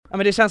Ja,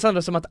 men det känns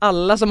ändå som att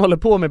alla som håller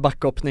på med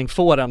backhoppning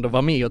får ändå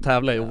vara med och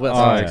tävla i OS.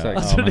 Ja, exakt.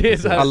 Alltså, det är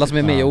så här... Alla som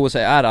är med i OS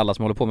är alla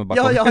som håller på med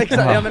backhoppning. Ja,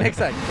 exakt. Ja, men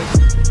exakt.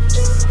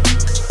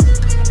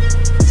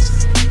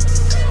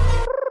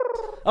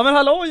 Ja, men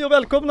halloj och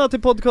välkomna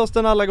till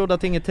podcasten Alla goda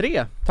ting är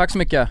 3. Tack så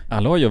mycket.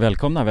 Halloj och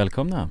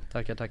välkomna.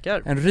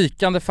 Tackar. En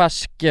rykande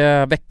färsk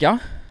vecka.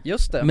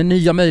 Just det. Med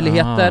nya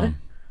möjligheter.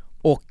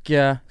 Och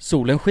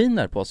solen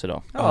skiner på oss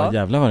idag. Ja,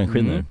 jävlar vad den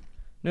skiner.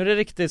 Nu är det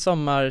riktigt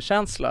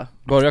sommarkänsla.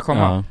 Börjar komma.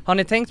 Ja. Har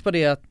ni tänkt på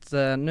det att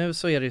nu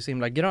så är det ju så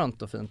himla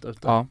grönt och fint ute?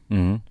 Ja.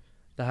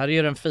 Det här är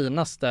ju den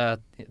finaste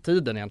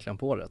tiden egentligen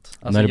på året.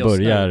 Alltså när det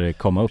börjar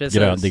komma upp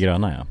det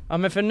gröna, ja. Ja,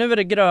 men för nu är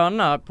det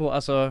gröna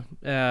på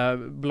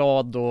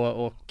blad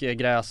och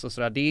gräs och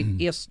sådär.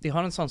 Det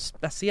har en sån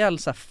speciell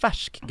så här,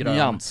 färsk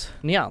grön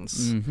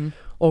nyans.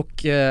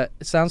 Och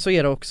sen så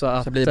är det också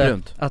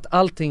att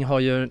allting har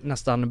ju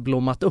nästan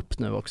blommat upp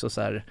nu också,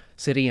 så här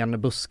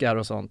sirenbuskar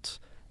och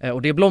sånt.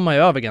 Och det blommar ju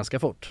över ganska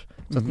fort.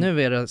 Så att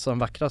nu är det som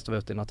vackrast att vara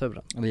ute i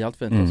naturen. Det är allt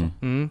fint alltså.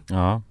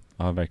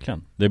 Ja,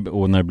 verkligen.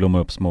 Och när det blommar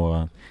upp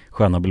små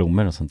sköna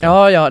blommor och sånt.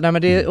 Ja, nej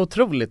men det är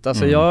otroligt.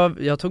 Alltså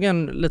jag tog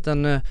en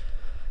liten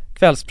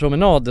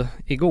kvällspromenad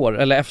igår,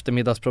 eller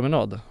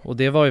eftermiddagspromenad. Och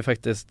det var ju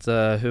faktiskt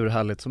hur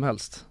härligt som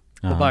helst.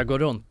 Och bara gå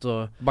runt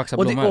och baxa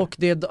blommor.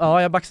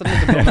 Jag baxade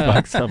lite blommor.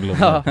 Baxa blommor.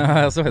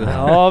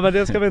 Ja, men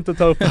det ska vi inte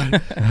ta upp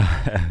här.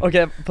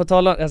 Okej, på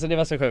tal om, alltså det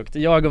var så sjukt.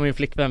 Jag och min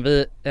flickvän,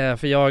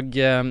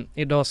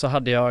 idag så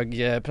hade jag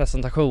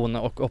presentation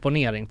och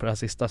opponering på det här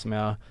sista som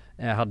jag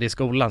hade i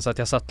skolan. Så att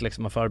jag satt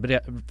liksom och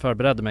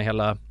förberedde mig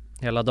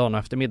hela dagen och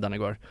eftermiddagen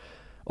igår.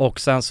 Och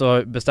sen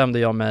så bestämde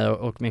jag mig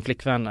och min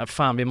flickvän,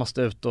 fan vi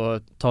måste ut och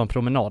ta en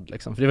promenad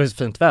liksom, för det var ju så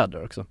fint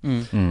väder också.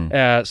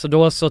 Så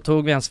då så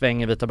tog vi en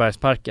sväng i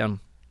Vitabergsparken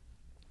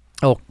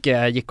och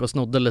gick och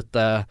snodde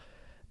lite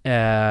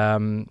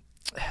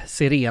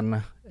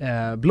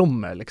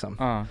sirenblommor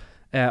liksom.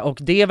 Och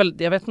det är väl,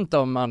 jag vet inte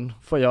om man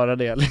får göra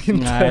det eller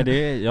inte. Nej,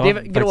 det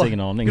är faktiskt ingen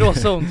aning.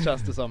 Gråzon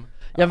känns det som.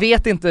 Jag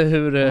vet inte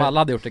hur... Om alla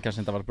hade gjort det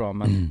kanske inte varit bra,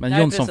 men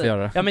Jonsson får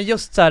göra det. Ja, men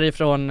just så här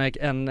ifrån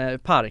en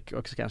park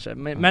också kanske.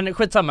 Men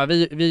skitsamma,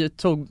 vi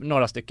tog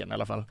några stycken i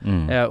alla fall.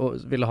 Och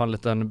ville ha en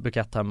liten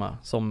bukett hemma,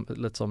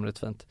 lite somrigt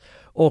fint.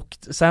 Och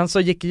sen så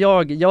gick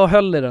jag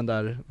höll i den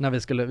där när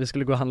vi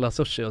skulle gå och handla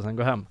sushi och sen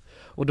gå hem.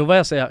 Och då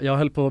var jag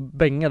höll på och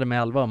bängade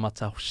med Alva om att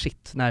så här,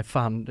 shit, nej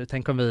fan,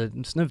 tänk om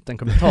snuten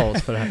kommer ta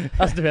oss för det här.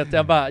 Alltså du vet,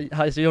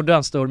 jag gjorde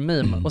en stor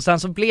meme. Och sen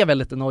så blev jag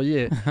lite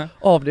nojig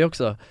av det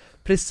också.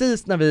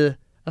 Precis när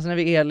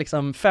vi är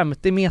liksom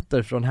 50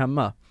 meter från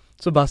hemma,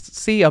 så bara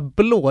ser jag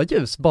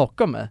blåljus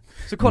bakom mig.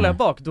 Så kollar jag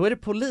bak, då är det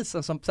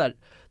polisen som så här,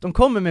 de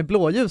kommer med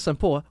blåljusen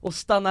på och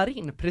stannar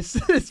in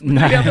precis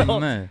bredvid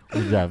oss.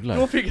 Jävlar.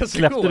 Då fick jag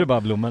släppte du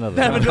bara blommorna där?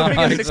 Nej, men då fick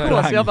jag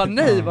psykos. Jag bara,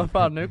 nej vad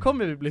fan, nu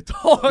kommer vi bli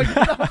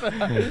tagna.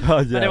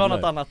 Men det var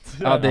något annat.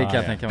 Ja, det kan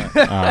jag tänka mig.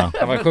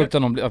 Det var sjukt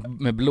om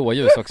med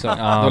blåljus också.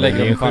 Då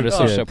lägger de fan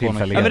resurser på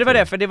mig. Ja, men det var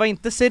det, för det var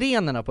inte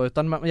sirenerna på,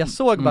 utan jag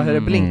såg bara hur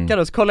det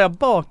blinkade. Och så kollar jag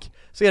bak,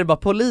 så är det bara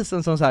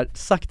polisen som så här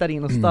saktar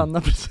in och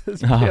stannar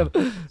precis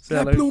bredvid.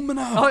 Släpp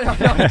blommorna! Ja,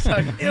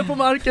 exakt. Är på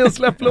marken,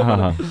 släpp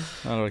blommorna.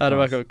 Ja, det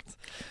var sjukt.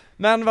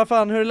 Men vad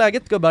fan, hur är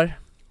läget gubbar?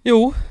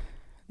 Jo,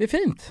 det är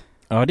fint.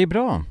 Ja, det är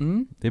bra.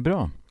 Det är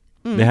bra.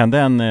 Det hände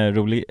en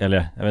rolig,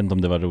 eller jag vet inte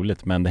om det var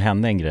roligt, men det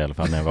hände en grej i alla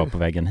fall när jag var på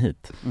vägen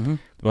hit.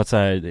 Det var så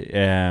här,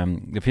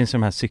 det finns ju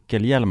de här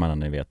cykelhjälmarna,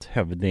 ni vet,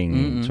 hövding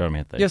tror jag de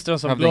heter. Just det,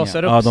 som blåser upp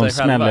sig själva. Ja, de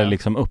smäller själva.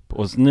 Liksom upp.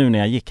 Och nu när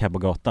jag gick här på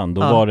gatan,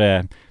 då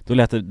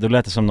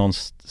lät det som någon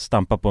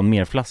stampa på en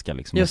merflaska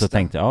liksom. Just och så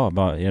tänkte jag,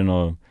 vad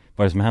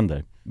är det som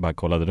händer? Bara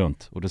kollade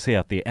runt. Och då ser jag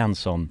att det är en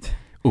sån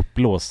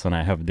uppblåst sån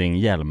här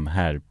hövdinghjälm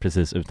här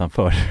precis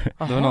utanför.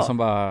 Det var någon som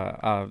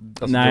bara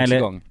drogs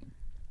igång.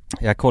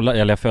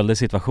 Jag följde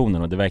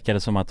situationen och det verkade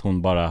som att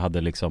hon bara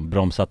hade liksom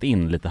bromsat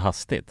in lite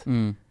hastigt.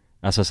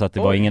 Alltså så att det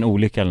var ingen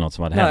olycka eller något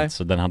som hade hänt.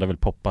 Så den hade väl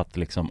poppat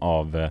liksom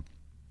av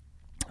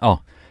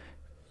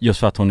just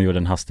för att hon gjorde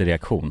en hastig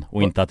reaktion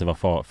och inte att det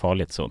var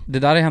farligt så. Det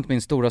där har hänt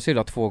min stora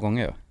syra 2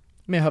 gånger.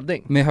 Med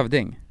hövding? Med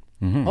hövding.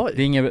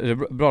 Det är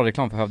ingen bra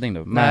reklam för hövding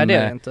nu. Nej, det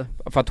är det inte.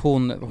 För att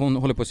hon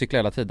håller på att cykla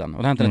hela tiden.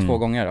 Och det har hänt henne 2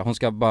 gånger. Hon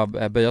ska bara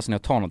böja sig ner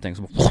och ta någonting,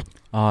 så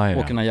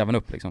åker den här jäveln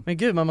upp liksom. Men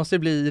gud, man måste ju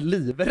bli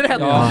livrädd.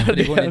 Ja,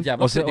 det går en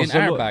jävla... Det är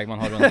en airbag man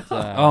har runt.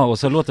 Ja, och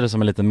så låter det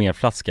som en liten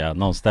merflaska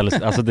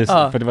någonstans. Alltså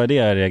för det var det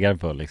jag reagerade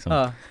på liksom.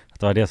 Att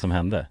det var det som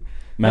hände.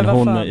 Men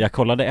jag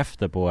kollade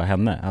efter på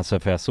henne. Alltså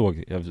för jag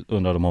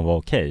undrade om hon var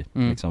okej,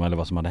 liksom, eller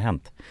vad som hade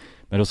hänt.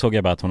 Men då såg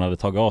jag bara att hon hade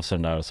tagit av sig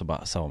den där och så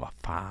bara sa hon, vad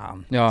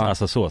fan.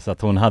 Alltså så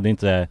att hon hade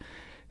inte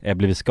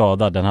blivit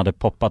skadad. Den hade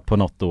poppat på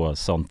något då,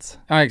 sånt.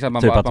 Ja,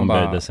 exakt. Typ att hon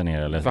böjde sig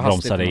ner eller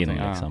bromsade in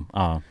liksom.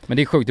 Ja. Men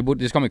det är sjukt,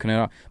 det ska man kunna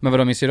göra. Men vad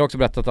de har också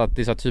berättat att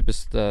det är så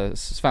typiskt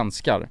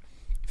svenskar.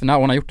 För när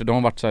hon har gjort det, då har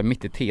hon varit så här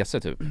mitt i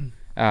tese typ.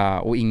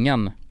 Och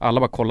alla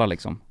bara kollar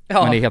liksom.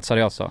 Men det är helt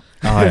seriöst så.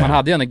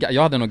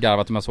 Jag hade nog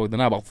garvat om jag såg den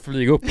här bara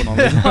flyga upp på någon.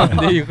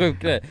 Det är ju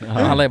sjukt grej.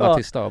 Alla är bara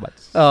tysta och bara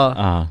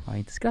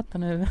inte skratta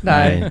nu.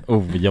 Nej,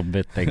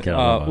 jobbigt tänker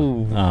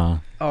alla.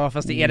 Ja,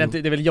 fast det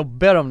är väl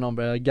jobbigare om någon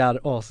börjar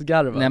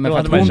asgarva. Nej, men för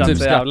att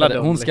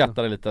hon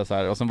skrattade lite så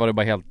här, och sen var det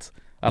bara helt,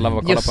 alla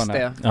var kolla på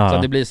henne.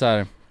 Så det blir så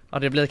här. Ja,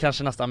 det blir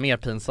kanske nästan mer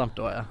pinsamt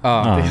då. Det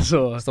är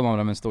så. Står man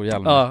med en stor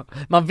hjälm.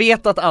 Man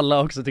vet att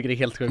alla också tycker det är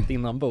helt sjukt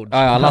inombords.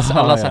 Alla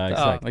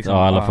sätter. Liksom.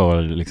 Alla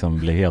får liksom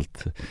bli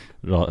helt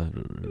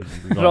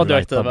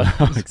radioaktiva.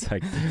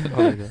 Exakt.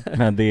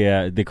 Men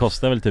det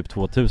kostar väl typ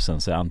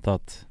 2000, så jag antar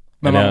att.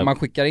 Men man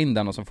skickar in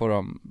den och så får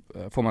man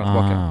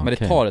tillbaka. Men det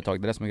tar ett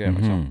tag, det är det som är grejen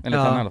också. Enligt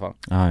henne i alla fall.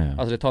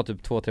 Alltså det tar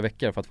typ 2-3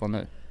 veckor för att få en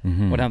ny.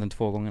 Och det har hänt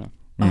 2 gånger.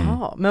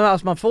 Jaha, men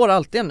alltså man får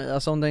alltid en ny.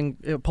 Alltså om den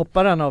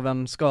poppar den av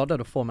en skada,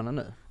 då får man en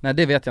ny. Nej,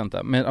 det vet jag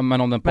inte.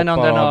 Men om den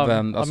poppar av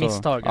en av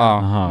misstag.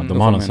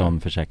 De har någon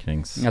sån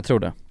försäkrings. Jag tror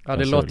det. Ja,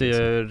 det låter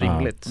ju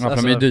rimligt. Ja,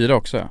 för de är dyra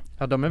också.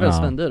 Ja, de är väl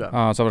svindyra.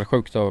 Ja, så var det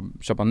sjukt att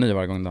köpa en ny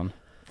varje gång den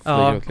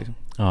flyger ut liksom.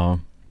 Ja.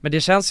 Men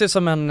det känns ju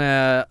som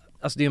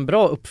alltså det är en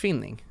bra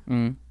uppfinning.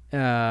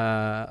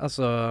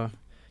 Alltså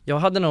jag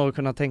hade nog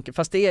kunnat tänka,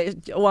 fast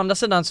å andra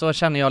sidan så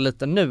känner jag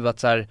lite nu att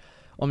så här,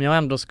 om jag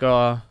ändå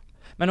ska.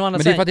 Men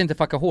det är för att inte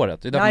fucka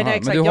håret. Nej,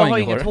 exakt. Men jag har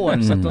inget hår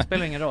så då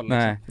spelar det ingen roll.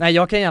 Liksom. Nej,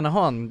 jag kan gärna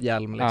ha en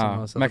hjälm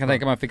liksom. Men jag kan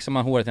tänka mig, fixar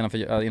man håret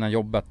innan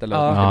jobbet eller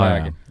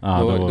iväg,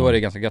 då är det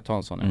ganska gött att ha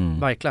en sån.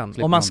 Verkligen.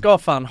 Och man ska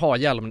fan ha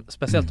hjälm,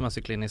 speciellt om man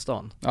cyklar in i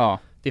stan.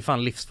 Det är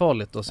fan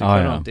livsfarligt att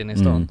cykla runt in i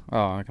stan.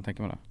 Ja, jag kan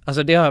tänka mig det.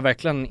 Alltså det har jag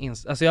verkligen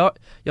alltså jag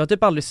har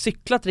typ aldrig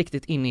cyklat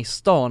riktigt in i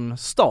stan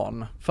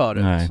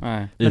förut.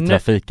 Nej. I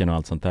trafiken och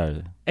allt sånt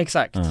där.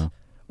 Exakt.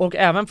 Och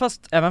även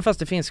fast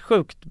det finns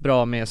sjukt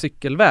bra med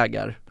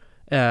cykelvägar,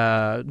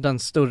 den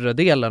större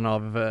delen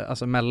av,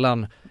 alltså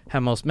mellan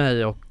hemma hos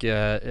mig och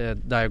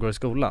där jag går i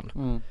skolan,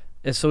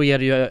 så är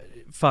det ju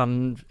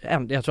fan,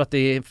 jag tror att det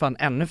är fan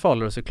ännu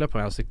farligare att cykla på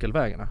de här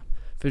cykelvägarna.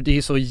 För det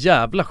är så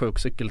jävla sjuk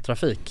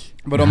cykeltrafik.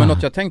 Vadå, men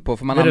något jag tänkt på,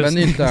 för man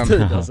använder ju inte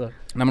alltså.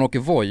 När man åker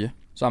Voi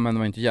så använder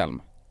man inte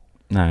hjälm.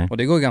 Nej. Och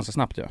det går ganska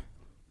snabbt ju.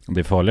 Det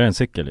är farligare än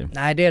cykel ju.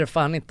 Nej, det är det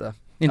fan inte.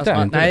 Inte?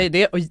 Alltså, nej,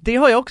 det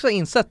har jag också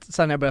insett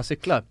sen jag började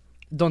cykla.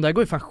 De där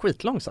går ju fan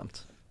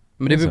skitlångsamt.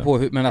 Men det beror på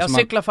hur, men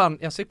alltså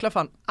jag cyklar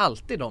fan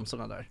alltid de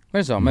sådana där.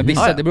 Men så, men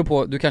vissa, det beror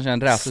på, du kanske är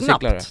en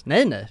racercyklare.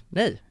 Nej.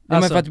 Ja,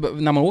 alltså, men för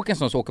att när man åker en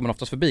sån så åker man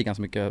oftast förbi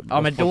ganska mycket.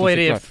 Ja, men då är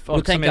det folk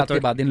då tänker jag att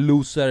det bara, det är en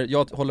loser,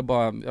 jag håller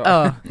bara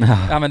jag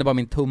använder bara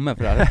min tumme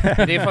för det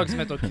här. Det är folk som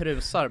heter och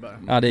krusar bara.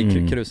 Ja, det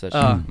är krusers.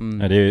 Ja,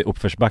 det är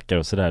uppförsbackar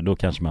och sådär, då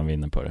kanske man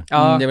vinner på det.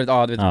 Ja, det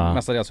är väl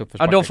mestadels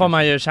uppförsbackar. Ja, då får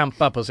man ju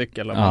kämpa på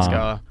cykel om man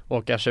ska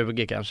åka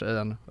 20 kanske i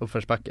en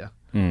uppförsbacke.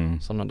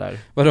 Sådana där.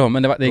 Vadå,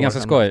 men det är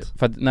ganska skoj.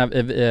 För att när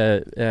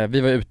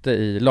vi var ute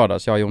i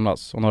lördags, jag och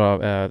Jonas och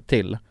några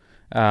till.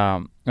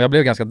 Och jag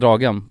blev ganska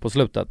dragen på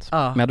slutet.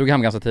 Men jag drog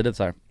hem ganska tidigt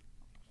så här.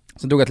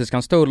 Sen drog jag till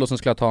Skanstull och sen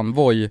skulle jag ta en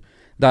Voi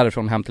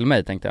därifrån hem till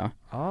mig, tänkte jag.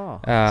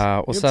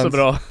 Och sen, inte så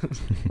bra.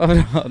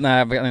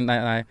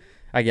 nej,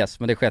 I guess,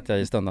 men det sket jag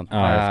i stunden.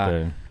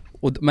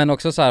 Men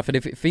också så här, för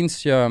det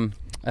finns ju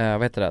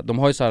vad heter det? De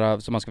har ju så här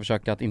som man ska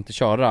försöka att inte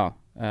köra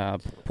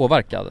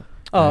påverkad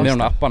med de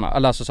där apparna.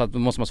 Eller alltså så att då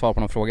måste man svara på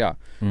någon fråga.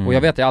 Och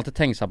jag vet, jag har alltid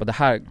tänkt så här, att det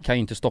här kan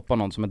ju inte stoppa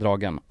någon som är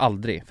dragen.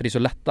 Aldrig, för det är så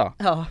lätta.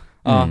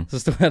 Så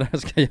stod jag där och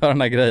ska göra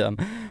den här grejen,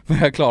 men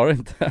jag klarar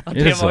inte.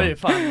 Det var ju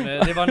fan,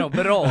 det var nog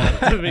bra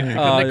att du inte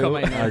kunde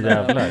komma in.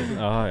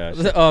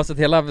 Så att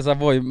hela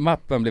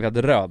Voi-mappen blev helt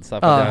röd så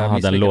här,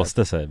 för den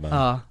låste sig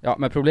bara. Ja,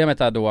 men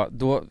problemet är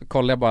då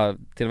kollade jag bara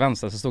till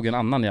vänster, så stod en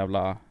annan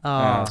jävla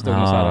stod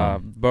någon så här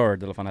Bird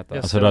eller vad fan heter.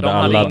 Alltså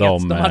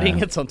de hade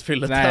inget sånt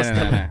fylletest.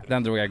 Nej.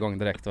 Den drog jag igång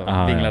direkt och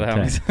vinglade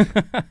hem.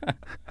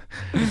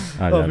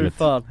 Fy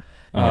fan.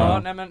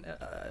 Nej men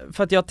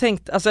för att jag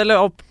tänkt, alltså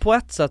eller på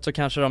ett sätt så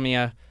kanske de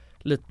är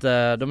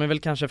väl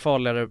kanske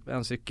farligare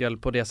än cykel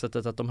på det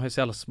sättet att de har ju så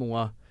jävla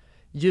små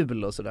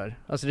hjul och sådär.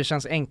 Alltså det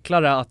känns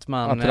enklare att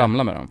man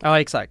ramla med dem. Ja,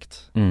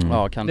 exakt.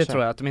 Ja, kanske. Det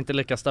tror jag, att de inte är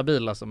lika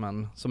stabila som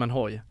en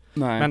hoj.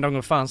 Nej. Men de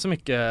går fan så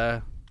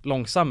mycket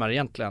långsammare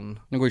egentligen.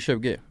 De går i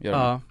 20,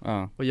 gör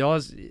de. Och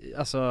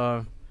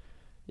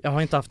jag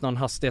har inte haft någon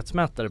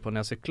hastighetsmätare på när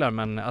jag cyklar,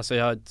 men alltså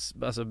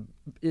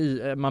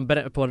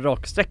på en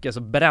raksträcka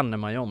så bränner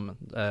man ju om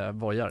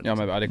vojar. Liksom. Ja,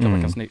 men det är klart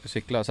man kan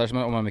cykla, särskilt om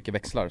man har mycket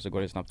växlar så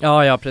går det snabbt.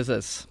 Ja,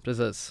 precis.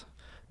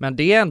 Men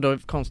det är ändå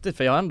konstigt,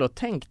 för jag har ändå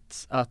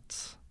tänkt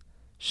att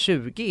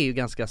 20 är ju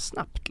ganska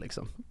snabbt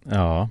liksom.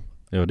 Ja,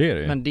 det är det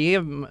ju. Men det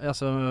är,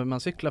 alltså man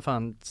cyklar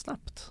fan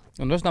snabbt.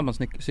 Undrar hur snabbt man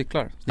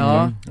cyklar?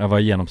 Ja, vad är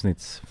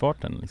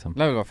genomsnittsfarten liksom?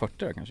 Lär väl vara 40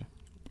 då, kanske?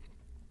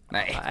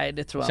 Nej,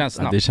 det tror jag känns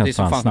inte. Snabbt. Det känns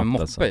det är så fan som en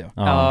moppe alltså.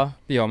 Ja,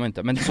 det gör man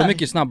inte. Men så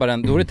mycket snabbare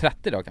än, då är det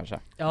 30 då kanske.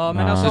 Ja,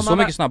 men alltså så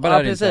mycket snabbare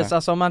är det precis, inte.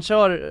 alltså om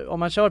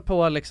man kör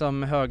på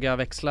liksom höga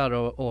växlar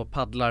och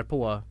paddlar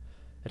på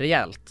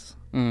rejält,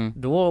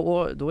 då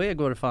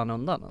går det fan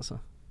undan alltså.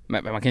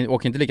 Men man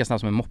åker inte lika snabbt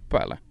som en moppe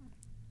eller?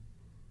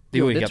 Det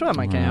tror jag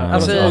man kan göra.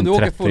 Alltså om du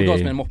åker full gas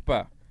med en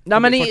moppe, Nej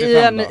men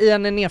i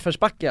en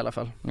nedförsbacke i alla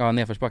fall. Ja,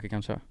 nedförsbacke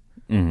kanske.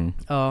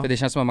 Ja. För det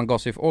känns som att man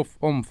gasar ju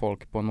om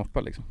folk på en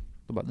moppe liksom.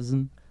 Då bara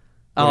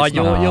Ja,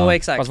 jo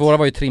exakt. Fast våra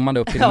var ju trimmade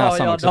upp till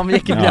näsan också. De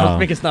gick ju jävligt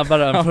mycket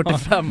snabbare än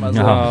 45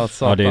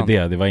 alltså. Ja, det är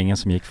det. Det var ingen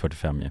som gick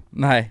 45 ju.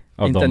 Nej,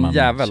 inte en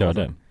jävel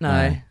alltså.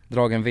 Nej.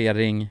 Dragen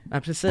V-ring.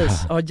 Nej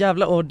precis, ja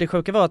jävlar, och det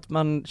sjuka var att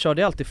man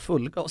körde alltid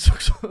full gas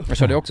också. Jag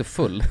körde också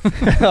full.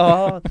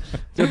 Ja,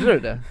 gjorde du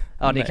det?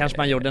 Ja, det kanske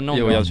man gjorde någon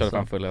gång. Jo, jag körde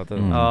fan full hela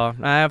tiden. Ja,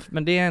 nej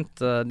men det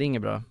är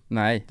inget bra.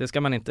 Nej. Det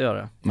ska man inte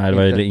göra. Nej, det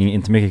var ju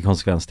inte mycket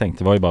konsekvenstänkt,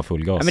 det var ju bara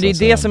full gas. Ja, men det är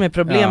alltså det som är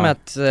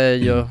problemet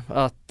ju,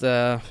 att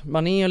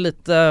man är ju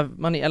lite,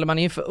 man är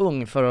ju för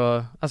ung för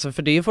att, alltså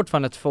för det är ju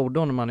fortfarande ett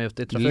fordon när man är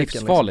ute i trafiken.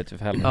 Livsfarligt för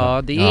helvete.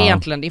 Ja, det är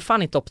egentligen, det är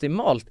fan inte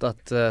optimalt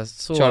att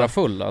så... Köra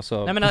full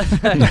alltså. Nej men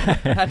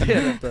det är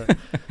det inte.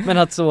 Men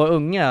att så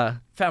unga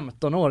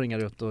 15-åringar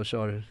ute och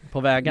kör på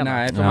vägarna.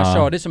 Nej, för man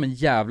körde som en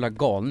jävla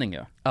galning ju.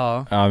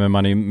 Ja, men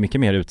man är ju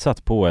mycket mer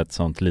utsatt på ett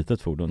sånt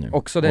litet fordon ju.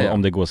 Också det.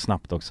 Om det går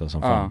snabbt också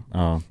som fan.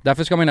 Ja.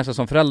 Därför ska man nästan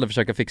som förälder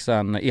försöka fixa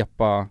en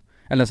EPA,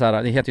 eller så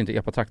här, det heter ju inte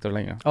EPA-traktor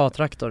längre.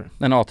 A-traktor.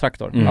 En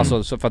A-traktor.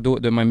 Alltså så för då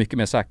är man ju mycket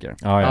mer säker.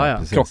 Ja.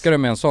 Krockar du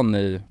med en sån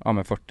i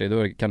med 40,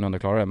 då kan du ändå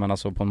klara det. Men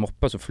alltså på en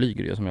moppe så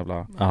flyger det ju som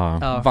jävla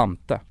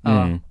vante.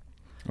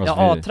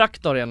 Ja,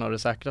 A-traktor är nog det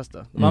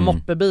säkraste. De här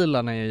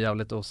moppebilarna är ju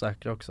jävligt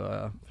osäkra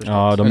också.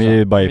 Ja, de är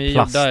ju bara i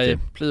plast. De är i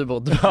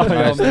plywood.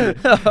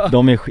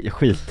 De är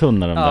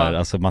skittunna de där,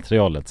 alltså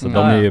materialet. Så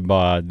de är ju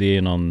bara, det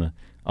är någon,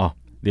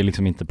 det är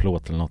liksom inte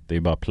plåt eller något, det är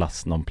bara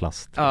plast, någon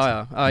plast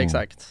liksom. Ja,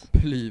 exakt.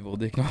 Plywood,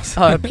 det är knas.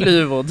 Ja,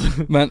 plywood.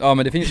 men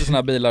det finns ju såna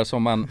här bilar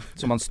som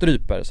man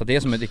stryper, så det är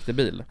som en riktig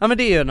bil. Ja, men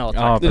det är ju en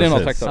A-traktor. Det är en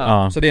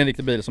A-traktor. Så det är en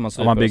riktig bil som man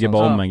stryper. Om man bygger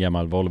bara om en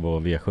gammal Volvo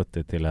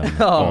V70 till en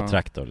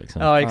A-traktor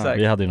liksom. Ja, exakt.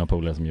 Vi hade ju några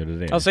polare som gjorde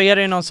det. Och så är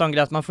det ju någon sån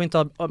grej att man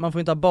får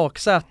inte ha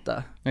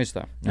baksäte. Just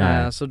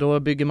det. Så då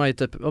bygger man ju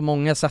typ, och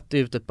många sätter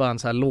ju typ bara en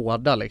så här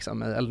låda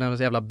liksom, eller en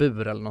jävla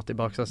bur eller något i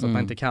baksätet så att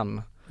man inte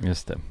kan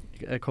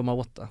komma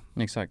åt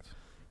det. Exakt.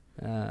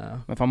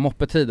 Men fan,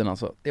 moppetiden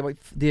alltså,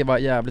 det var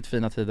jävligt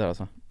fina tider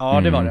alltså.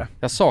 Ja, det var det.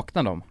 Jag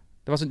saknar dem.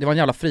 Det var en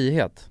jävla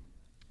frihet.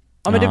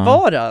 Ja, men det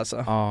var det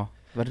alltså. Ja,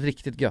 det var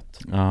riktigt gött.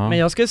 Men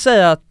jag skulle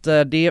säga att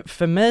det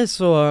för mig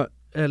så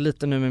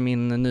lite nu med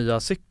min nya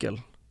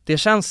cykel. Det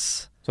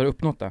känns... Så har du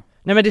uppnått det?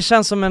 Nej, men det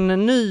känns som en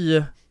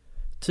ny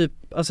typ,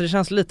 alltså det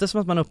känns lite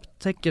som att man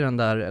upptäcker den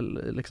där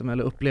liksom,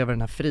 eller upplever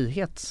den här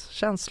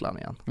frihetskänslan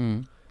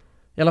igen.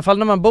 I alla fall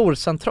när man bor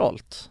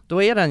centralt.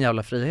 Då är det en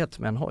jävla frihet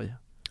med en hoj.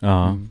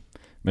 Ja,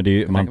 men det är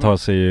ju, man tar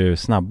sig ju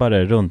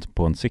snabbare runt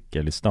på en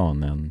cykel i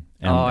stan än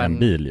en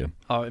bil ju.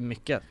 Ja,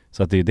 mycket.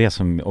 Så att det är det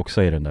som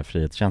också är den där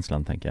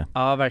frihetskänslan, tänker jag.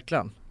 Ja,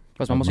 verkligen.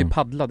 Fast man måste ju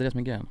paddla, det är det som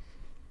är grejen.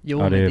 Jo,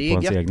 men det är på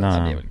ens egna...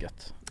 Alltså, det är väl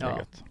gött.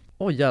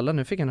 Oj, jävlar,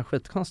 nu fick jag något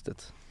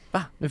skitkonstigt.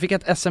 Va? Nu fick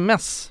jag ett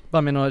sms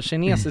bara med några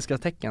kinesiska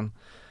tecken.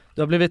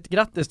 Du har blivit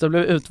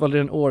utvald i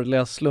den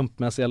årliga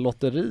slumpmässiga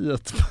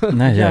lotteriet.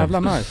 Nej, jävla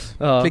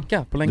nice.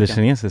 Klicka på länken. Det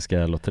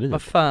kinesiska lotteriet.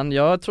 Vad fan,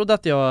 jag trodde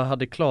att jag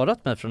hade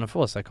klarat mig från att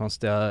få så här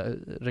konstiga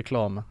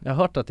reklam. Jag har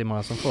hört att det är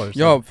många som får. Så.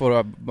 Jag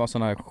får bara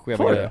sådana här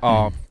skeva grejer.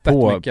 Ja,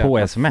 på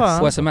sms.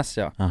 På sms,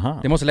 ja. Aha.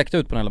 Det måste läcka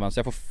ut på den elements.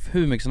 Jag får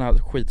hur mycket sån här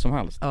skit som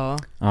helst.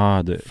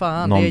 Ja, du.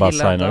 Fan, någon det bara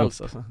gillar signar upp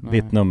alltså.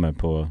 ditt nummer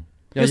på...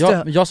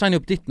 Jag signade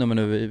upp ditt nummer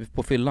nu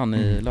på fyllan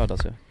i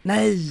lördags.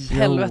 Nej,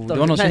 helvete. Det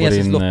var någon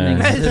kinesisk lottning.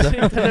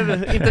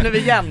 Nej, inte nu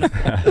igen.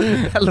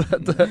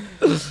 Helvete.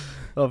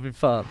 Ja, fy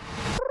fan.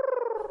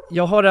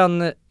 Jag har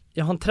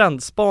en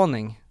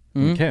trendspaning.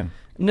 Okay.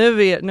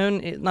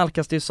 Nu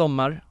nalkas det ju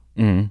sommar.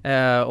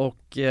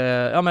 Och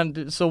ja,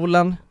 men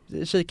solen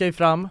kikar ju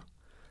fram.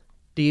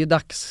 Det är ju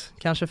dags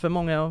kanske för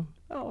många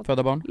att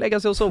föda barn, lägga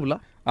sig och sola.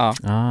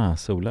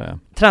 Sola, ja.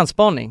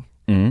 Trendspaning.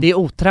 Det är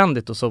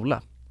otrendigt att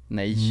sola.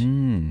 Nej.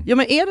 Ja,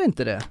 men är det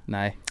inte det?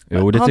 Nej.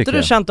 Jo, det har tycker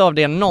inte du känt av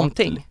det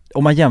någonting?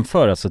 Om man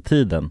jämför alltså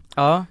tiden.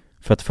 Ja.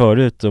 För att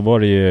förut då var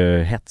det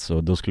ju hets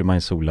och då skulle man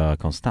ju sola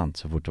konstant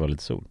så fort det var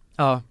lite sol.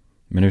 Ja.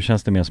 Men nu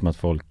känns det mer som att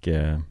folk,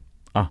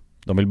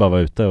 de vill bara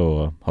vara ute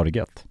och ha det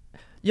gött.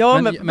 Ja,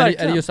 men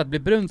är det just att bli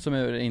brun som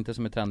är inte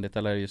som är trendigt,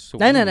 eller är det just sol?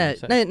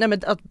 Nej,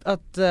 men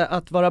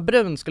att vara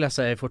brun skulle jag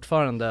säga är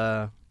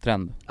fortfarande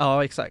trend.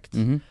 Ja, exakt.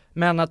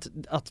 Men att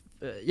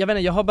jag vet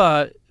inte, jag har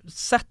bara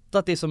sett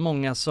att det är så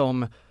många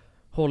som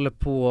håller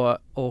på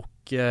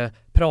och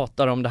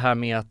pratar om det här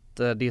med att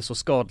det är så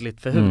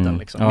skadligt för huden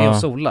liksom, med att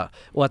sola.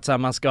 Och att så här,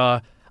 man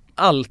ska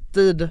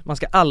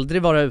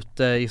aldrig vara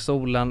ute i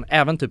solen,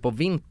 även typ på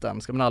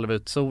vintern ska man aldrig vara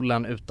ute i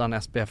solen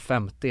utan SPF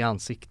 50 i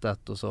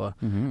ansiktet och så.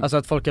 Alltså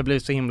att folk har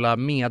blivit så himla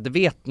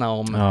medvetna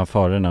om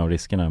farorna och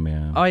riskerna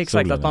med Ja,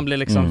 exakt, solen. Att man blir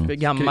liksom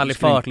gammal i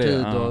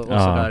förtid och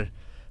sådär.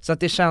 Så att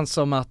det känns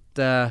som att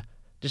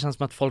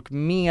folk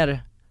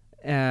mer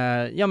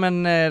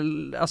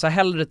alltså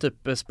hellre typ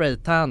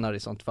spraytannar i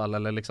sånt fall,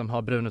 eller liksom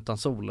ha brun utan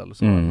sol eller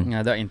så. Nej, det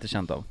har jag inte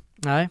känt av.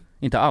 Nej.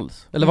 Inte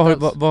alls. Eller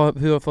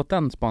hur har du fått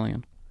den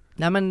spaningen?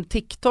 Nej, men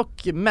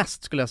TikTok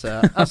mest skulle jag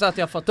säga. Alltså att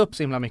jag har fått upp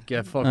så himla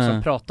mycket folk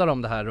som pratar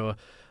om det här och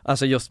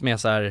alltså just med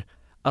så här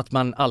att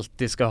man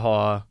alltid ska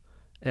ha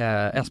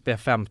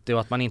SPF 50 och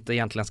att man inte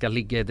egentligen ska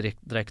ligga i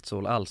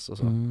direktsol alls och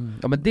så.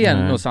 Ja men det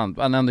är nog sant,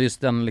 men ändå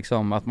just den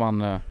liksom att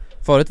man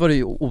förut var det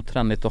ju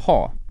otrendigt att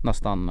ha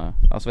nästan,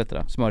 alltså vet du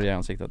det, smörja i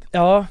ansiktet.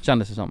 Ja.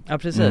 Kändes det som. Ja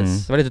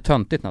precis. Det var lite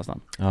töntigt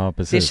nästan. Ja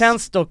precis. Det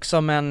känns dock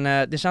som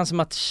det känns som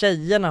att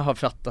tjejerna har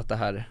fattat det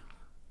här.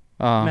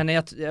 Ja.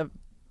 Men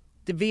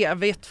jag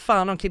vet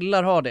fan om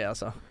killar har det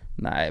alltså.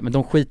 Nej, men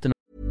de skiter.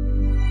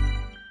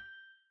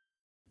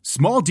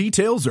 Small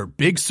details are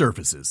big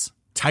surfaces.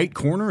 Tight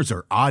corners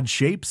are odd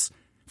shapes.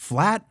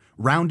 Flat,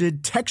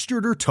 rounded,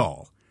 textured, or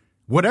tall.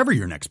 Whatever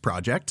your next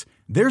project,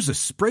 there's a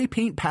spray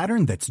paint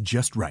pattern that's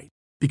just right.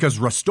 Because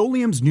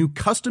Rust-Oleum's new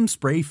Custom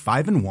Spray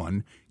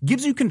 5-in-1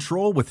 gives you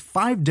control with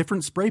 5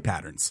 different spray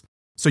patterns.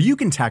 So you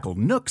can tackle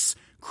nooks,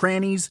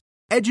 crannies,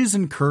 edges,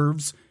 and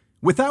curves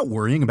without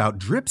worrying about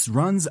drips,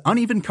 runs,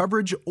 uneven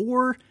coverage,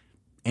 or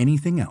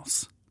anything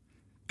else.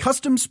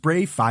 Custom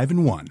Spray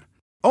 5-in-1.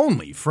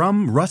 Only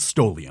from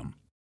Rust-Oleum.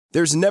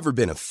 There's never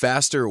been a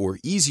faster or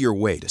easier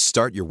way to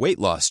start your weight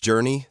loss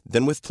journey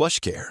than with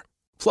PlushCare.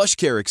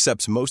 PlushCare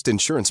accepts most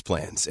insurance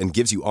plans and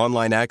gives you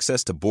online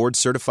access to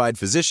board-certified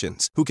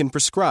physicians who can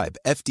prescribe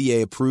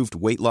FDA-approved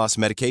weight loss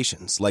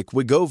medications like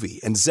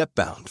Wegovy and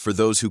Zepbound for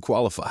those who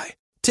qualify.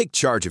 Take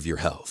charge of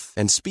your health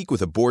and speak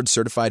with a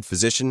board-certified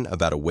physician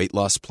about a weight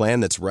loss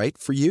plan that's right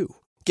for you.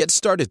 Get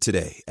started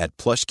today at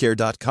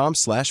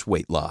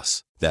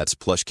plushcare.com/weightloss. That's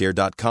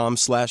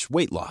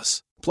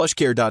plushcare.com/weightloss.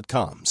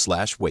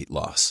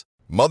 plushcare.com/weightloss.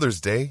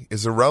 Mother's Day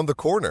is around the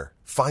corner.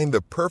 Find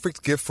the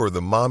perfect gift for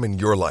the mom in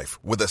your life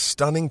with a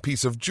stunning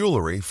piece of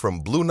jewelry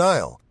from Blue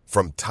Nile.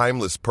 From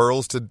timeless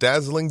pearls to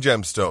dazzling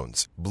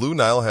gemstones, Blue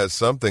Nile has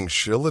something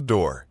she'll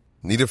adore.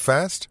 Need it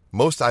fast?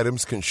 Most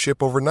items can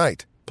ship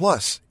overnight.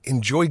 Plus,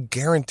 enjoy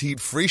guaranteed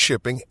free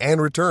shipping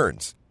and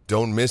returns.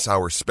 Don't miss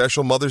our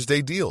special Mother's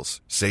Day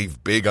deals. Save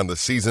big on the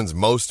season's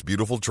most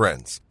beautiful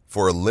trends.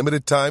 For a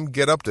limited time,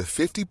 get up to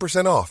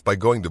 50% off by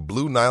going to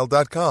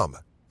BlueNile.com.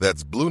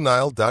 That's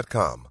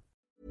BlueNile.com.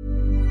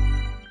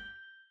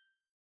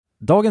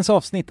 Dagens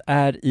avsnitt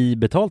är i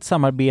betalt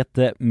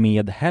samarbete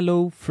med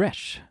Hello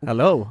Fresh.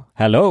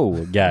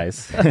 Hello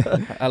guys.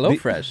 Hello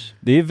Fresh.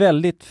 Det är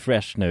väldigt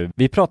fresh nu.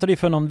 Vi pratade ju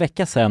för någon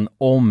vecka sedan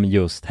om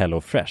just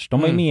Hello Fresh.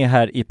 De var ju med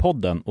här i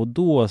podden och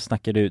då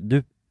snackade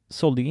du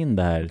sålde in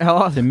det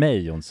här till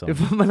mig, Jonsson. Det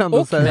får man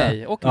ändå säga.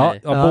 Mig. Ja,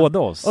 båda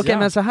oss. Okej,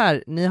 men så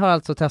här, ni har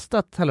alltså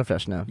testat Hello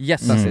Fresh nu?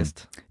 Yes.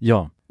 Sist.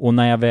 Ja, och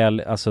när jag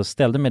väl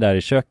ställde mig där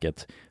i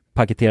köket,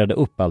 paketerade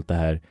upp allt det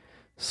här,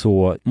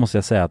 så måste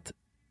jag säga att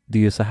det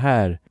är ju så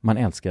här man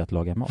älskar att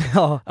laga mat.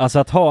 Ja. Alltså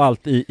att ha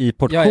allt i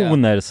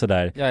portioner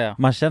sådär. Ja.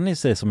 Man känner ju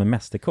sig som en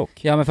mästerkock.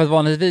 Ja, men för att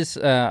vanligtvis,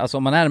 alltså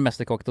om man är en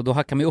mästerkock då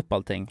hackar man ju upp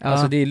allting. Ja.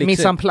 Alltså det är liksom...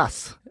 Mise en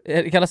place.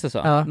 Kallas det så?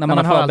 Ja, när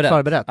man har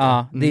förberett.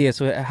 Ja, det är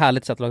så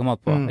härligt sätt att laga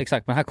mat på.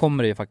 Exakt, men här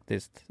kommer det ju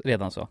faktiskt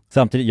redan så.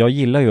 Samtidigt, jag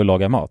gillar ju att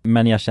laga mat,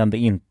 men jag kände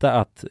inte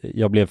att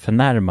jag blev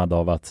förnärmad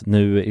av att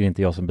nu är det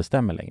inte jag som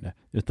bestämmer längre.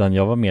 Utan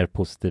jag var mer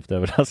positivt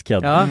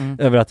överraskad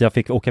över att jag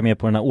fick åka med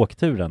på den här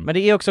åkturen. Men det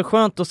är också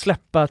skönt att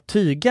släppa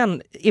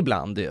tygen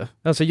ibland ju.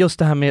 Alltså just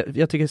det här med,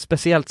 jag tycker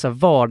speciellt så här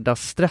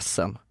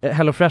vardagsstressen.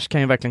 Hello Fresh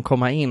kan ju verkligen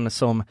komma in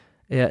som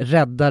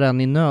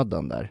räddaren i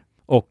nöden där.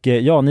 Och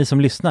ja, ni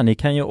som lyssnar, ni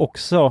kan ju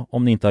också,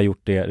 om ni inte har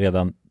gjort det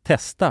redan,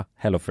 testa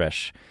HelloFresh.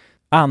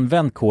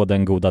 Använd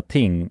koden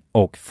GODATING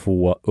och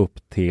få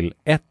upp till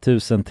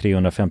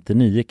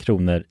 1359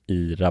 kronor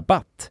i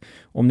rabatt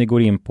om ni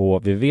går in på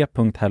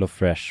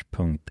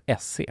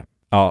www.hellofresh.se.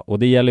 Ja, och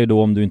det gäller ju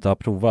då om du inte har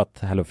provat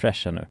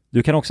HelloFresh ännu.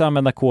 Du kan också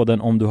använda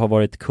koden om du har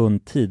varit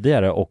kund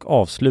tidigare och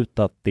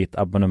avslutat ditt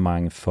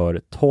abonnemang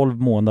för 12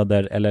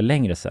 månader eller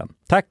längre sedan.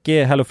 Tack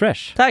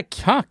HelloFresh!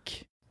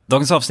 Tack!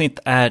 Dagens avsnitt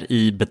är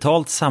i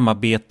betalt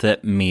samarbete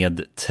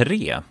med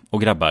 3.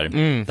 Och grabbar,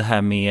 det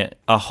här med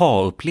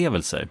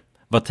aha-upplevelser.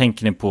 Vad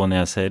tänker ni på när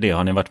jag säger det?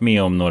 Har ni varit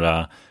med om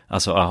några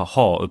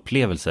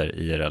aha-upplevelser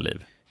i era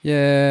liv?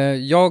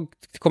 Jag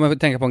kommer att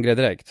tänka på en grej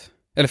direkt.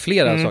 Eller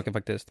flera saker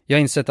faktiskt. Jag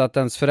har insett att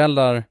ens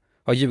föräldrar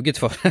har ljugit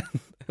för en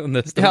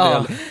under stor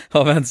del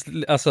av ens...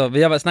 Alltså,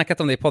 vi har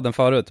snackat om det i podden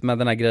förut, med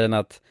den här grejen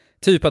att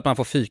typ att man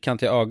får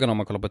fyrkantiga ögon om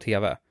man kollar på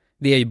tv.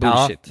 Det är ju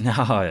bullshit.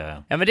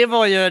 Ja, men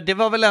det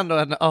var väl ändå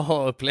en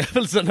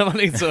aha-upplevelse när man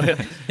insåg att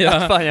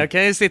fan, jag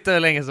kan ju sitta hur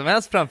länge som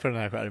helst framför den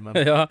här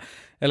skärmen. Ja,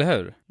 eller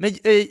hur? Men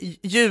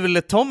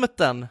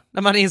jultomten,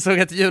 när man insåg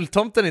att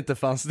jultomten inte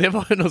fanns, det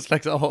var ju någon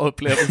slags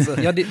aha-upplevelse.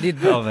 Ja, det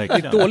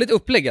är ett dåligt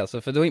upplägg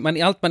alltså, för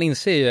då, allt man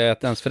inser ju är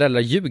att ens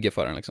föräldrar ljuger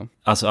för en liksom.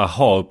 Alltså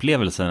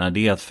aha-upplevelsen, är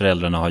det att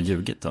föräldrarna har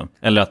ljugit då?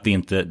 Eller att det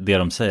inte, det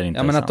de säger inte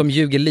är men sant? Att de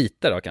ljuger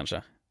lite då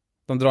kanske.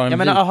 De drar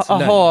en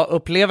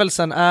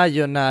aha-upplevelsen är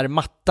ju när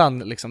mattan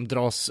liksom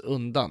dras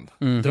undan,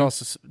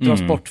 dras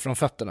bort från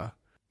fötterna.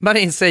 Man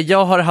inser,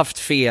 jag har haft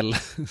fel.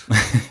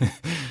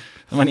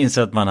 Man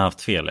inser att man har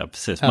haft fel, ja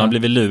precis. Man har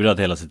blivit lurad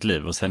hela sitt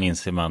liv och sen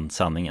inser man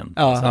sanningen.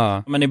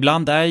 Men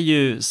ibland är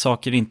ju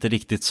saker inte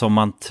riktigt som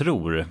man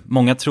tror.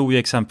 Många tror ju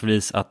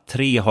exempelvis att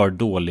 3 har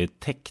dålig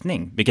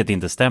täckning, vilket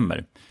inte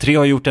stämmer. 3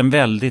 har gjort en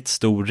väldigt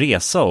stor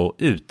resa och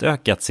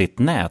utökat sitt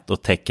nät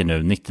och täcker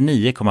nu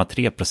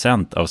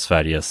 99,3% av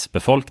Sveriges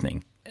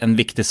befolkning. en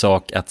viktig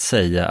sak att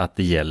säga att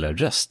det gäller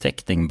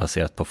rösttäckning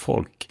baserat på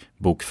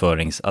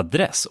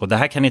folkbokföringsadress. Och det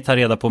här kan ni ta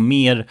reda på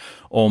mer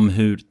om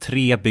hur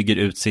 3 bygger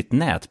ut sitt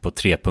nät på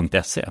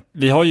 3.se.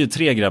 Vi har ju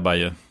 3 grabbar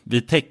ju.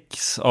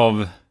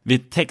 Vi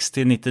täcks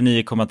till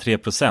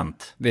 99,3%.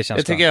 Det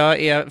tycker jag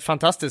är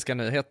fantastiska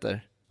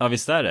nyheter. Ja,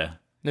 visst är det.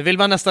 Nu vill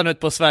man nästan ut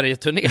på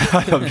Sverige-turné.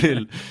 jag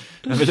vill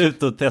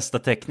ut och testa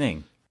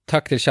täckning.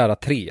 Tack till kära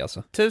 3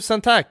 alltså.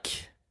 Tusen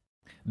tack.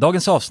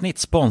 Dagens avsnitt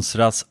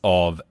sponsras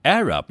av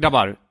AirUp.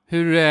 Grabbar,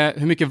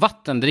 hur mycket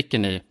vatten dricker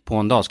ni på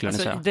en dag skulle ni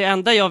säga? Det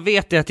enda jag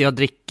vet är att jag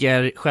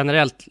dricker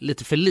generellt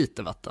lite för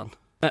lite vatten.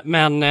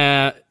 Men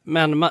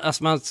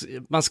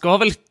man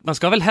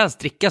ska väl helst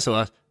dricka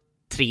så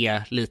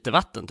 3 liter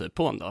vatten typ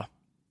på en dag.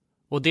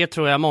 Och det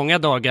tror jag många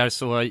dagar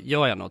så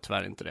gör jag nog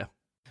tyvärr inte det.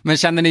 Men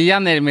känner ni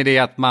igen er med det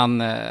att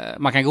man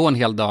kan gå en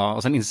hel dag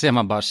och sen inser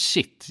man bara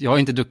shit, jag har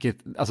inte druckit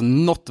alltså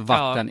något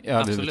vatten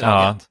överhuvudtaget.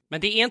 Ja.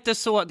 Men det är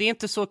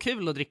inte så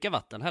kul att dricka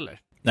vatten heller.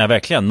 Nej,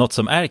 verkligen. Något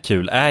som är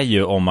kul är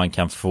ju om man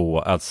kan få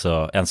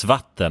alltså ens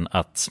vatten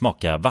att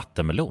smaka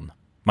vattenmelon.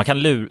 Man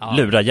kan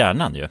lura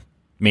hjärnan ju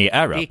med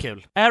AirUp. Det är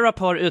kul. AirUp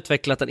har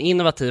utvecklat en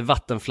innovativ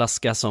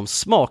vattenflaska som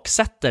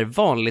smaksätter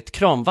vanligt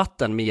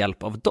kranvatten med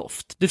hjälp av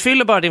doft. Du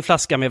fyller bara din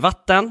flaska med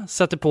vatten,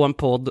 sätter på en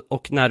podd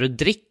och när du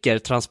dricker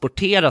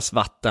transporteras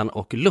vatten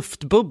och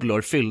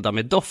luftbubblor fyllda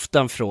med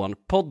doften från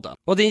podden.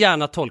 Och din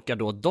hjärna tolkar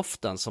då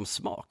doften som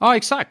smak. Ja,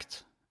 exakt.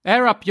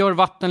 AirUp gör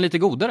vatten lite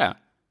godare,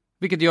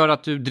 vilket gör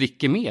att du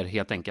dricker mer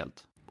helt enkelt.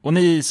 Och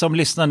ni som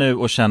lyssnar nu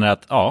och känner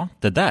att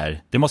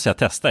det måste jag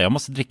testa. Jag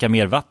måste dricka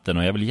mer vatten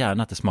och jag vill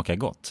gärna att det smakar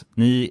gott.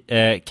 Ni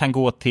kan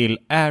gå till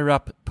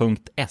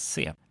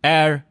airup.se.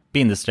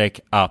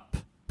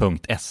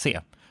 air-up.se.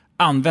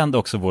 Använd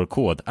också vår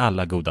kod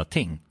alla goda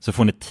ting så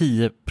får ni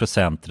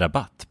 10%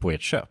 rabatt på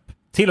ert köp.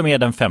 Till och med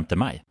den 5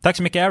 maj. Tack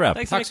så mycket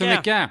AirUp. Tack så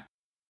mycket.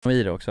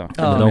 I det också.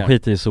 Ja. De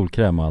skiter i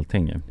solkräm och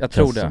allting ju. Jag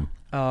tror det.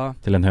 Ja.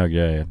 Till en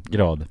högre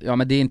grad. Ja,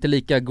 men det är inte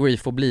lika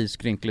grief och bli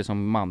skrynklig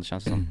som man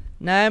känns det som.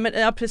 Nej, men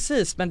ja,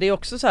 precis, men det är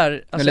också så här.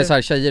 Alltså... Eller så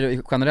här,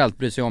 tjejer generellt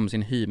bryr sig om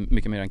sin hy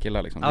mycket mer än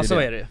killar liksom. Ja, så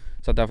är det.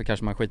 Så därför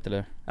kanske man skiter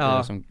det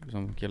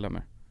som killar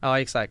med. Ja,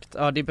 exakt.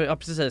 Ja,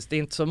 precis. Det är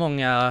inte så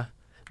många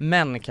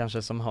män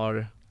kanske som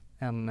har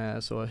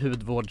en så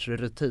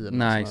hudvårdsrutin.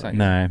 Nej, exakt.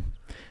 Nej,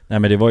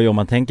 men det var ju, om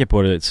man tänker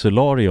på det,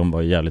 solarium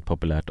var ju jävligt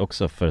populärt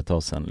också för ett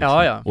tag sedan liksom.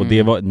 Ja. Och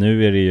det var,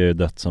 nu är det ju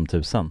dött som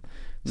tusan.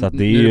 Så att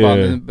det är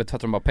nu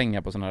betalar de bara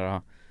pengar på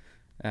sådana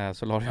här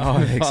solarium.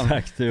 Ja,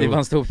 exakt. Det är bara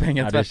en stor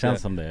pengatvätt. Ja, det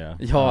känns som det.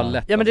 Ja,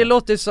 lätt. Ja, men det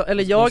låter så,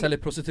 eller de säljer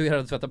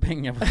prostituerade tvätta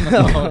pengar på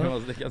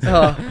solarium.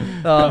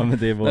 Ja, men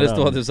det är när det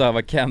står att du sa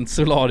var Kent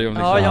solarium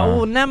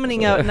liksom. Nämn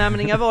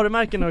inga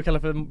varumärken när du kallar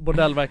för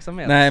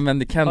bordellverksamhet. Nej, men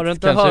det Kent har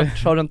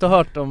du inte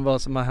hört om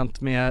vad som har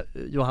hänt med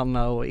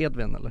Johanna och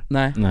Edvin eller?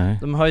 Nej.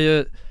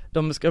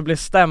 De ska bli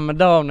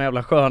stämda av en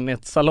jävla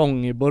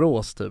skönhetssalong i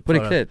Borås typ. På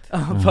riktigt?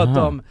 För att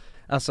de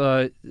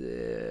alltså,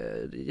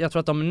 jag tror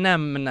att de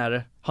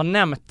har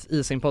nämnt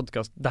i sin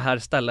podcast det här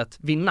stället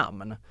vid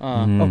namn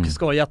och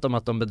skojat om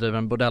att de bedriver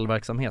en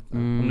bordellverksamhet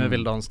nu. Och nu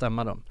vill de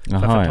stämma dem för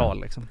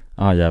förtal liksom.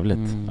 Ja,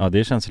 jävligt. Ja,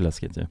 det känns ju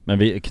läskigt ju. Men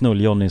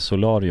Knull-Johnny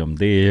solarium,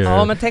 det är ju...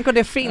 Ja, men tänk om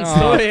det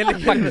finns då. Det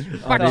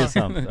är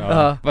sant.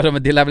 Vadå,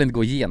 men det lär väl inte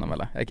gå igenom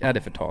eller? Är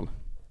det förtal?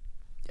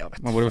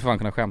 Man borde väl fan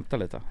kunna skämta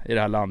lite i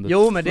det här landet.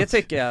 Jo, men det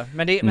tycker jag.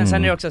 Men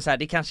sen är det också så här,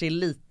 det kanske är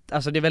lite,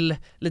 alltså det är väl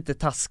lite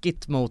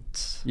taskigt mot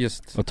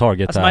just och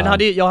targeta.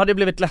 Alltså jag hade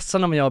blivit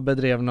ledsen om jag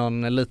bedrev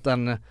någon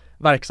liten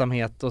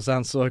verksamhet och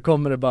sen så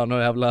kommer det bara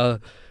några jävla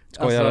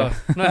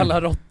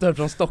råttor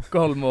från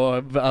Stockholm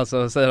och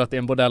alltså säger att det är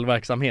en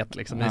bordellverksamhet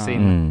liksom i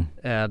sin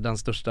den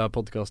största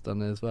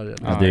podcasten i Sverige.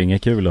 Ja, det är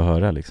inget kul att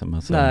höra liksom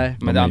alltså. Nej,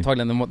 men det är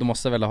antagligen de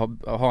måste väl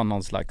ha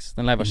någon slags,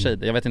 den lär vara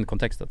shade, jag vet inte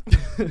kontexten.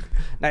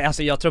 Nej,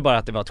 alltså jag tror bara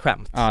att det var ett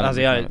skämt.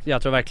 Alltså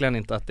jag tror verkligen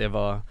inte att det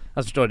var,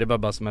 alltså förstår du, det var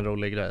bara som en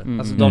rolig grej.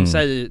 Alltså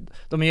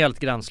de är helt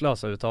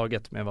gränslösa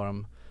överhuvudtaget med vad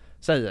de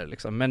säger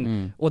liksom.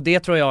 Men och det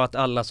tror jag att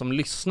alla som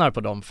lyssnar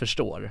på dem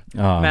förstår.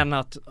 Men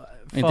att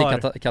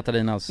inte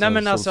Katarinas. Nej,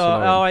 men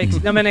alltså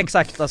men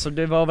exakt, alltså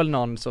det var väl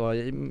någon så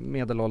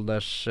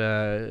medelålders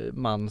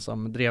man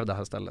som drev det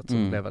här stället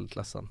som blev väldigt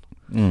ledsen.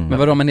 Men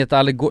vadå, men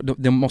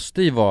det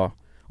måste ju vara,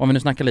 om vi nu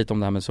snackar lite om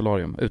det här med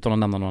solarium utan att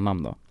nämna några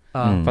namn då.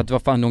 För att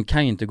vad fan, de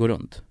kan ju inte gå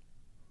runt.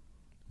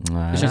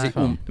 Nej. Det känns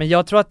men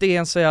jag tror att det är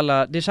en så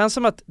jävla, det känns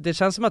som att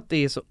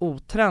det är så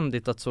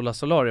otrendigt att sola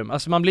solarium.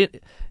 Alltså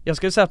jag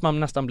skulle säga att man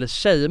nästan blir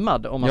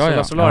shamed om man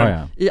solar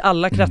solarium i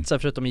alla kretsar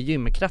förutom i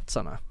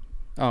gymkretsarna.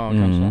 Ja,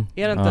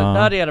 kanske. Är det inte,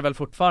 där är det väl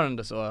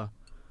fortfarande så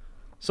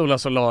sola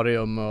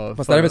solarium och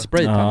fast där är väl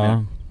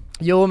spraytan.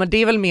 Jo, men det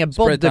är väl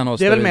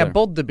mer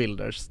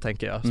bodybuilders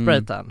tänker jag,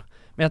 spraytan.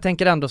 Men jag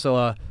tänker ändå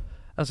så,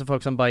 alltså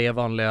folk som bara är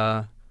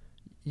vanliga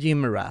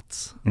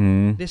gymrats.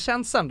 Det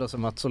känns ändå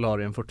som att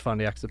solarium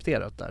fortfarande är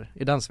accepterat där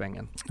i den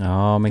svängen.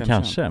 Ja, men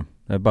kanske.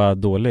 Det är bara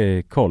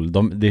dålig koll.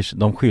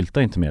 De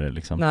skyltar inte med det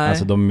liksom. Nej.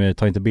 Alltså de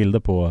tar inte bilder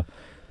på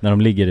när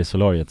de ligger i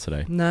solariet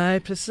sådär. Nej,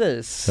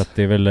 precis. Så att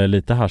det är väl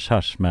lite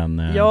hasch men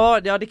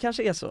ja, det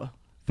kanske är så.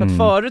 För att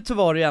förut så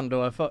var det ju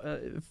ändå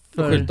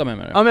skylta med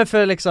det. Ja, men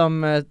för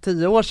liksom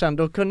 10 år sedan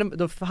då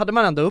hade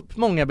man ändå upp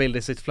många bilder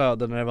i sitt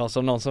flöde när det var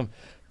som någon som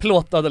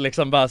plåtade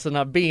liksom bara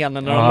sina ben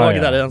när de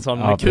låg där i en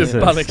sån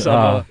kupa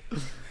liksom.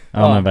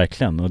 Ja men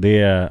verkligen, och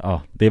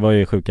det var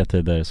ju sjuka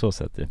tider så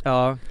sett ju.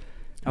 Ja.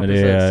 Men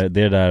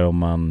det är där om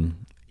man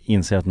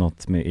inser att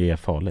något är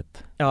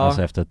farligt.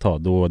 Alltså efter ett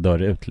tag, då dör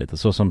det ut lite.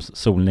 Så som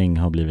solning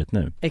har blivit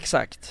nu.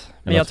 Exakt.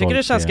 Men jag tycker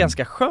det känns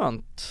ganska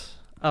skönt.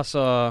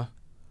 Alltså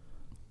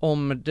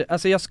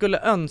jag skulle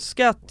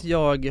önska att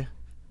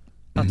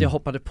jag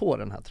hoppade på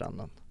den här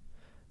trenden.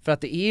 För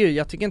att det är ju,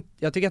 jag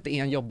tycker att det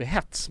är en jobbig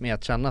hets med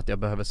att känna att jag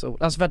behöver sol.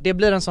 Alltså för att det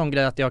blir en sån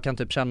grej att jag kan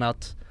typ känna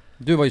att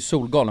du var ju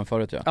solgalen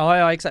förut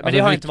Ja exakt, men alltså,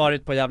 det har inte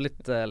varit på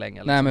jävligt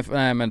länge liksom.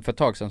 Nej men för ett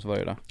tag sedan så var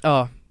det ju det.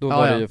 Ja. Då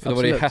var det ju, för då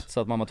var det ju hets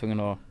att man var tvungen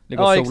att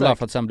ligga och sola exakt.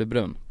 För att sen bli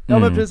brun. Ja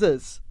men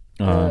precis.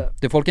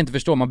 Det folk inte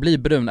förstår, man blir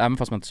brun även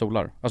fast man inte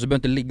solar. Alltså du behöver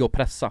inte ligga och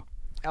pressa.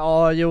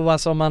 Ja, jo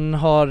alltså om man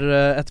har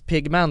ett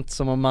pigment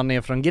som om man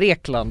är från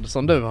Grekland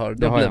som du har,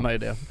 då blir man ju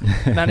det.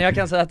 Men jag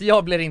kan säga att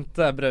jag blir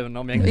inte brun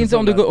om jag inte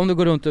om du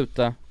går runt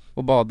ute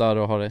och badar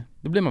och har det,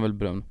 då blir man väl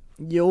brun?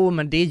 Jo,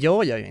 men det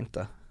gör jag ju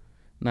inte.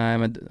 Nej,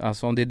 men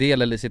alltså om det är det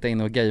eller sitta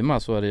inne och gamea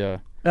så är det ju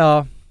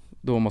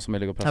då måste man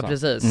ligga och pressa. Ja,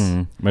 precis.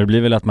 Men det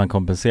blir väl att man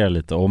kompenserar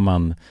lite om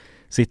man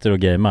sitter och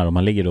gamear, om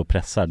man ligger och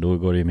pressar, då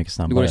går det ju mycket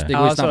snabbare. Det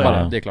går ju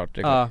snabbare, det är klart.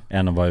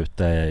 Än att vara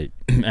ute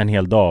en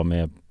hel dag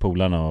med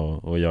polarna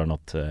och göra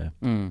något,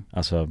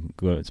 alltså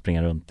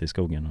springa runt i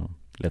skogen och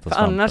leta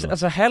svamp. Annars,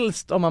 alltså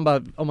helst om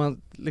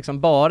man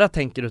liksom bara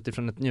tänker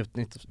utifrån ett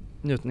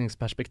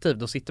njutningsperspektiv,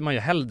 då sitter man ju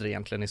hellre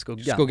egentligen i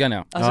skuggan. Skuggan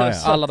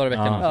alltså, alla dagar i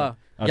veckan.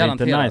 Ja, det är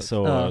inte nice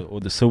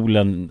och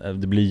solen,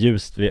 det blir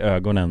ljust vid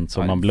ögonen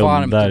så man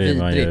blundar i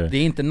det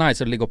är inte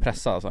nice att ligga och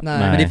pressa alltså. Nej.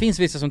 Men det finns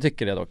vissa som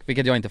tycker det dock,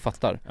 vilket jag inte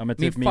fattar. Ja, men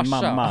typ min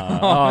mamma.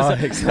 Ja,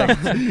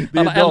 exakt. Det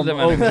är de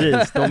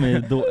OGs,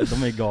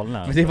 de är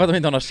galna. Men det är för att de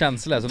inte har några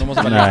känslor, så de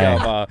måste bara ligga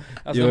och bara,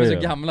 alltså de är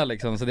så gamla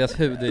liksom, så deras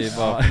hud är ju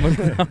bara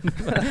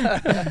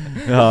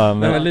ja,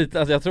 men lite,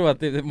 alltså jag tror att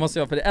det måste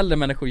vara för det äldre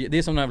människor, det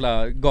är som de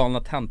jävla galna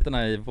tanterna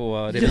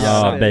på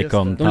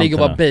bacon. De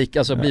ligger och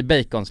bara blir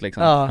bacons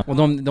liksom. Och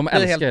de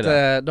älskar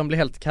det. De blir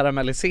helt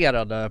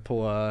karamelliserade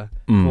på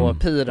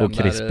piren och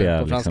krispiga,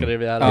 där på franska liksom.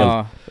 Rivieran.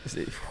 Ja,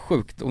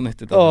 sjukt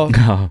onyttigt. Ja,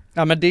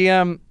 men det,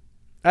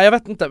 jag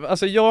vet inte,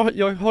 alltså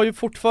jag har ju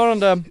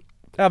fortfarande,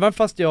 även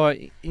fast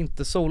jag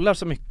inte solar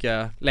så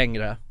mycket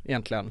längre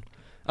egentligen,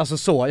 alltså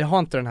så, jag har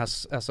inte den här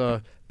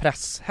alltså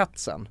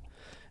presshetsen,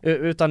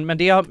 utan, men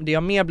det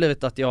har mer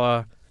blivit att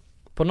jag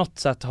på något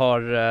sätt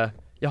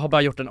jag har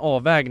bara gjort en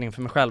avvägning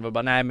för mig själv och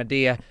bara, nej men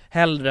det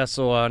hellre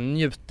så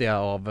njuter jag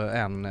av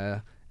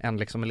en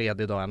liksom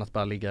ledig dag än att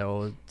bara ligga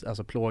och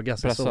alltså plåga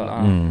sig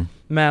solen.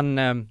 Men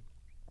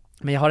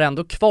jag har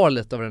ändå kvar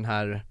lite av den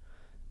här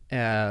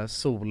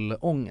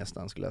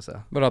solångesten skulle jag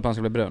säga. Vadå, att man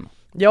ska bli brun?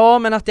 Ja,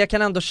 men att jag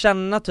kan ändå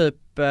känna typ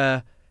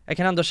jag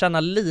kan ändå känna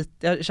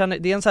lite, jag känner,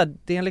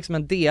 det är liksom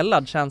en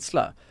delad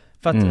känsla.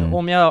 För att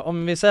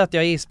om vi säger att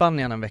jag är i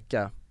Spanien en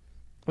vecka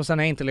och sen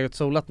har jag inte legat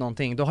solat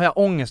någonting, då har jag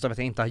ångest av att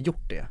jag inte har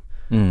gjort det.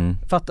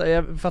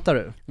 Fattar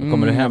du?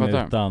 Kommer du hem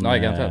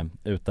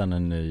utan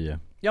en ny...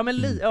 Ja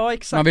men ja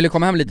exakt. Man vill ju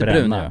komma hem lite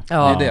brun ju. Det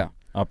är det.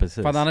 Ja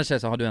precis. För att annars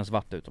så har du ens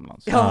varit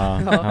utomlands. Ja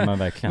men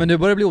verkligen. Men du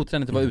börjar bli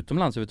otränigt att vara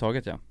utomlands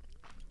överhuvudtaget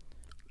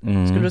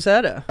Skulle du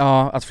säga det?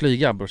 Ja, att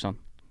flyga brorsan.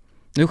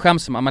 Nu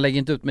skäms man lägger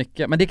inte ut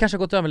mycket. Men det kanske har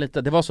gått över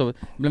lite, det var så, det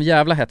blev en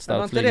jävla hets där. Men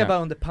var inte det bara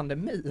under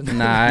pandemin?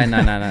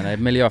 Nej,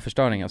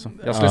 miljöförstöring alltså.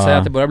 Jag skulle säga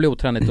att det börjar bli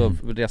otränigt att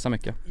resa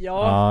mycket.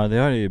 Ja, det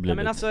har det ju blivit.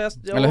 Men alltså,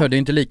 eller hur, det är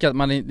inte lika,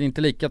 man är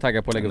inte lika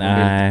taggad på att lägga upp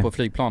en bild på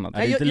flygplanet. Det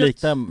är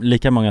inte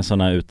lika många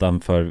sådana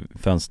utanför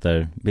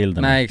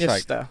fönsterbilderna. Nej, exakt.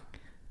 Just det.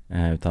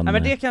 Utan, nej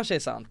men det kanske är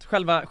sant.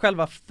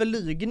 Själva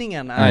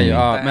flygningen är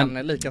inte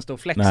en lika stor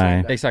flex.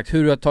 Nej. Exakt,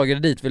 hur du har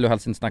tagit dig dit vill du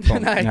helst inte snacka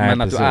om. Nej, men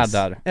precis. Att du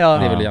är där,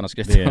 det vill du gärna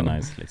skryta om. Det är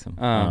nice liksom.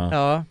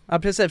 Ja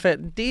precis, för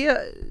det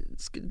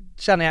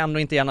känner jag ändå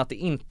inte igen att det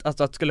inte,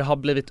 alltså att det skulle ha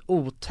blivit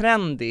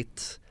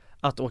otrendigt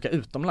att åka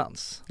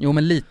utomlands. Jo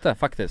men lite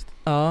faktiskt.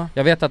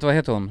 Jag vet att, vad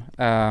heter hon?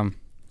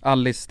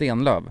 Alice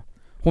Stenlöf.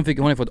 Hon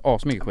har fått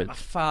asmycket skit.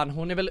 Fan,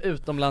 hon är väl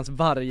utomlands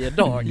varje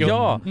dag.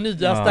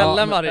 Nya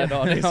ställen varje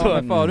dag. Det är så.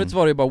 Men förut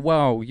var det ju bara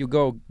wow, you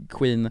go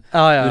queen.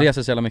 Du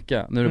reser så jävla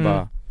mycket. Nu är det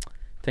bara,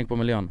 tänk på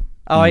miljön.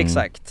 Ja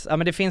exakt. Ja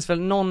men det finns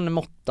väl någon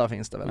måtta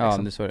finns det väl liksom.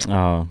 Ja det är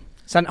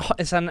så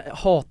det. Sen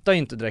hatar ju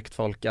inte direkt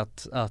folk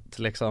att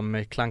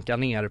liksom klanka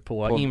ner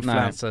på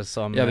influencers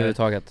som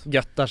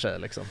göttar sig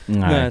liksom.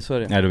 Nej, så är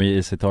det. Nej, de är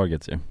easy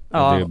targets ju. Det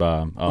är ju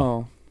bara,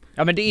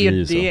 ja men det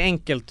är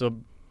enkelt att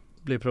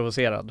bli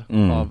provocerad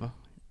av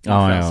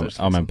influencers.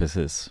 Ja men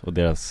precis. Och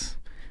deras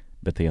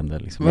beteende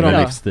liksom,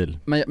 deras livsstil.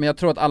 Men jag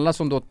tror att alla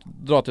som då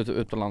drar till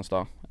utomlands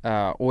då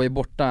och är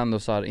borta ändå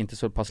så här, inte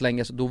så pass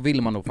länge, så då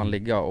vill man nog fan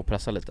ligga och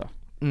pressa lite.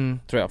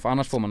 Tror jag, för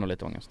annars får man nog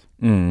lite ångest.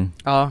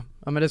 Ja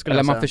men det skulle eller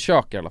jag säga. man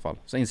försöker i alla fall,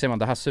 så inser man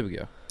det här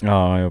suger.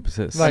 Ja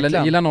precis.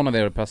 Eller gillar någon av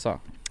er att pressa?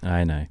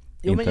 Nej.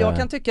 Jo men jag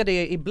kan tycka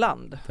det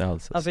ibland.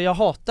 Alltså jag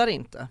hatar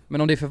inte.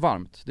 Men om det är för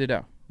varmt, det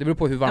är Det beror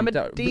på hur varmt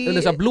det är.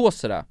 Eller så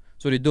blåser det,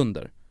 så är det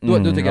dunder.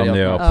 Då tycker jag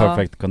det är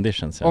perfect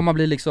conditions. Om man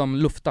blir liksom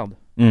luftad.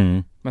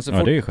 Men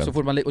så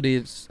fort man och det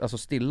är alltså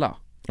stilla.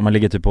 Om man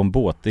ligger typ på en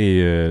båt,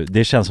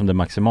 det känns som det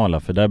maximala,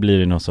 för där blir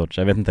det någon sorts,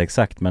 jag vet inte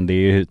exakt, men det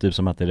är ju typ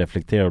som att det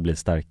reflekterar och blir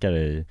starkare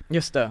i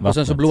just det. vattnet. Och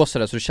sen så blåser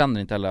det, så du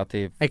känner inte heller att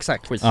det är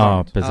exakt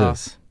skitvarmt. Ja,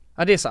 precis.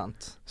 Ja, det är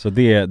sant. Så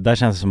där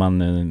känns det som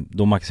man,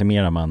 då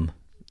maximerar man.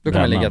 Då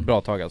kan man ligga ett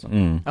bra tag alltså.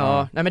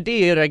 Ja, nej men det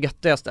är ju det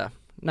göttigaste.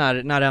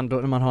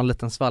 När man har en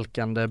liten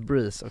svalkande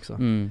breeze också.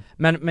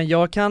 Men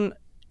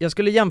jag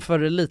skulle jämföra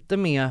det lite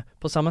med,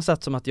 på samma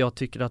sätt som att jag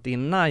tycker att det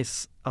är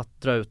nice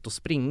att dra ut och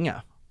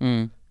springa.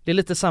 Det är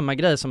lite samma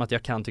grej som att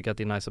jag kan tycka att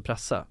det är nice att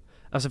pressa.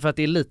 Alltså för att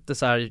det är lite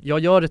så här, jag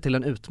gör det till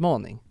en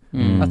utmaning.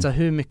 Alltså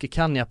hur mycket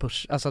kan jag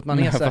pusha? Alltså att man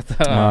är så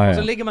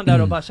så ligger man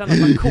där och bara känner att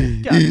man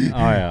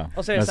kokar.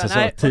 Och så är det så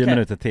här, 10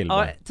 minuter till.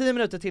 Ja, 10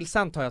 minuter till,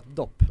 sen tar jag ett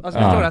dopp.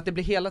 Alltså förstår du att det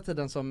blir hela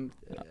tiden som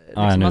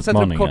liksom, man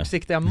sätter upp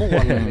kortsiktiga mål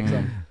liksom.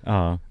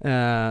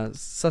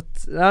 Så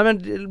att, nej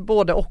men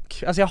både och.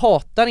 Alltså jag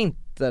hatar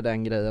inte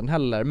den grejen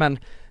heller,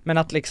 men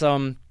att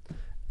liksom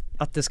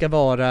att det ska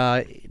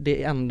vara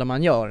det enda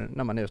man gör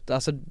när man är ute,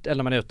 alltså, eller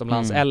när man är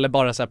utomlands, eller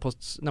bara så här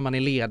när man är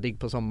ledig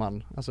på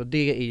sommaren. Alltså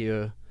det är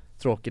ju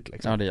tråkigt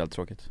liksom. Ja, det är helt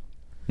tråkigt.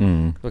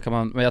 Då kan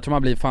man, men jag tror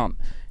man blir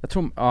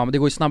men det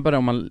går ju snabbare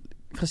om man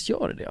fast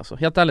gör det alltså.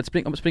 Helt ärligt,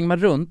 springer man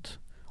runt,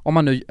 om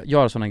man nu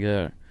gör såna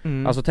grejer.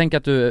 Alltså tänk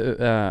att du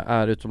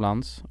är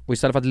utomlands, och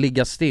istället för att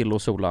ligga still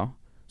och sola,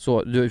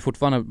 så du är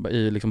fortfarande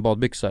i liksom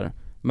badbyxor,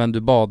 men du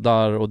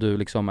badar och du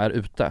liksom är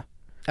ute.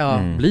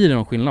 Blir det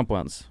någon skillnad på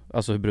ens?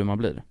 Alltså hur brun man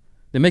blir?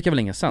 Det märker väl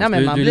ingen sens.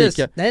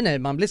 Nej,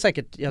 man blir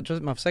säkert, jag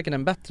tror man får säkert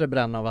en bättre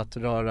bränna av att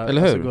röra,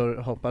 eller hur? Alltså gå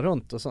och hoppa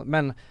runt och sånt.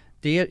 Men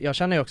jag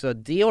känner ju också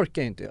att det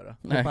orkar jag inte göra.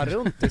 Hoppa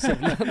runt i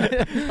solen.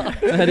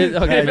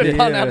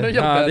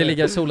 Det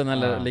ligga i solen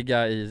eller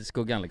ligga i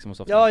skuggan liksom.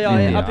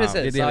 Ja,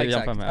 precis. Det är det vi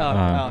jämför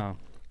med.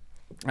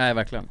 Nej,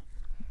 verkligen.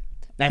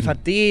 Nej, för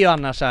att det är ju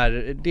annars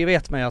här, det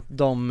vet man ju att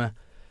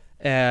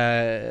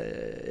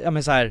ja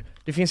men så här,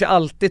 det finns ju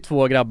alltid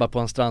 2 grabbar på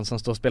en strand som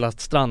står och spelar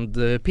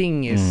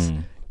strandpingis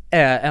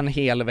en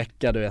hel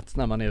vecka, du vet,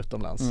 när man är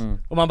utomlands.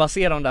 Och man bara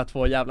ser de där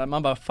 2 jävlar,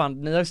 man bara,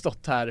 fan, ni har ju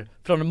stått här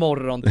från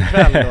morgon till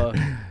kväll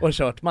och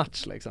kört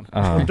match liksom.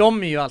 Och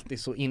de är ju alltid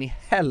så in i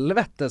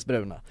helvetes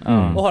bruna.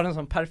 Och har en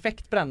sån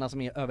perfekt bränna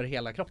som är över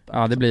hela kroppen.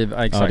 Ja, det blir,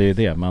 exakt. Ja, det är ju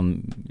det,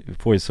 man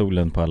får ju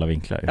solen på alla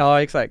vinklar.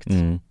 Ja, exakt.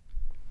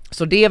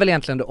 Så det är väl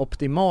egentligen det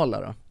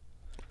optimala då.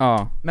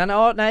 Ja. Men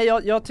ja, nej,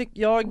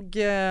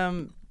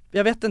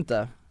 jag vet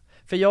inte.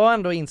 För jag har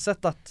ändå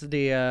insett att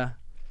det,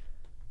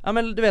 ja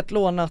men du vet,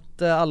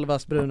 lånat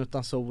Alvas brun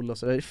utan sol och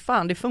sådär.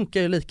 Fan, det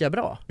funkar ju lika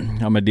bra.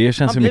 Ja, men det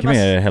känns ju mycket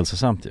mer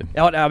hälsosamt ju.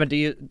 Ja, men det är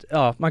ju,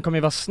 man kommer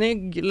ju vara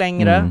snygg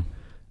längre.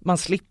 Man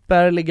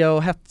slipper ligga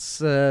och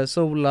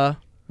sola.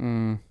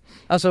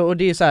 Alltså, och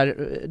det är ju så här,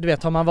 du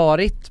vet, har man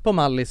varit på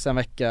Mallis en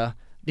vecka,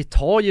 det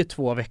tar ju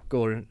 2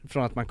 veckor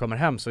från att man kommer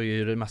hem, så är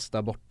ju det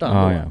mesta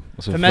borta. Ja.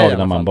 Och så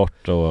flagnar man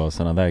bort och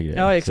sådana där grejer.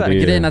 Ja, exakt.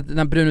 Grejen att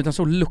när brun utan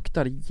sol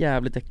luktar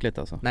jävligt äckligt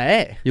alltså.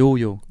 Nej.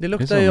 Jo. Det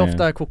luktar ju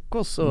ofta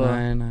kokos och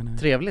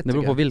trevligt. Det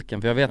beror på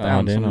vilken, för jag vet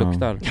en som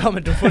luktar. Ja,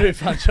 men då får du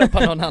fan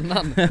köpa någon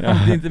annan. Det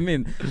är inte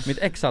mitt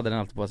ex hade den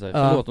alltid på sig.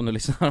 Förlåt om du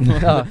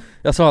lyssnar.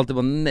 Jag sa alltid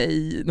bara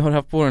nej, nu har du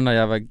haft på den där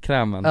jävla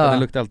krämen. Den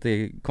luktar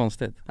alltid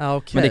konstigt.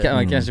 Okay. Men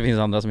det kanske finns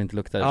andra som inte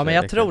luktar. Ja, men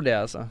jag tror det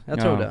alltså. Jag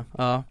tror det.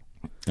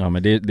 Ja,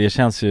 men det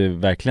känns ju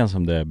verkligen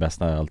som det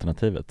bästa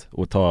alternativet,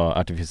 att ta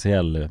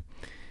artificiell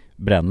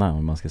bränna,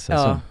 om man ska säga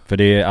så. För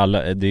det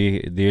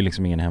är ju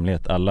liksom ingen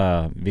hemlighet.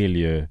 Alla vill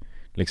ju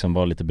liksom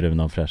vara lite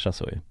bruna och fräscha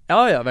så ju.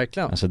 Ja,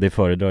 verkligen. Alltså det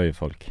föredrar ju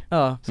folk. Så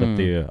att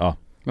det är ju,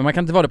 Men man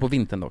kan inte vara det på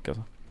vintern dock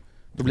alltså.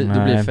 Då blir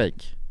det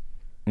fake.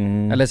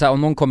 Eller så här,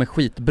 om någon kommer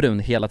skitbrun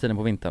hela tiden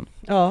på vintern.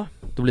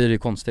 Då blir det ju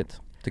konstigt.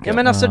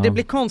 Men alltså det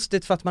blir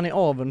konstigt för att man är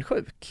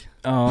avundsjuk.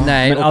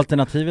 Nej, men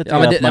alternativet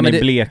är att man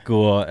är blek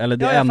och, eller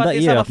det enda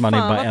är att man är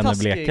bara ännu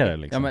blekare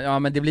liksom.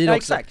 Men det blir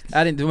också,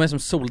 är det inte, du är som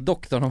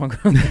soldoktorn om man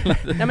går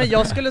Nej, men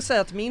jag skulle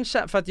säga att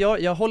för att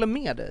jag håller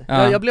med dig.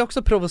 Jag blir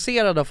också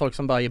provocerad av folk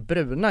som bara är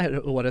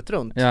bruna året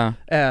runt.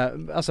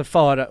 Alltså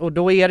och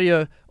då är det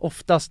ju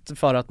oftast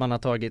för att man har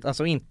tagit,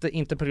 alltså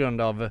inte på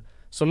grund av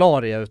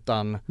solaria,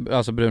 utan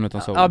alltså brun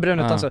utan sol. Ja, brun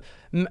utan sol.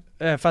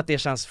 För att det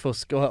känns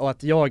fusk och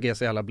att jag är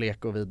så jävla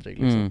blek och vidrig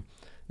liksom.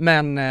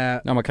 Men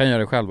man kan göra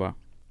det själv bara.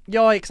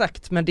 Ja,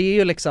 exakt, men det är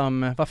ju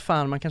liksom, vad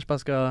fan, man kanske bara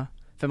ska,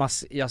 för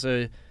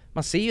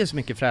man ser ju så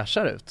mycket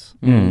fräschare ut.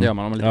 Det gör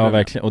man, ja,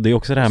 verkligen. Och det är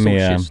också det här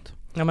med solkysst.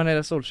 Ja, men är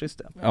det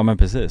solkysst? Ja, men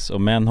precis.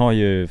 Och män har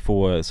ju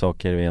få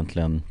saker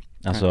egentligen,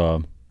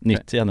 alltså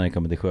nyttiga när det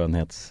kommer till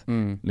skönhets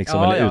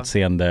liksom, eller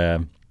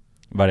utseende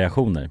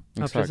variationer.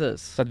 Ja,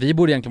 precis. Så att vi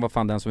borde egentligen vara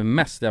fan den som är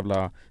mest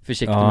jävla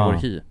försiktig med vår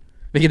hy.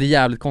 Vilket är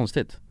jävligt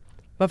konstigt.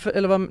 Varför,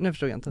 eller vad, nu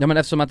förstår jag inte. Ja, men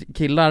eftersom att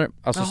killar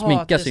alltså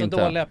sminkar sig inte.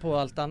 Jaha, att vi är så dåliga på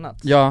allt annat.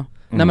 Ja,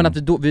 nej, men att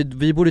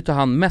vi borde ta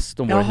hand mest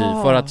om vår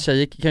hy. För att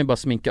tjejer kan ju bara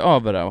sminka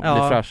över det och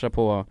bli fräscha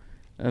på,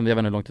 jag vet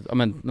inte hur lång tid,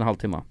 en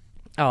halvtimme.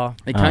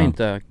 Det kan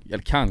inte,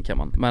 eller kan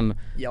man, men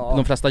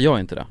de flesta gör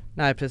inte det.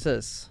 Nej,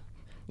 precis.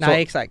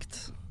 Nej,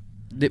 exakt.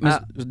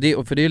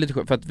 För det är lite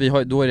skönt, för att vi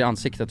har, då är det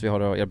ansiktet vi har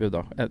att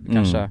erbjuda.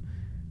 Kanske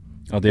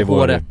ja, det är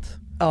håret,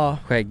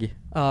 skägg.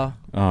 Ja,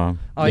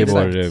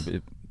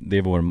 det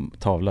är vår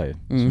tavla ju, så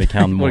vi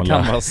kan måla. Vår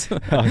canvas.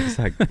 Ja,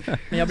 exakt.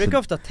 Men jag brukar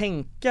ofta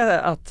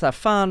tänka att så här,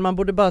 fan, man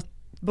borde bara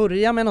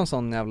börja med någon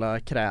sån jävla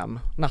kräm,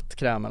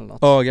 nattkräm eller något.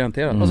 Ja,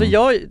 garanterat. Och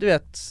så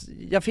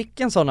jag fick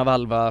en sån av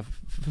Alva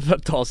för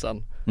ett tag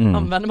sedan.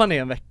 Använder man det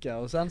en vecka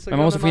och sen så men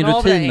man måste få in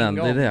rutinen,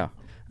 det är det.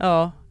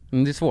 Ja.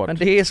 Men det är svårt. Men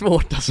det är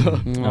svårt alltså.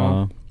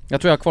 Ja.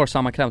 Jag tror jag har kvar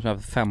samma kräm som jag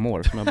har för 5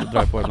 år, som jag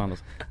drar på ibland.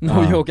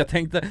 Jag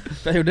tänkte,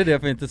 jag gjorde det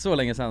för inte så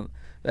länge sedan.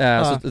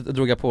 Så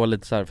drog jag på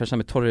lite så här, för jag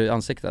kände mig torr i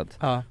ansiktet.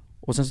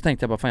 Och sen så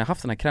tänkte jag bara, fan, jag har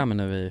haft den här krämen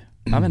nu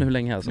jag vet inte hur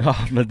länge alltså.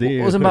 Men det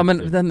är och sen bara,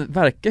 men den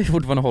verkar ju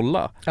fortfarande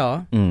hålla.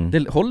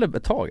 Det håller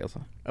ett tag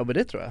alltså. Ja, men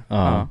det tror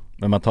jag.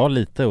 Men man tar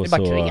lite och så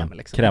krem,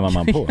 liksom. krämar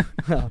man på.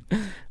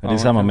 Det är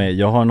samma med,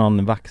 jag har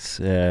någon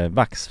vax,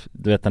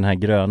 du vet den här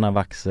gröna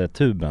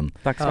vaxtuben.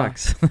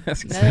 Vax. Nej,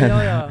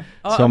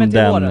 som men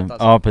den, håret,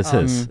 alltså. ja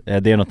precis.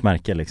 Det är något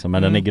märke liksom,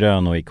 men den är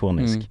grön och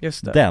ikonisk.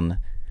 Just det. Den,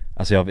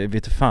 alltså jag vet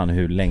inte fan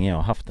hur länge jag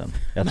har haft den.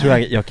 Jag tror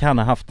jag kan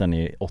ha haft den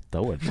i 8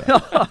 år tror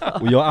jag.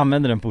 Och jag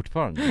använder den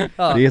fortfarande.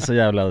 Det är så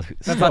jävla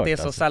svårt. Men för att det är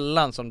så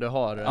sällan som du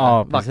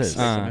har vax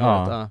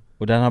liksom,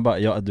 och den har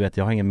bara, du vet,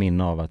 jag har ingen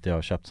minne av att jag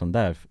har köpt sån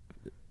där.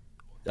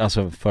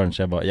 Alltså förrän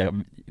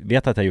jag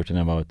vet att jag gjort det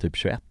när jag var typ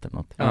 21 eller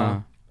något.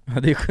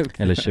 Det är sjukt.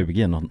 Eller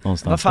 20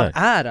 någonstans. Vad fan där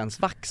är ens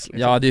vax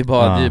liksom? Ja, det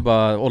är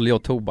bara olja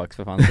och tobak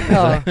för fan.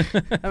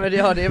 Men det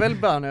är väl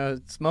bara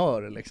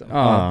smör liksom.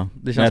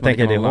 Det känns, men jag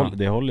tänker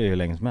det håller ju hur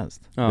länge som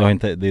helst.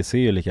 Det ser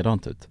ju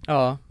likadant ut.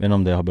 Men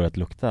om det har börjat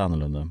lukta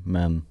annorlunda,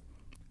 men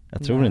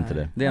jag tror inte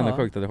det. Det är ändå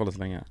sjukt att det håller så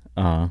länge.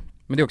 Men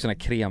det är också den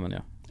här kremen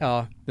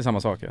Ja. Det är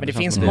samma sak. Men det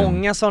finns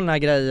många sådana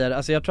grejer.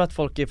 Alltså jag tror att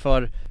folk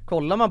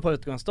kollar man på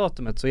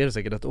utgångsdatumet så är det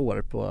säkert ett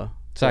år på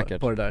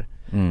det där.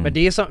 Men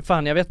det är så,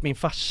 fan, jag vet min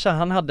farsa,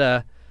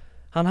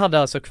 han hade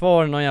alltså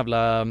kvar någon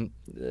jävla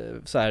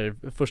så här,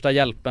 första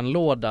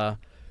hjälpen-låda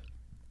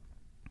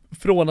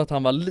från att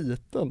han var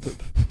liten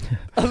typ.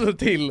 Alltså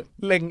till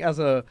länge,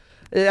 alltså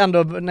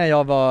ändå när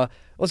jag var.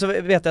 Och så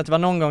vet jag att det var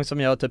någon gång som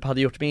jag typ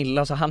hade gjort mig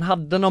illa, så han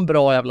hade någon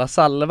bra jävla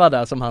salva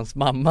där som hans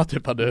mamma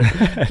typ hade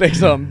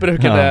liksom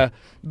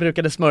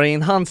brukade smörja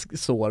in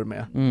hans sår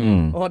med.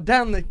 Och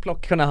den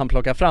kunde han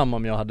plocka fram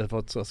om jag hade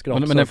fått så skrap.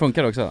 Men den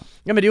funkar också?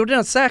 Ja, men det gjorde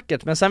den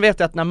säkert. Men sen vet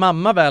jag att när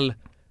mamma väl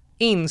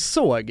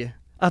insåg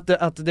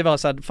att det var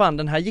så här, fan,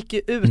 den här gick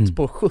ju ut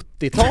på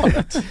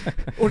 70-talet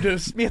och du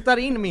smetar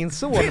in min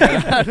son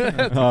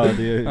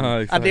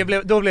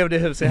då blev det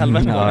hus i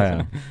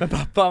helvete. Men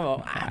pappa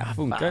var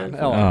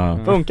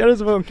funkar det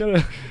så funkar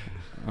det.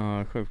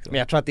 Sjukt. Men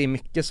jag tror att det är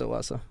mycket så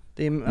alltså.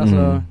 Det är,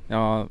 alltså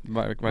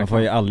verkligen. Man får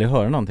ju aldrig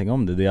höra någonting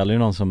om det. Det är aldrig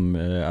någon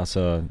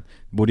som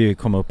borde ju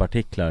komma upp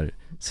artiklar,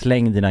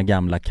 släng dina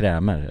gamla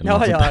krämer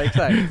eller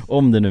exakt.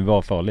 Om det nu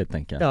var farligt,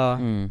 tänker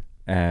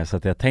jag. Så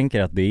att jag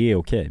tänker att det är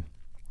okej.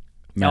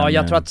 Men,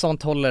 jag tror att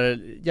sånt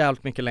håller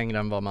jävligt mycket längre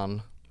än vad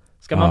man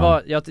ska man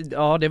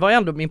vara. Det var ju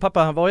ändå, min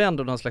pappa, han var ju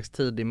ändå någon slags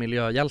tidig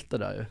miljöhjälte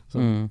där ju.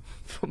 Så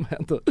får man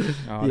ändå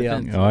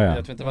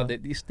jag tror inte vad det är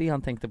just det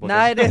han tänkte på.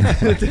 Nej, det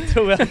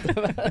tror jag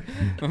inte.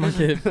 Man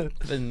kan ju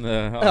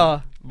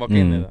baka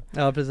in i det.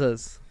 Ja,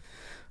 precis.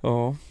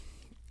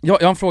 Jag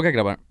har en fråga,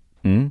 grabbar.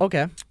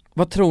 Okej.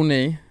 Vad tror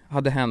ni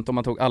hade hänt om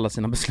man tog alla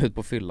sina beslut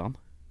på fyllan?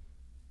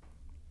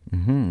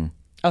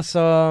 Alltså,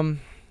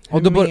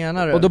 och då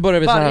börjar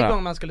vi så här. Varje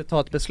gång man skulle ta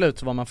ett beslut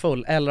så var man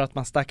full, eller att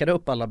man stackade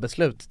upp alla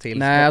beslut till.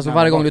 Nej, alltså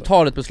varje gång du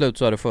tar ett beslut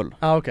så är du full.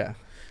 Okej.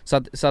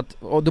 Så att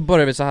och då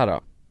börjar vi så här.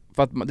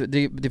 För att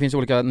det finns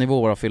olika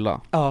nivåer att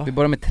fylla. Vi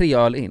börjar med 3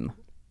 öl in.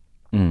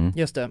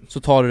 Just det.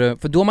 Så tar du,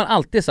 för då är man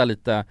alltid så här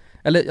lite,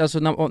 eller alltså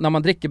när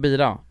man dricker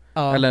bira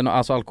eller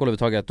alltså alkohol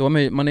överhuvudtaget, då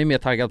är man är mer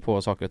taggad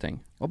på saker och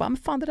ting. Och bara, men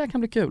fan, det där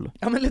kan bli kul.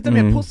 Ja, men lite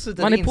mer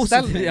positiv man är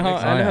inställning positiv,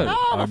 liksom. eller hur?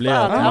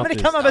 Men det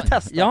kan man väl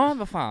testa. Ja,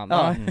 vad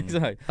fan.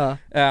 Exakt.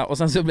 Och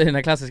sen så blir det den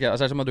här klassiska,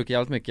 alltså som man dricker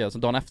jävligt mycket, så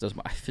dagen efter så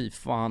bara, fy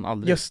fan,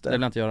 aldrig. Just det. Det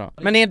vill jag inte göra.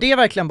 Men är det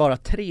verkligen bara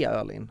 3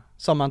 öl in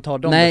som man tar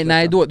dem?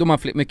 Nej, då är man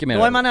mycket mer.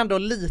 Då är man ändå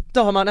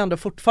har man ändå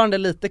fortfarande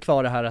lite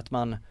kvar det här att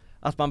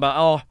man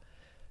bara,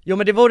 jo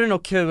men det vore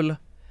nog kul,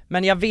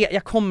 men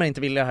jag kommer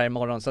inte vilja det här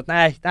imorgon, så att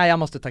nej, jag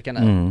måste tacka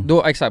nej.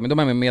 Då, exakt, men då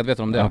är man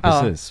medveten om det. Ja,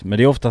 precis. Men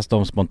det är oftast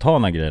de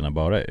spontana grejerna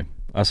bara ju.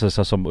 Alltså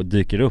så som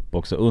dyker upp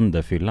också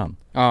under fyllan.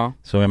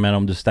 Så jag menar,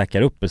 om du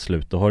stackar upp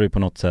beslut, då har du på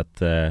något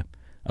sätt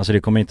alltså det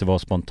kommer inte vara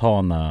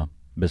spontana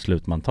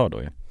beslut man tar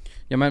då ju.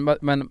 Ja,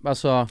 men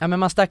alltså... Ja, men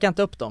man stackar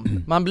inte upp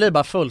dem. Man blir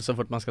bara full så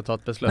fort man ska ta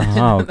ett beslut.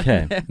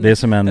 Okej. Det är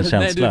som en känsla.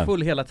 Nej, du är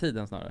full hela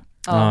tiden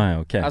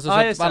snarare. Okej. Alltså så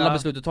att alla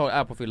beslut du tar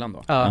är på fyllan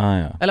då.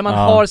 Eller man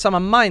har samma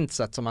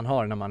mindset som man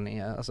har när man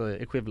är, alltså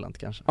equivalent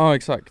kanske. Ja,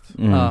 exakt.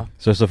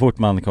 Så fort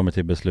man kommer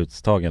till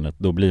beslutstagandet,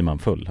 då blir man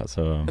full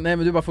alltså. Nej, men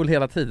du är bara full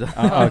hela tiden.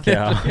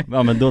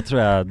 Ja, men då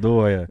tror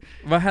jag,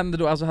 Vad hände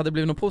då? Alltså hade det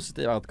blivit någon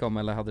positiv outcome,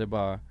 eller hade det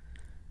bara...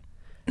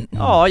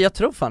 Ja, jag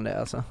tror fan det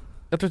alltså.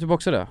 Jag tror typ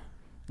också det.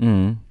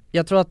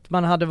 Jag tror att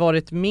man hade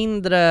varit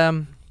mindre...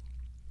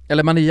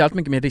 Eller man är jävligt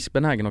mycket mer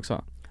riskbenägen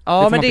också.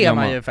 Ja, men det är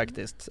man ju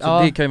faktiskt.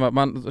 Så det kan ju vara,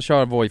 man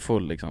kör Voi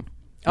full liksom.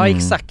 Ja,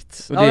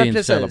 exakt. Och det är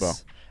inte så jävla bra.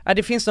 Ja,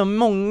 det finns nog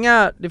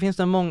många,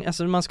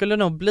 alltså man skulle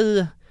nog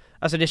bli,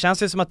 alltså det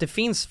känns ju som att det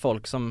finns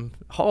folk som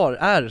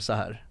är så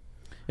här.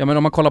 Ja, men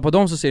om man kollar på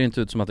dem så ser det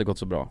inte ut som att det gått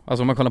så bra.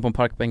 Alltså om man kollar på en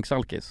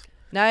parkbänk-salkis.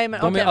 Nej,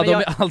 men de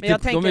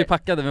är ju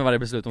packade med varje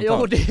beslut de tar.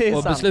 Jo, det är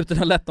och sant. Besluten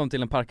har lett dem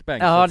till en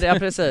parkbänk. Ja,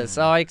 precis.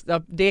 Ja,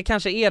 det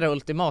kanske är det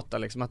ultimata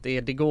liksom, att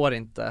det går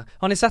inte.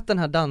 Har ni sett den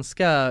här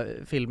danska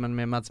filmen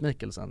med Mads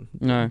Mikkelsen?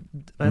 Nej.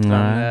 Vad heter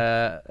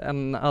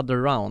den? En other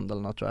round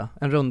eller något, tror jag.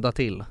 En runda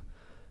till.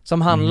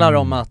 Som handlar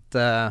om att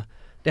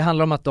det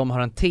handlar om att de har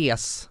en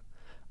tes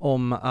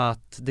om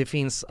att det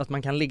finns, att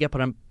man kan ligga på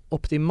den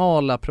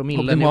optimala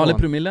promillenivån. Optimala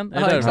promillen?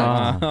 Ja,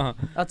 exakt.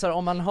 Alltså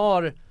om man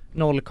har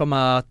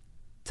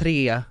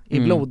 0,3 i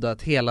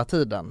blodet hela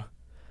tiden,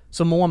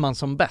 så mår man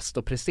som bäst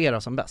och presterar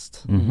som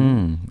bäst.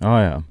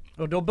 Ja.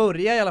 Och då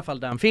börjar i alla fall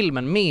den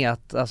filmen med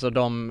att alltså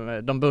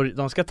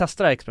de ska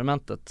testa det här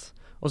experimentet.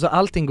 Och så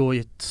allting går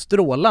ju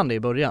strålande i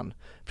början.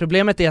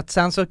 Problemet är att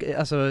sen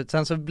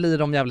så blir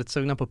de jävligt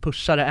sugna på att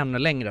pusha det ännu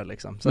längre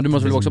liksom. Så men du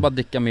måste väl också bara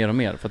dricka mer och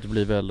mer för att du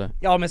blir väl...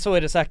 Ja, men så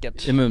är det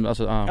säkert. Immun,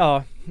 alltså,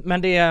 Ja,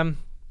 men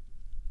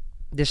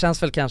det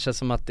känns väl kanske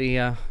som att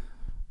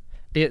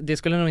det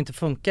skulle nog inte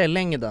funka i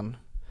längden.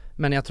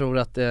 Men jag tror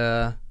att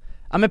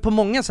ja, men på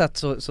många sätt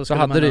så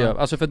hade det ju,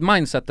 alltså för ett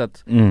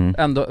mindsetet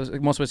ändå,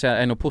 måste man säga,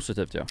 är nog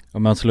positivt, ja.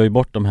 Och man slår ju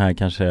bort de här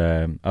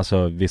kanske,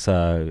 alltså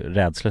vissa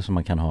rädslor som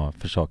man kan ha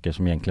för saker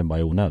som egentligen bara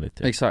är onödigt.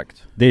 Ja.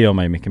 Exakt. Det gör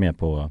man ju mycket mer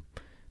på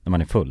när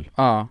man är full.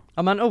 Ja,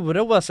 man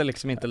oroar sig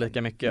liksom inte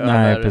lika mycket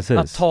över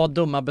att ta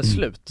dumma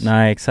beslut.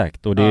 Nej,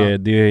 exakt. Och det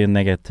är ju en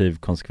negativ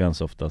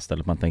konsekvens oftast,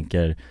 eller man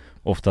tänker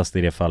oftast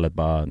i det fallet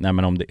bara, nej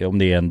men om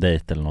det är en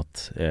dejt eller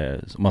något,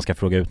 om man ska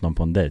fråga ut någon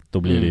på en dejt, då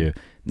blir det ju,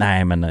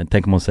 nej men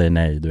tänk om hon säger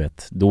nej, du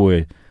vet, då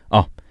är,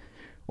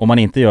 om man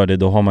inte gör det,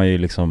 då har man ju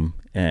liksom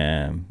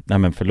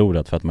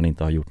förlorat för att man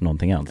inte har gjort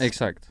någonting alls.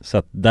 Exakt. Så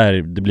att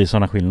det blir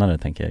sådana skillnader,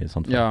 tänker jag, i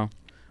sånt fall. Ja.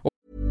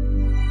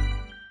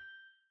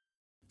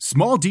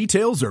 Small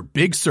details are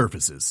big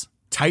surfaces.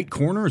 Tight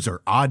corners are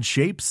odd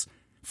shapes.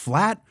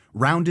 Flat,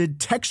 rounded,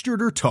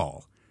 textured, or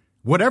tall.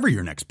 Whatever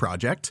your next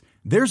project,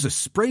 there's a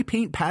spray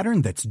paint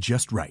pattern that's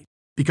just right.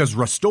 Because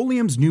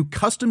Rust-Oleum's new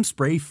Custom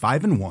Spray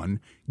 5-in-1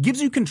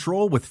 gives you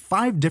control with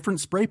 5 different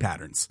spray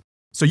patterns.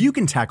 So you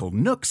can tackle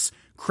nooks,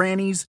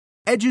 crannies,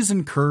 edges,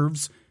 and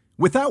curves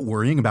without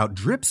worrying about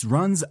drips,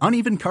 runs,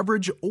 uneven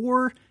coverage,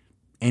 or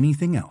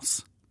anything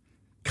else.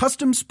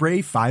 Custom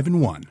Spray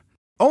 5-in-1.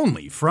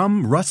 Only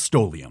from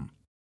Rust-Oleum.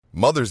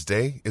 Mother's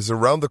Day is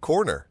around the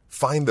corner.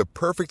 Find the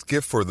perfect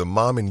gift for the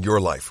mom in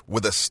your life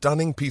with a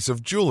stunning piece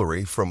of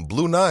jewelry from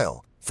Blue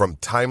Nile. From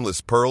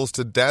timeless pearls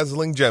to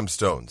dazzling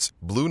gemstones,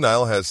 Blue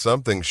Nile has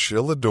something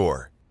she'll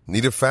adore.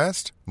 Need it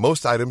fast?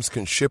 Most items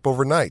can ship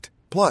overnight.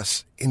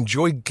 Plus,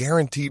 enjoy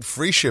guaranteed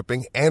free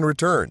shipping and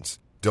returns.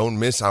 Don't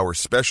miss our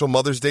special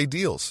Mother's Day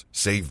deals.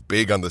 Save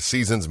big on the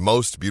season's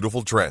most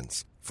beautiful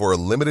trends. For a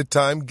limited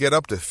time, get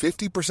up to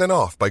 50%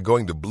 off by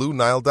going to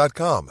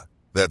BlueNile.com.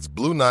 That's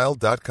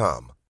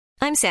BlueNile.com.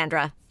 I'm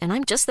Sandra, and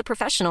I'm just the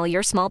professional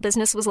your small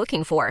business was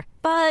looking for.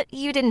 But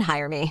you didn't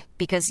hire me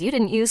because you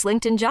didn't use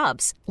LinkedIn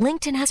Jobs.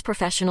 LinkedIn has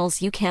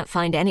professionals you can't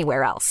find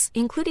anywhere else,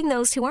 including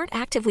those who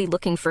aren't actively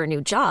looking for a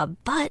new job,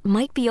 but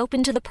might be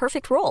open to the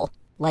perfect role,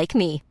 like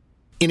me.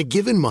 In a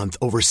given month,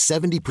 over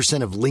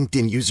 70% of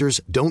LinkedIn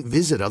users don't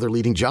visit other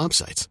leading job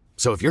sites.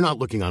 So if you're not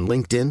looking on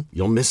LinkedIn,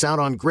 you'll miss out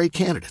on great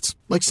candidates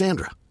like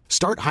Sandra.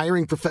 Start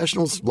hiring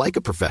professionals like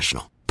a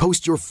professional.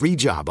 Post your free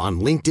job on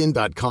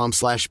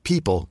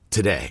linkedin.com/people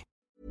today.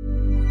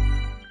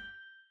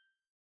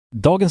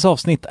 Dagens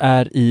avsnitt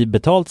är i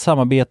betalt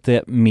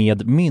samarbete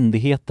med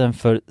Myndigheten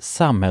för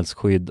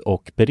samhällsskydd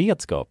och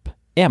beredskap,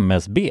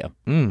 MSB.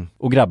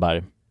 Och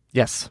grabbar,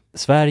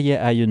 Sverige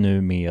är ju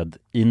nu med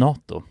i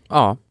NATO.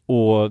 Ja.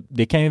 Och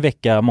det kan ju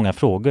väcka många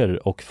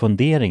frågor och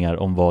funderingar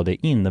om vad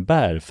det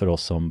innebär för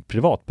oss som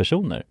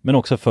privatpersoner, men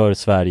också för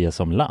Sverige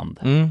som land.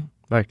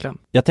 Verkligen.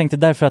 Jag tänkte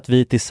därför att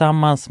vi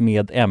tillsammans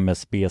med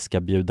MSB ska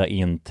bjuda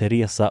in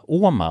Teresa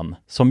Åman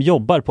som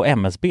jobbar på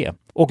MSB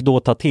och då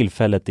ta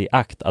tillfället i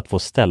akt att få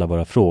ställa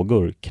våra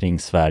frågor kring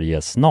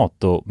Sveriges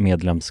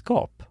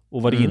NATO-medlemskap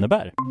och vad det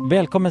innebär.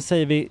 Välkommen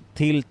säger vi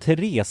till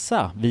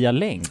Teresa via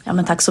länk. Ja,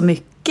 men tack så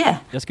mycket.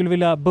 Jag skulle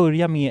vilja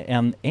börja med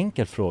en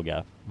enkel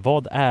fråga.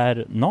 Vad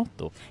är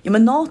NATO? Jo,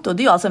 men NATO,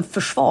 det är alltså en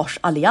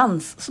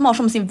försvarsallians som har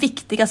som sin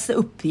viktigaste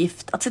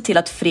uppgift att se till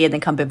att freden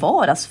kan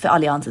bevaras för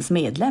alliansens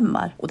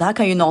medlemmar. Och det här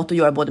kan ju NATO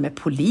göra både med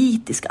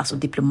politiska, alltså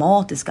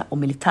diplomatiska och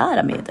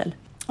militära medel.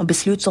 Och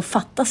beslut som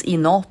fattas i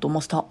NATO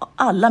måste ha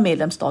alla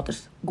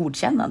medlemsstaters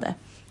godkännande.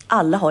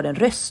 Alla har en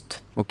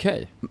röst.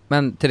 Okej.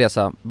 Men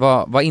Teresa,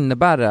 vad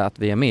innebär det att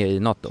vi är med i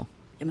NATO?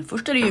 Ja, men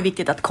först är det ju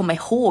viktigt att komma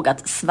ihåg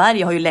att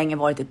Sverige har ju länge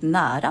varit ett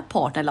nära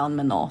partnerland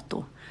med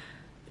NATO.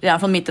 Redan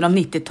från mitten av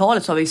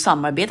 90-talet så har vi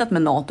samarbetat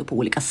med NATO på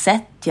olika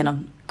sätt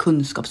genom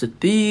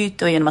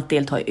kunskapsutbyte och genom att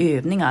delta i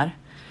övningar.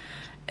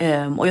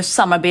 Och just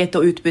samarbete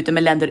och utbyte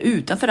med länder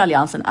utanför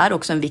alliansen är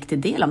också en viktig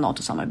del av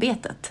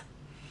NATO-samarbetet.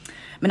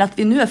 Men att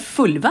vi nu är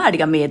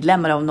fullvärdiga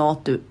medlemmar av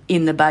NATO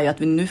innebär ju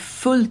att vi nu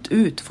fullt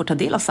ut får ta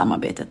del av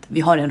samarbetet.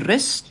 Vi har en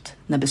röst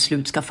när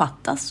beslut ska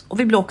fattas och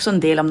vi blir också en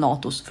del av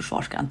NATOs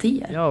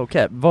försvarsgarantier. Ja,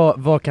 okej.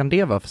 Vad kan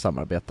det vara för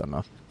samarbeten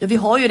då? Ja, vi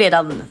har ju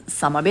redan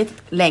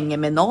samarbetat länge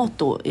med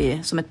NATO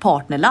som ett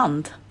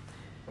partnerland.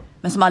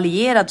 Men som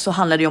allierad så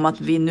handlar det om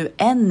att vi nu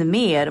än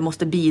mer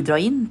måste bidra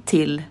in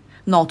till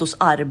NATOs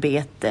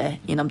arbete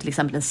inom till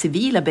exempel den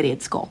civila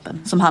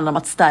beredskapen som handlar om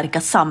att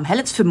stärka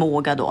samhällets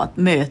förmåga då att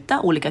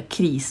möta olika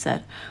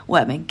kriser och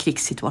även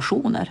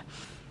krigssituationer.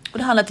 Och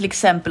det handlar till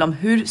exempel om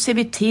hur ser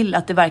vi till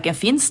att det verkligen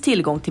finns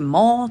tillgång till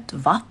mat,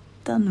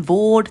 vatten,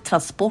 vård,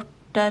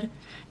 transporter,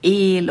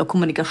 el och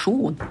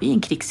kommunikation i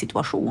en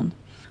krigssituation.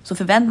 Så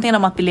förväntningarna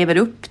om att vi lever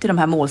upp till de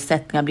här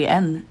målsättningarna blir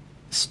än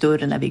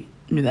större när vi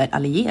nu är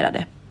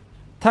allierade.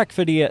 Tack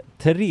för det,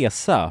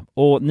 Teresa.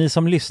 Och ni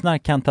som lyssnar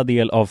kan ta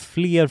del av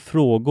fler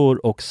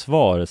frågor och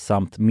svar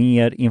samt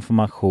mer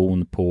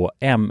information på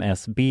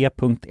msb.se/NATO.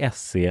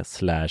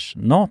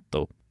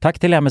 Tack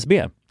till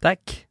MSB.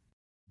 Tack.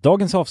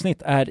 Dagens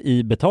avsnitt är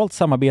i betalt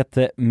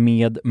samarbete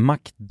med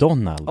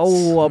McDonalds.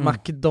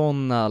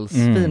 McDonalds.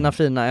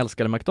 Fina,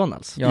 älskade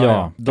McDonalds.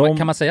 Ja.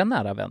 Kan man säga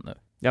nära vän nu?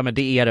 Ja, men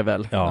det är det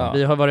väl. Ja.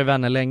 Vi har varit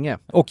vänner länge.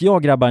 Och ja,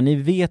 grabbar, ni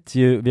vet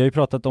ju, vi har ju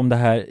pratat om det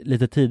här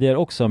lite tidigare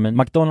också, men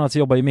McDonalds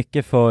jobbar ju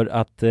mycket för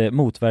att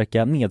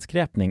motverka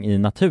nedskräpning i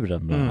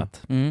naturen bland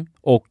annat.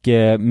 Och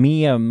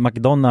med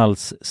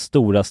McDonalds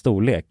stora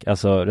storlek,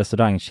 alltså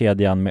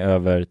restaurangkedjan med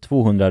över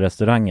 200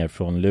 restauranger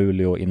från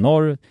Luleå i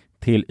norr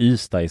till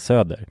Ystad i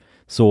söder,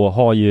 så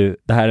har ju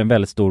det här en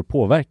väldigt stor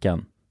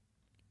påverkan.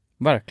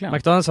 Verkligen.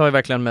 McDonalds har ju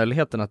verkligen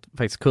möjligheten att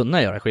faktiskt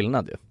kunna göra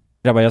skillnad ju.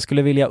 Grabbar, jag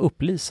skulle vilja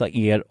upplysa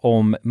er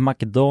om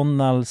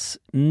McDonalds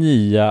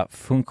nya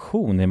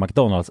funktion i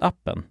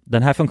McDonalds-appen.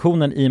 Den här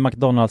funktionen i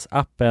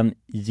McDonalds-appen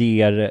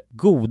ger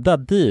goda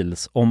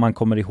deals om man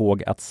kommer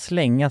ihåg att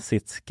slänga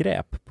sitt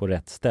skräp på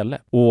rätt ställe.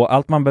 Och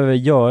allt man behöver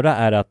göra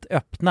är att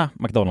öppna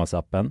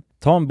McDonalds-appen,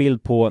 ta en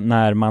bild på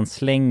när man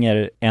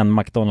slänger en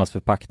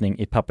McDonalds-förpackning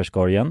i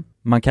papperskorgen.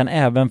 Man kan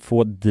även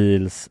få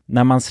deals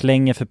när man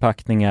slänger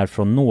förpackningar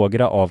från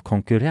några av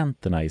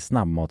konkurrenterna i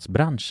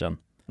snabbmatsbranschen.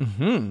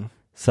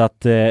 Så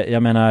att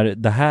jag menar,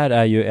 det här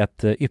är ju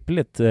ett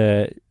ypperligt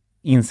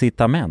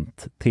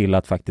incitament till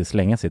att faktiskt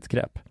slänga sitt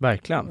skräp.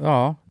 Verkligen.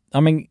 Ja.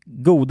 Ja, men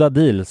goda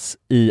deals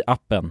i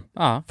appen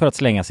för att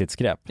slänga sitt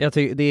skräp. Jag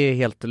tycker det är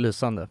helt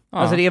lysande.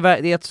 Alltså det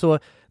är ett så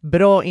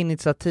bra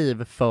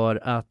initiativ för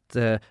att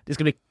det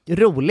ska bli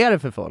roligare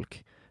för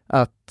folk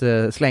att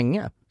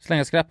slänga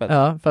skräpet.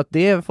 Ja, för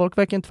att folk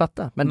verkar inte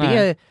fatta. Men det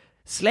är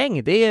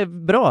släng, det är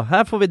bra.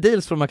 Här får vi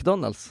deals från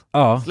McDonalds.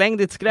 Ja. Släng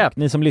ditt skräp.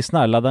 Ni som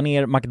lyssnar, ladda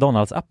ner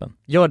McDonalds-appen.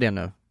 Gör det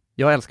nu.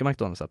 Jag älskar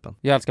McDonalds-appen.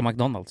 Jag älskar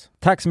McDonalds.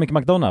 Tack så mycket,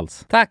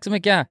 McDonalds. Tack så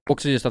mycket.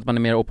 Också just att man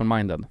är mer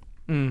open-minded.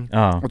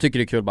 Ja. Och tycker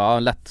det är kul, bara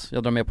lätt.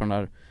 Jag drar med på den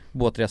här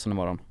båtresan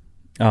imorgon.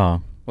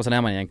 Ja. Och sen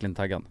är man egentligen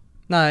taggad.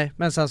 Nej,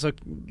 men sen så,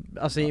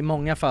 alltså i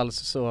många fall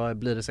så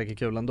blir det säkert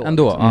kul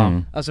ändå.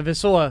 Alltså för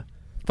så...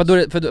 För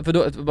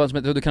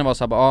då kan det vara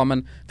så här,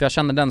 men för jag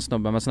känner den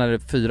snubben, men sen är det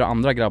 4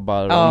 andra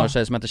grabbar och några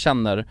tjejer som jag inte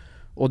känner.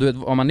 Och du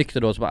vet, om man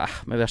nykter då så bara,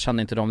 men jag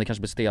känner inte dem, det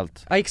kanske blir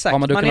stelt. Ja, exakt.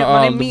 Man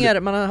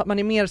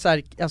är mer så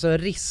här, alltså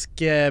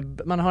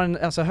man har en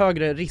alltså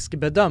högre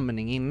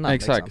riskbedömning innan.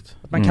 Exakt. Liksom.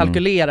 Att man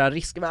kalkylerar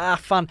risk,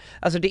 fan,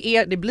 alltså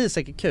det blir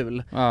säkert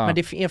kul, men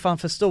det är fan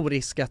för stor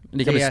risk att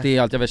det kan bli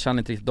stelt, jag känner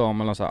inte riktigt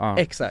dem eller så här.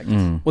 Exakt.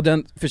 Och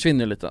den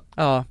försvinner lite.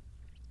 Ja.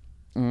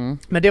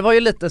 Men det var ju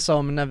lite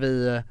som när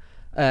vi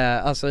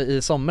alltså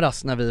i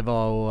somras när vi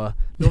var och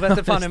då vet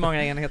jag fan hur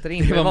många enheter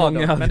in det var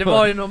då, men det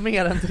var ju nog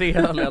mer än 3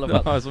 öl i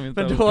alla fall.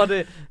 Men då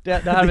det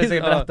här vill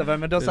jag berätta för,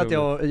 men då satt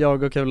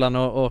jag och Kulan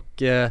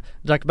och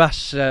drack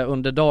bärs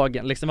under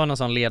dagen, liksom var någon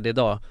sån ledig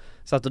dag,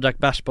 satt och drack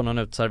bärs på någon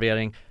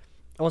utservering.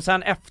 Och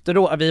sen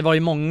efteråt, vi var ju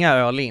många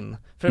öl in.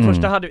 För det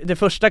första det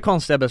första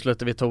konstiga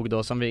beslutet vi tog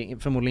då, som vi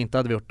förmodligen inte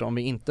hade gjort om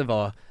vi inte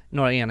var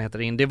några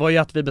enheter in, det var ju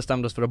att vi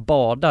bestämde oss för att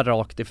bada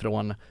rakt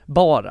ifrån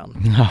baren.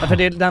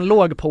 För den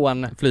låg på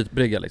en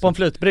flytbrygga liksom. På en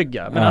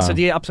flytbrygga. Men alltså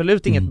det är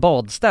absolut inget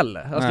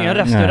badställe. Alltså det är en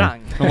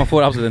restaurang. Men man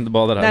får absolut inte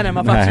bada där. Nej,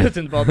 man får absolut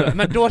inte bada där.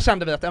 Men då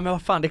kände vi att, men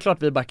vad fan, det är klart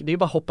det är ju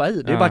bara hoppa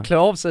i. Det är bara klä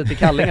av sig till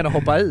kallingen och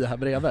hoppa i här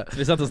bredvid. Så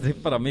vi satt och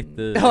strippade mitt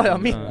i... Ja,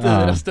 mitt i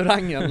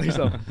restaurangen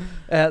liksom.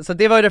 Så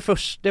det var ju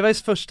det var ju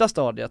första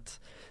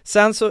stadiet.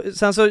 Sen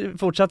så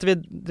fortsatte vi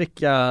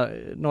dricka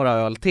några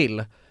öl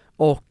till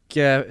och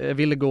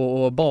ville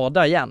gå och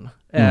bada igen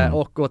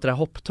och gå till det här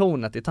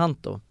hopptornet i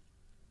Tanto.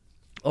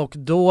 Och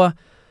då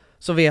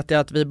så vet jag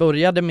att vi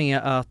började med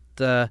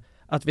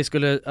att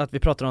vi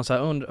pratade om så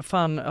här,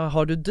 fan,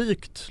 har du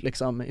dykt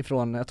liksom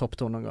ifrån ett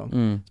hopptorn någon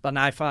gång? Så bara,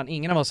 nej fan,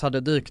 ingen av oss hade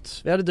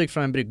dykt. Vi hade dykt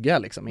från en brygga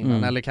liksom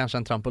innan, eller kanske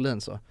en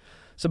trampolin så.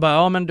 Så bara,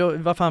 ja men då,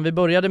 vad fan, vi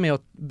började med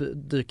att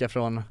dyka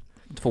från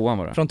 2:an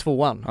var det. Från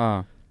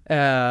 2:an.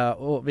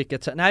 Och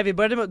vi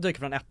började med att dyka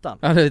från 1:an.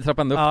 Ja, vi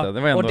trappade upp det.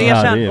 Det var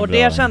ändå och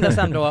det kändes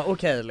ändå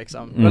okej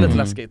liksom. Det var lite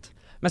läskigt.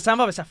 Men sen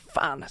var vi så här,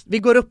 fan, vi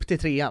går upp till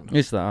 3:an.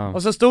 Just det, ja.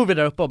 Och så stod vi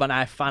där uppe och bara,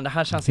 nej fan, det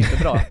här känns inte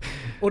bra.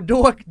 Och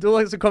då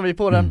så kom vi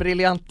på den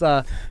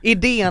briljanta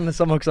idén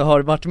som också har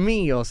varit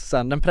med oss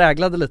sen. Den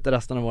präglade lite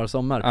resten av vår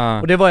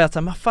sommar. Och det var ju att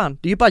säga, fan,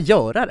 det är ju bara att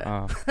göra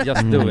det.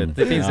 Just do it,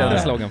 det finns ju en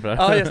slogan för det.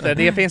 Ja just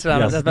det finns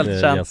redan ett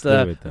väldigt känt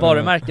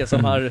varumärke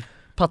som har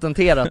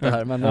patenterat det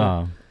här. Men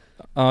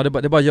ja, det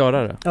är bara att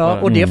göra det. Ja,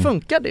 och det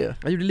funkade ju.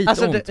 Jag gjorde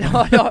lite ont.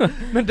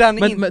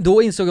 Men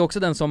då insåg jag också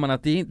den sommaren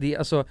att det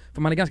alltså,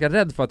 för man är ganska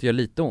rädd för att det gör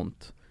lite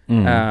ont.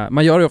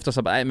 Man gör ju ofta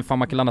så här, nej men fan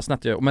man kan landa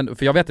snett ju. Men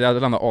för jag vet att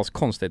jag landade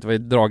askonstigt, det var ju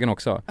dragen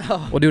också.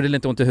 Och det gjorde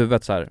lite ont i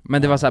huvudet så här.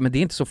 Men det var så här, men det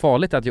är inte så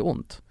farligt att det gör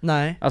ont.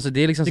 Nej. Alltså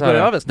det är liksom det så här, går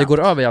över snabbt. Det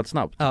går över helt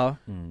snabbt. Ja.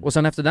 Och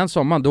sen efter den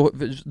sommaren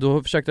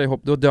då försökte jag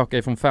då dök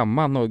jag från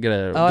 5:an och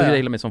grejer. Då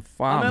gillade mig som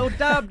fan. Ja, men och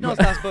där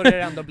någonstans börjar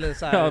det ändå bli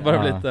så här. Ja,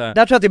 bara lite. Där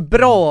tror jag att det är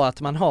bra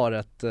att man har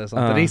ett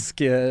sånt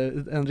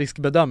en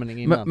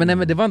riskbedömning innan.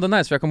 Men det var ändå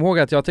nice, för jag kommer ihåg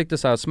att jag tyckte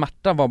så här,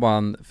 smärta var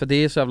bara för det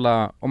är så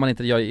jävla, om man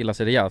inte gör illa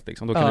sig rejält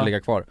liksom, då kan det ligga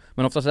kvar.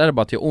 Men oftast är det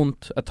bara till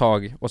ont ett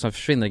tag och sen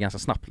försvinner det ganska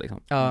snabbt liksom.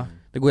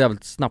 Det går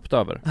jävligt snabbt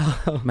över.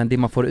 Men det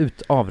man får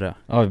ut av det.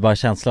 Ja, bara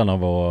känslan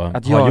av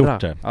att ha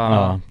gjort det.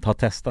 Ha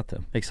testat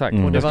det. Exakt.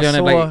 Och det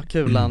var så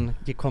kulan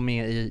kom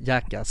med i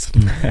Jackass.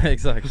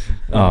 Exakt.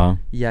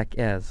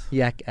 Jackass.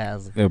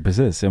 Ja,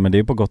 precis. Ja, men det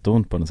är på gott och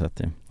ont på något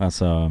sätt. Ja.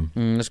 Alltså...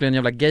 det skulle en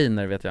jävla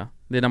gainer, vet jag.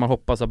 Det är när man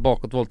hoppar så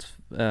bakåtvolt.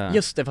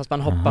 Just det, fast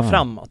man hoppar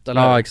framåt,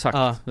 eller? Ja, exakt.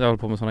 Jag håller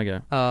på med såna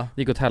grejer.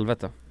 Det gick åt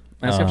helvete.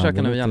 Men jag ska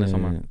försöka nu igen i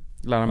sommar.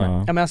 Lära mig.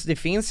 Ja, men alltså det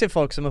finns ju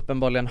folk som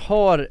uppenbarligen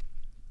har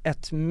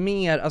ett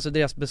mer, alltså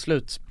deras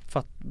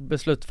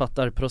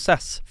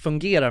beslutsfattarprocess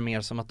fungerar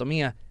mer som att de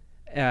är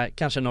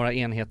kanske några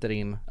enheter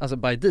in, alltså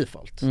by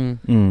default.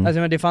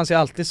 Alltså men det fanns ju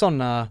alltid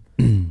sådana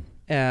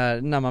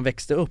när man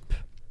växte upp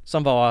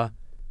som var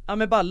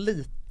men bara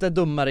lite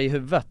dummare i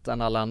huvudet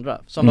än alla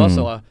andra, som var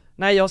så,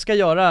 nej jag ska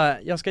göra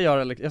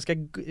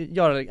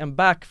en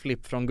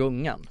backflip från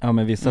gungan. Ja,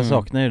 men vissa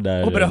saknar ju det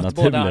där och bröt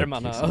naturligt, båda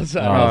armarna liksom. och så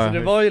här, alltså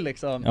det var ju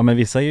liksom. Ja, men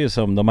vissa är ju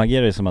som, de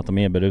agerar ju som att de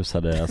är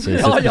berusade, alltså i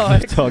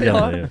sitt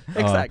uttagande.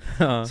 Exakt.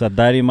 Så att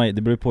där är man,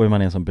 det beror på hur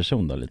man är som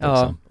person då lite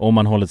också. Om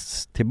man håller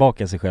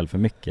tillbaka sig själv för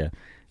mycket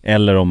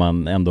eller om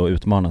man ändå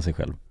utmanar sig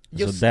själv.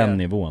 Just så den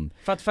nivån.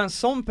 För att för en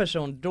sån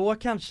person, då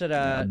kanske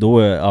det...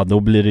 Då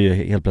blir det ju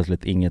helt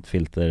plötsligt inget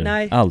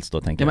filter alls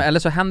då, tänker jag. Men eller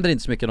så händer det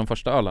inte så mycket de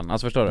första ölen,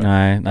 alltså förstår du?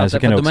 Nej, så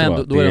kan det också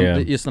vara. Då är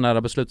just den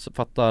här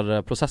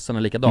beslutsfattarprocessen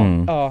är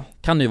likadan.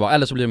 Kan det ju vara,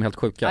 eller så blir de helt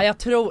sjuka. Ja, jag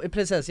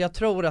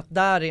tror att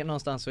där är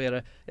någonstans så är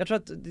det... Jag tror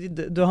att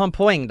du har en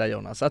poäng där,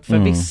 Jonas, att för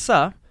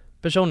vissa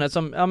personer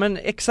som, ja men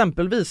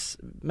exempelvis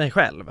mig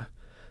själv,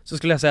 så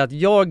skulle jag säga att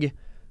jag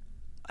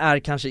är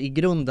kanske i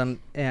grunden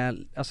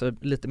alltså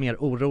lite mer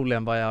orolig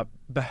än vad jag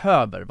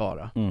behöver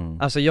vara.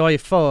 Alltså jag är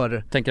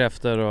för... Tänker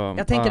efter och...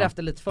 Jag tänker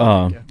efter lite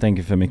för mycket.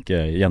 Tänker för mycket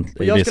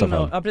egentligen i vissa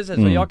fall. Ja, precis.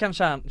 Och jag kan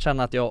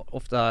känna att jag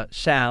ofta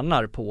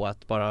tjänar på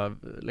att bara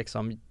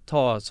liksom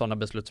ta sådana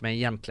beslut som jag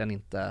egentligen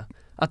inte...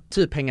 Att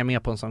typ hänga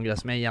med på en sån grej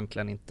som jag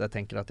egentligen inte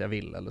tänker att jag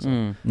vill eller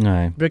så.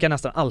 Nej. Brukar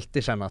nästan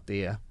alltid känna att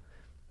det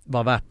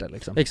var värt det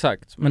liksom.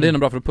 Exakt, men det är nog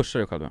bra för att pusha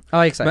dig själv.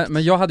 Ja, exakt.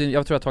 Men jag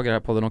tror jag tagit det här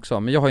podden också,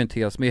 men jag har ju en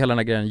tes med hela den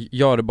här grejen,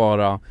 gör det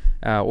bara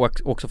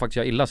och också faktiskt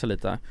jag illa sig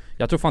lite.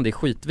 Jag tror fan det är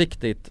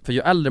skitviktigt, för ju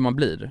äldre man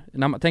blir,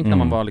 tänk när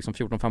man var liksom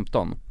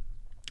 14-15,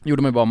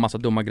 gjorde man ju bara massa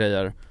dumma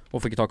grejer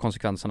och fick ta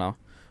konsekvenserna.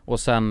 Och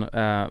sen,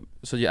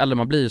 så ju äldre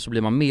man blir så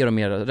blir man mer och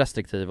mer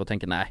restriktiv och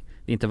tänker nej,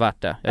 det är inte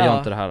värt det, jag gör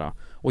inte det här.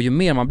 Och ju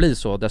mer man blir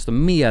så, desto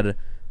mer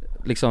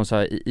liksom så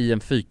här, i en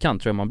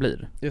fyrkant tror jag man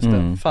blir. Just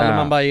det, faller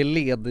man bara i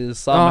led i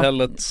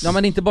samhället. Ja,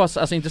 men inte bara,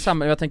 alltså inte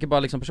samma, jag tänker bara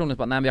liksom personligt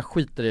bara, nej men jag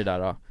skiter i det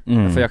där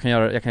för jag kan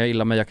göra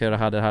illa mig, jag kan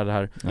göra det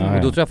här.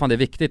 Och då tror jag fan det är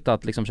viktigt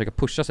att liksom försöka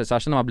pusha sig,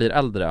 särskilt när man blir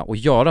äldre, och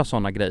göra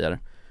sådana grejer.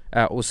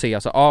 Och se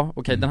alltså,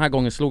 okej, den här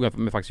gången slog jag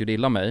mig faktiskt, gjorde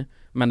illa mig,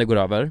 men det går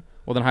över.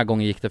 Och den här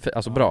gången gick det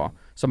alltså bra.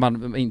 Så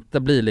man inte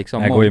blir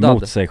liksom går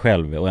emot sig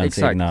själv och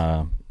ens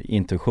egna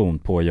intuition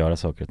på att göra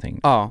saker och ting.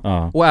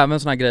 Och även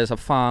såna här grejer så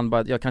fan,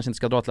 bara, jag kanske inte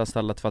ska dra till det här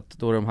stället för att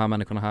då är de här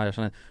människorna här, jag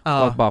känner,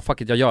 och att bara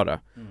fuck it, jag gör det.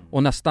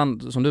 Och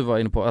nästan, som du var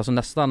inne på, alltså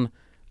nästan,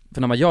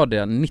 för när man gör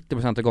det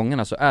 90% av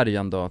gångerna så är det ju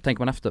ändå,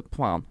 tänker man efter,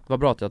 fan, det var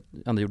bra att jag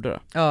ändå gjorde det.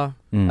 Ja,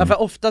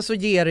 för ofta så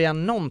ger det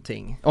en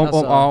någonting.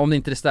 Om det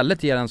inte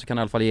istället ger en, så kan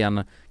i alla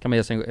fall kan man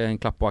ge sig en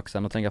klapp på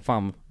axeln och tänka,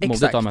 fan,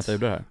 modigt av mig att jag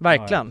gjorde det här.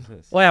 Verkligen.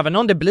 Och även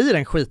om det blir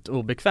en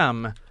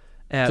skitobekväm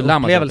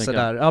upplevelse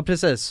där, ja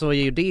precis, så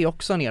är ju det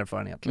också en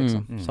erfarenhet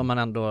liksom, som man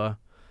ändå...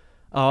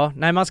 Ja,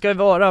 nej man ska ju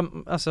vara,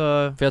 alltså...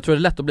 För jag tror det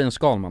är lätt att bli en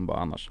skalman bara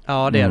annars.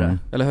 Ja, det är det.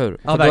 Eller hur?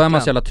 Ja, för då är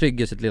man så jävla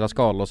trygg i sitt lilla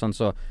skal, och sen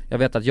så, jag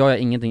vet att jag är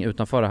ingenting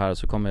utanför det här,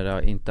 så kommer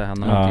det inte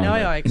hända någonting.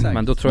 Ja, exakt.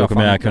 Men då tror jag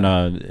kommer jag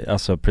kunna,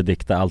 alltså,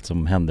 predikta allt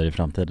som händer i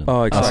framtiden.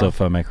 Ja, exakt. Alltså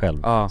för mig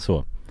själv,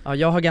 så. Ja,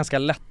 jag har ganska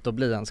lätt att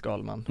bli en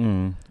Skalman.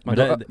 Men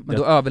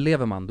då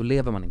överlever man, då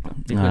lever man inte.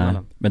 Det är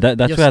skillnaden. Men där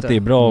tror jag att det är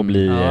bra att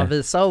bli... Ja,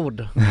 visa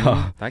ord.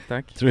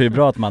 Tack. Tror det är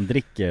bra att man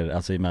dricker,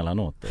 alltså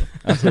emellanåt då.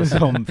 Alltså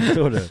som,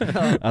 förstår du?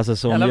 Alltså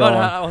som eller vad det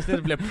här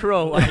avsnittet blev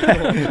pro.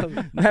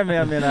 Nej, men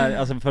jag menar,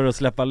 alltså för att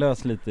släppa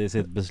lös lite i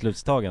sitt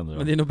beslutstagande då.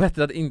 Men det är nog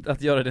bättre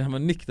att göra det när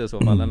man är nykter i så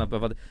fall än att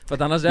för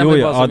att annars är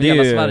det bara som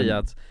hela Sverige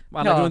att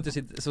alla går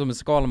inte som en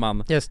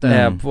Skalman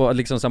på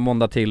liksom så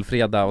måndag till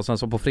fredag och sen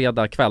så på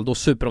fredag kväll då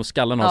super de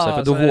skallen av sig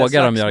för då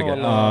vågar de göra grejer.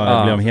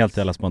 Ja, blir de helt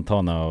jävla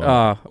spontana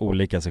och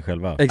olika sig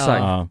själva.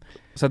 Exakt.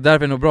 Så därför är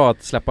det nog bra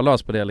att släppa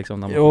lös på det liksom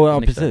när man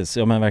ja, precis.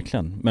 Ja, men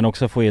verkligen. Men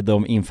också få i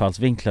de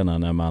infallsvinklarna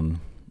när man,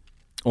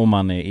 om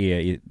man är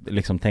i,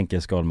 liksom tänker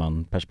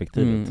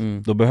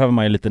Skalman-perspektivet. Då behöver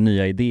man ju lite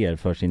nya idéer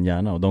för sin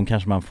hjärna och de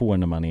kanske man får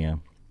när man är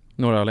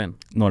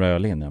några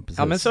öl in, ja, precis.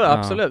 Ja, men så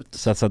absolut.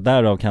 Så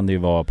därav kan det ju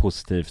vara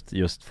positivt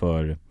just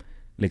för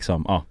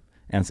liksom,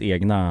 ens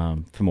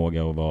egna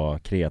förmåga att vara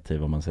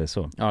kreativ, om man säger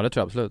så. Ja, det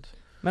tror jag absolut.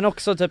 Men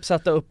också typ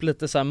sätta upp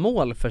lite så här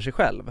mål för sig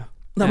själv.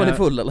 När man är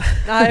full eller?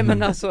 Nej,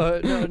 men alltså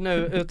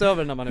nu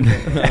utöver när man är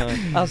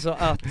full. Alltså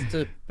att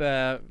typ,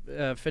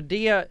 för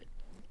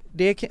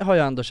det har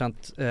jag ändå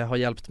känt har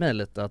hjälpt mig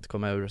lite att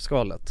komma ur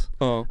skalet.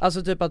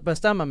 Alltså typ att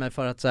bestämma mig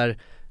för att så här,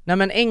 nej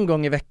men en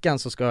gång i veckan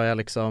så ska jag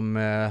liksom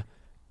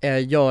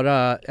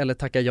göra eller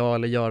tacka ja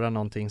eller göra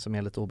någonting som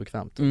är lite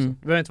obekvämt.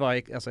 Det behöver inte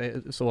vara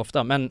så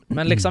ofta, men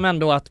liksom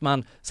ändå att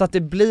man, så att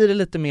det blir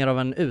lite mer av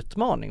en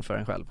utmaning för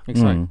en själv.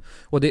 Exakt.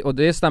 Och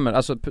det stämmer,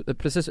 alltså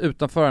precis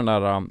utanför den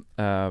där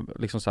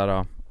liksom så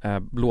här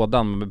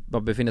lådan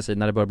man befinner sig i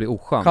när det börjar bli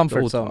oskönt.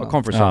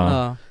 Comfort zone.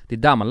 Ja. Det är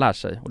där man lär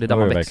sig och det är där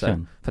man växer.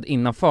 Verkligen. För att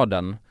innanför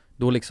den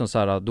då liksom så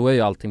här, då är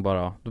ju allting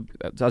bara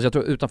alltså jag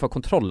tror utanför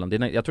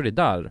kontrollen, jag tror det är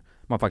där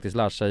man faktiskt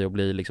lär sig och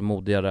blir liksom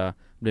modigare,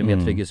 blir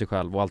mer trygg i sig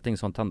själv och allting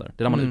sånt händer.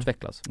 Det är där man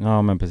utvecklas.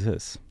 Ja, men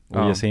precis.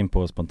 Och ge sig in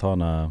på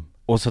spontana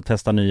och så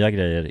testa nya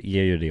grejer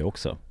ger ju det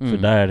också. För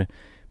där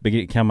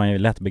kan man ju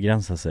lätt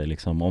begränsa sig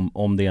liksom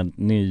om det är en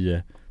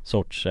ny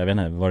sorts, jag vet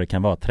inte vad det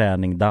kan vara,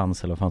 träning,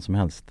 dans eller vad fan som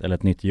helst, eller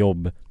ett nytt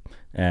jobb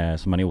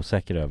som man är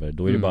osäker över,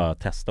 då är det bara att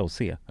testa och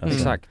se. Alltså.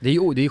 Exakt, det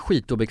är ju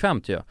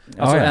skitobekvämt ju.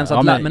 Alltså ens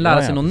att men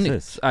lära sig något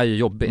nytt är ju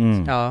jobbigt.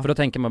 För då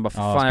tänker man bara,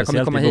 fan jag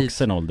kommer komma hit. I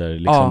vuxen ålder,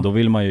 liksom, då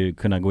vill man ju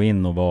kunna gå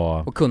in och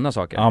vara... Och kunna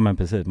saker. Ja, men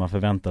precis, man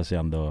förväntar sig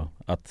ändå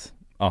att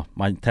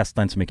man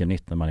testar inte så mycket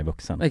nytt när man är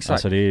vuxen. Exakt.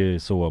 Alltså det är ju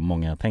så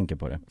många tänker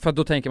på det. För att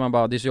då tänker man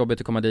bara, det är så jobbigt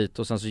att komma dit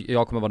och sen så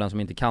jag kommer vara den som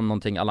inte kan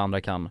någonting, alla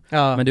andra kan.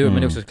 Men det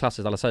är också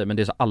klassiskt, alla säger, men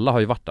det är så, alla har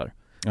ju varit där.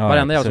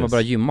 Varenda jag som har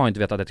börjat gymma har inte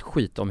vetat ett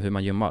skit om hur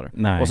man gymmar.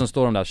 Nej. Och sen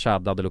står de där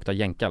tjädade och luktar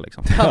jänka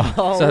liksom.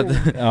 Så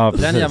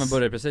att, den jäveln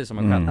börjar precis som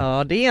man själv.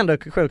 Ja, det är ändå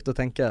sjukt att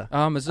tänka.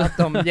 Ja, men så att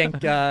de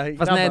jänka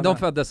fast nej, de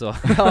föddes så.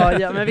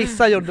 Ja, men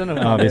vissa gjorde nog.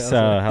 Ja,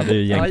 vissa hade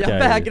ju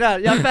jänka.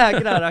 Jag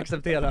vägrar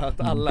acceptera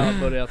att alla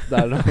har börjat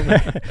där.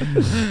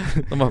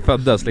 De har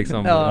föddes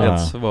liksom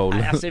helt svål.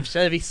 Alltså i och för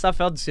sig, vissa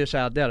föds ju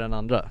tjädigare än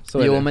andra.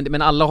 Så jo,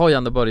 men alla har ju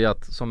ändå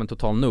börjat som en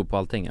total noob på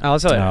allting. Ja,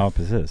 så är det. Ja,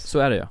 precis. Så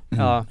är det ju.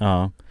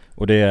 Ja.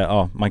 Och det,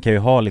 man kan ju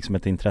ha liksom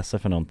ett intresse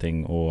för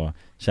någonting och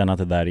känna att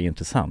det där är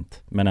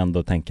intressant, men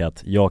ändå tänka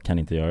att jag kan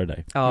inte göra det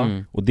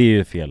där. Och det är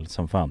ju fel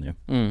som fan ju.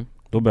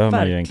 Då behöver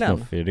man ju en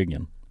knuff i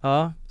ryggen.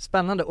 Ja,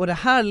 spännande. Och det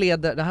här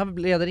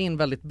leder in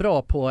väldigt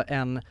bra på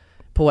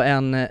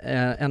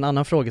en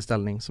annan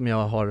frågeställning som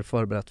jag har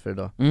förberett för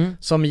idag.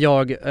 Som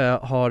jag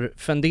har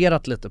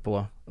funderat lite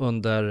på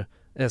under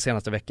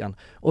senaste veckan.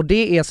 Och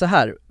det är så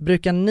här,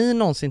 brukar ni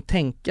någonsin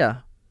tänka,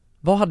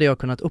 vad hade jag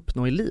kunnat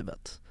uppnå i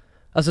livet?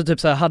 Alltså typ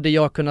så här, hade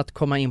jag kunnat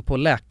komma in på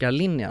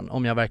läkarlinjen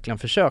om jag verkligen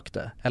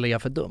försökte? Eller är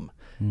jag för dum?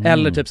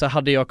 Eller typ så här,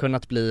 hade jag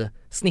kunnat bli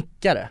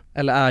snickare?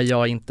 Eller är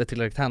jag inte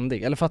tillräckligt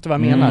händig? Eller fattar du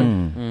vad jag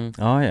menar?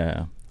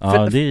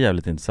 Ja, det är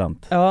jävligt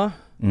intressant. Ja.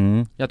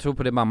 Jag tror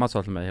på det mamma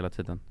sa till mig hela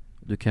tiden.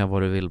 Du kan göra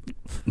vad du vill.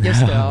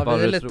 Just det,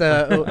 vi är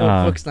lite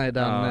uppvuxna i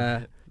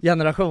den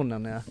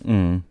generationen.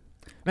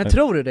 Men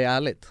tror du det är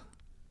ärligt?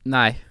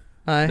 Nej,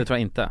 det tror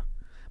jag inte.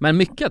 Men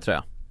mycket tror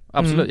jag.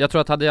 Absolut. Jag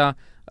tror att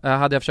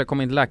hade jag försökt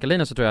komma in till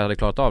läkarlinjen så tror jag hade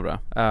klarat av det.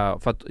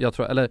 För att jag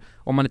tror, eller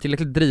om man är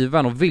tillräckligt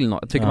driven och vill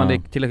något, tycker man det är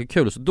tillräckligt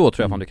kul, så då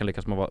tror jag fan du kan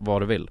lyckas med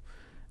vad du vill.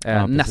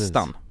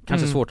 Nästan.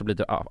 Kanske svårt att bli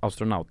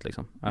astronaut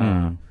liksom.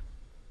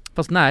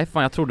 Fast nej,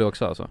 fan jag tror det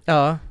också alltså.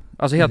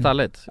 Alltså helt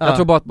ärligt. Jag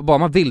tror bara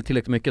man vill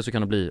tillräckligt mycket så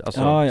kan det bli,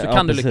 alltså, så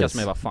kan du lyckas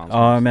med vad fan.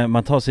 Ja, men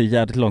man tar sig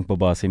jävligt långt på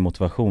bara sin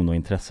motivation och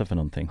intresse för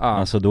någonting.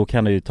 Alltså då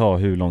kan det ju ta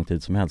hur lång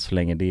tid som helst så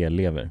länge det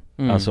lever.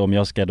 Alltså om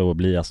jag ska då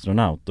bli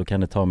astronaut, då kan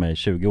det ta mig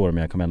 20 år,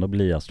 men jag kommer ändå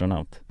bli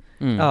astronaut.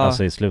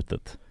 Alltså i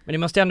slutet. Men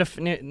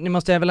ni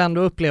måste väl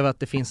ändå uppleva att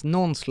det finns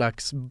någon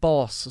slags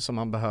bas som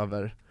man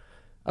behöver.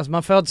 Alltså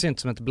man föds ju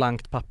inte som ett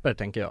blankt papper,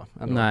 tänker jag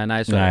ändå.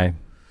 Nej, så nej.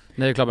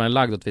 Nej, det är klart man är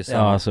lagd åt vissa. Ja,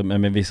 alltså,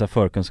 men med vissa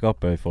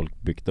förkunskaper har ju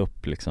folk byggt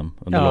upp liksom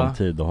under lång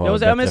tid och har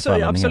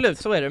absolut,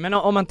 så är det. Men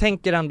om man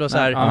tänker ändå så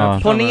här,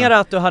 ponera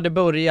att du hade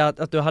börjat,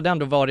 att du hade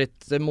ändå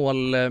varit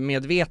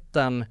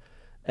målmedveten.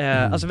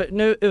 Alltså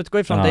nu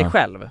utgår ifrån dig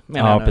själv,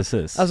 menar jag nu.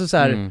 Precis. Alltså så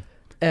här,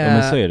 Ja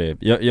men så är det.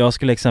 Jag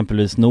skulle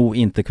exempelvis nog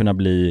inte kunna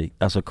bli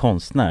alltså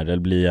konstnär eller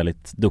bli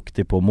lite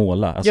duktig på att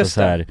måla. Alltså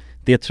så här,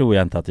 det tror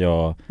jag inte att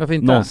jag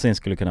någonsin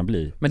skulle kunna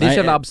bli. Men det är så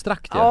jävla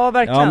abstrakt. Ja,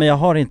 verkligen. Ja men jag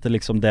har inte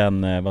liksom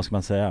den, vad ska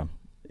man säga,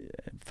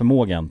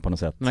 förmågan på något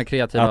sätt. Den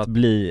kreativa att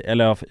bli,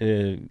 eller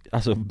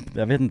alltså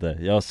jag vet inte,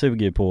 jag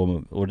suger ju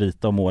på att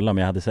rita och måla,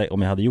 men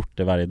om jag hade gjort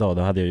det varje dag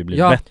då hade jag ju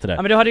blivit bättre.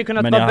 Ja men du hade ju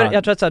kunnat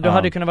jag tror att så här, du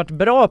hade kunnat varit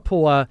bra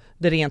på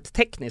det rent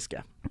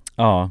tekniska.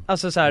 Ja.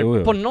 Alltså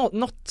såhär, på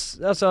något,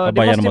 alltså ja,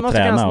 det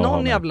måste finnas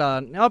någon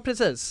jävla, ja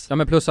precis. Ja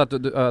men plus att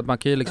man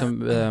kan ju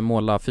liksom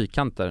måla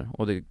fyrkanter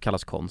och det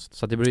kallas konst.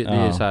 Så att det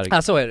är ju såhär.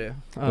 Ja så är det ju.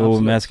 Ja,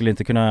 men jag skulle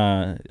inte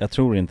kunna, jag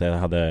tror inte jag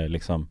hade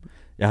liksom,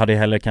 jag hade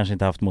heller kanske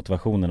inte haft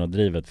motivationen och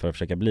drivet för att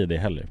försöka bli det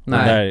heller.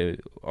 Nej.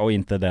 Och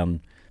inte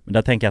den, men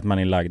där tänker jag att man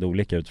är lagd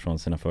olika utifrån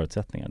sina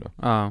förutsättningar då.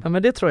 Ja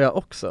men det tror jag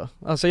också.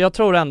 Alltså jag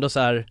tror ändå så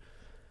här,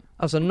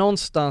 alltså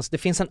någonstans, det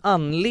finns en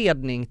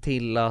anledning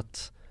till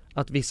att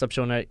vissa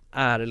personer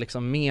är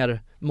liksom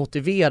mer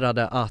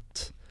motiverade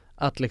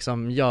att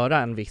liksom göra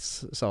en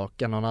viss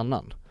sak än någon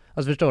annan.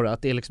 Alltså förstår du?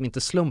 Att det är liksom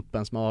inte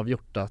slumpen som har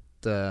avgjort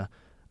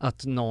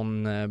att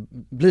någon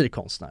blir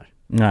konstnär.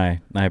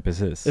 Nej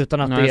precis.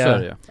 Utan att det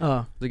är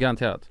ja. Det är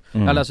garanterat.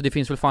 Eller alltså det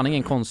finns väl fan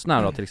ingen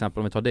konstnär då, till exempel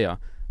om vi tar det.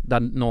 Där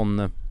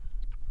någon,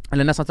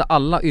 eller nästan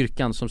alla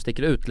yrken som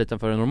sticker ut lite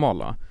för det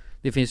normala.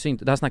 Det finns ju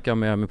inte, det här snackar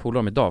jag med polare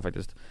om idag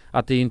faktiskt.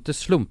 Att det är inte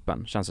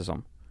slumpen, känns det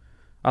som.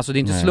 Alltså det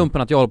är inte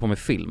slumpen att jag håller på med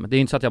film. Det är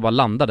inte så att jag bara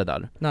landade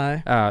där.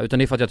 Nej. Utan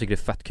det är för att jag tycker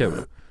det är fett kul.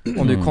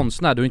 Om du är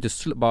konstnär, då är det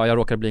inte bara jag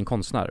råkar bli en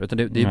konstnär. Utan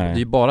det är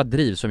ju bara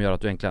driv som gör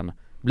att du egentligen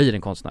blir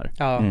en konstnär.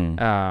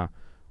 Ja.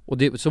 Och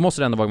så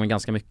måste det ändå vara med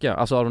ganska mycket.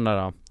 Alltså av de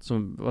där,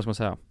 som, vad ska man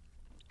säga,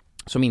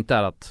 som inte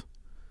är att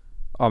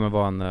men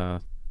vara en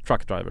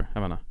truckdriver,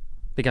 jag menar.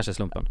 Det kanske är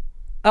slumpen.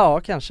 Ja,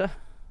 kanske.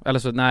 Eller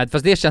så, nej,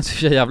 fast det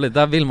känns ju jävligt.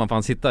 Där vill man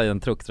fan sitta i en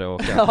truck tror jag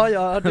och åka.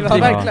 Ja, det var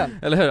verkligen.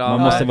 Eller hur?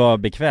 Man måste vara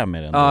bekväm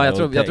med den. Ja, jag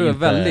tror det är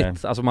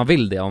väldigt, alltså man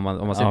vill det om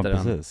man sitter i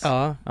den.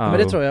 Ja, men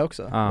det tror jag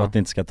också. Och att det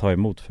inte ska ta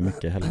emot för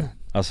mycket heller.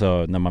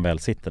 Alltså när man väl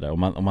sitter där.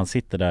 Om man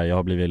sitter där, jag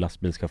har blivit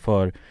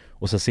lastbilschaufför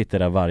och så sitter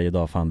där varje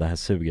dag, fan det här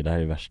suger, det här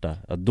är värsta.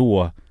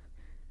 Då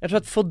jag tror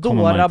att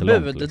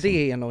Foodora-bud, liksom.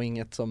 det är nog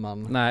inget som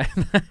man... Nej.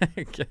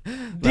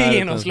 Det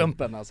är nog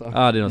slumpen alltså.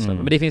 Ja, det är nog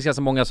slumpen. Men det finns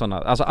ganska många sådana.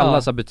 Alltså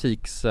alla så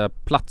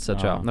butiksplatser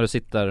tror jag, när du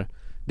sitter,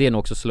 det är nog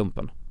också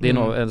slumpen. Det är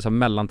nog en sån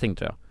mellanting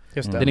tror jag.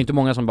 Just det. Det är inte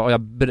många som bara,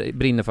 jag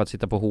brinner för att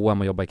sitta på H&M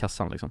och jobba i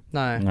kassan liksom.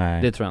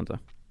 Nej. Det tror jag inte.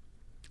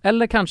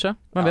 Eller kanske,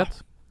 man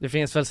vet. Det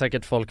finns väl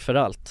säkert folk för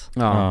allt.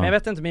 Ja. Men jag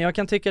vet inte, men jag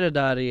kan tycka det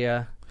där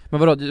är... Men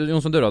vadå,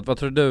 Jonsson du då? Vad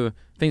tror du?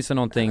 Finns det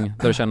någonting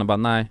där du känner bara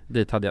nej,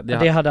 dit hade jag...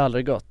 Det hade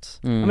aldrig gått.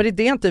 Ja, men det är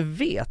det jag inte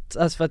vet.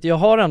 Alltså för att jag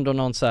har ändå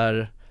någon så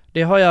här...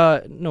 Det har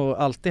jag nog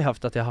alltid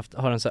haft, att jag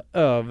har en så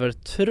här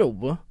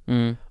övertro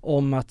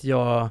om att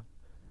jag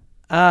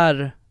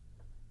är...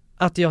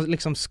 Att jag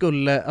liksom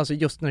skulle, alltså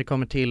just när det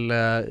kommer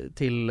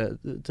till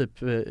typ,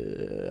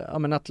 ja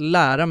men att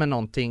lära mig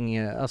någonting,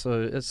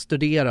 alltså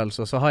studera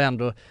eller så har jag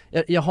ändå,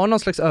 jag har någon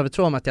slags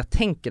övertro om att jag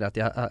tänker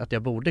att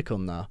jag borde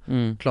kunna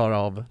klara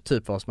av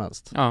typ vad som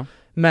helst. Ja.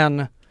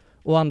 Men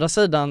å andra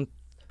sidan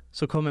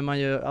så kommer man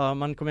ju,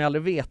 man kommer ju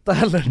aldrig veta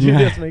heller, det är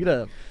det som är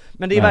grejen.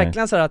 Men det är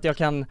verkligen så här att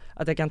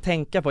jag kan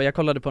tänka på, jag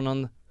kollade på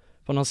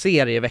någon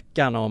serie i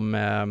veckan om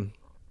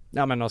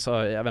ja men också,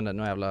 jag vet inte,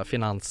 några jävla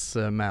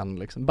finansmän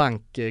liksom,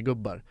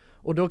 bankgubbar.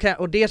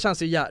 Och det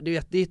känns ju,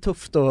 det är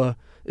tufft att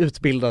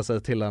utbilda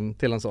sig till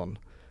en sån.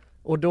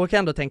 Och då kan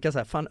jag ändå tänka så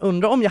här, fan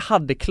undrar om jag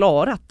hade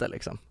klarat det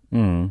liksom.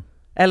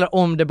 Eller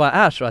om det bara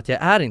är så att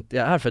jag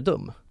är för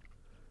dum.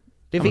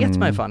 Det vet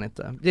man ju fan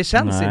inte. Det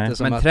känns inte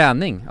som men att...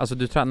 träning, alltså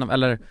du tränar,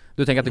 eller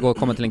du tänker att det går att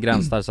komma till en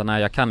gräns där så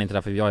nej jag kan inte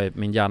det för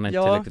min hjärna är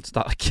inte tillräckligt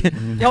stark.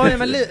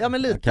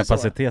 men lite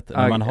kapacitet. så.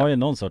 Men man har ju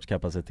någon sorts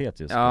kapacitet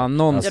just. Ja,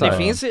 någon alltså, det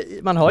finns ju,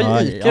 man har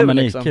ju IQ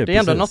liksom. Det är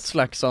ändå något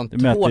slags sånt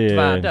hårt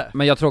värde.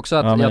 Men jag tror också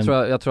att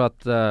jag tror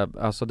att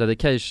alltså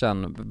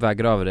dedication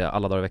väger över det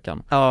alla dagar i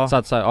veckan. Ja. Så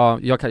att så här,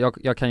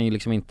 jag kan ju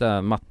liksom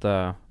inte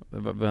matte,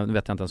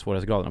 vet jag inte ens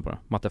svårighetsgraden på det.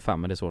 Matte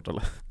 5, men det är svårt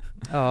eller?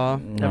 Ja,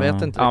 jag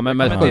vet inte. Ja,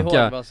 men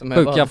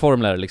sjuka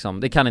formler liksom.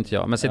 Det kan inte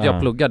jag. Men sitter jag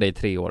och pluggar det i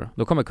 3 år,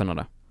 då kommer jag kunna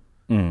det.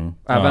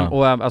 Även,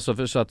 och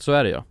alltså så att så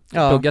är det ju.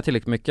 Plugga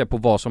tillräckligt mycket på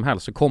vad som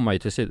helst så kommer man ju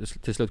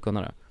till slut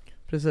kunna det.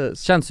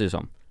 Precis. Känns det ju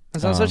som.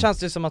 Men sen så känns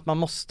det som att man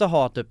måste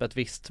ha typ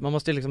man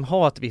måste liksom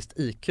ha ett visst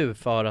IQ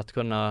för att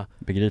kunna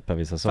begripa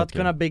vissa saker. För att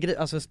kunna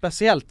begripa, alltså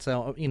speciellt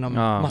så, inom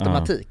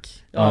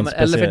matematik. Men,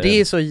 eller för det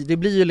är så, det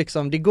blir ju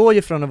liksom, det går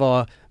ju från att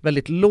vara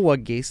väldigt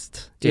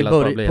logiskt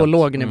på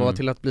låg nivå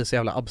till att bli så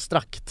jävla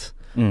abstrakt.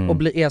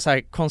 Och är så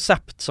här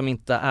koncept som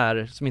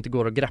inte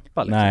går att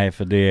greppa liksom. Nej,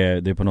 för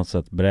det är på något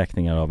sätt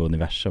beräkningar av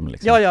universum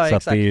liksom. Ja, så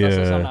exakt. Det är ju...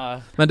 alltså,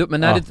 såna...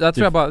 Men nej, det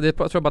tror jag bara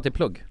det är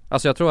plugg.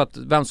 Alltså jag tror att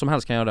vem som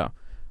helst kan göra det.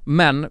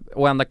 Men,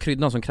 och enda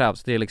kryddan som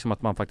krävs, det är liksom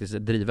att man faktiskt är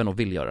driven och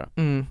vill göra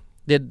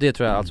det. Det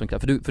tror jag allt som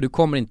krävs. För du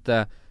kommer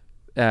inte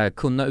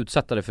kunna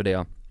utsätta dig för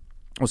det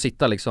och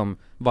sitta liksom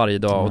varje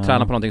dag och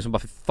träna på någonting som bara,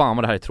 för fan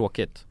vad det här är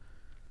tråkigt.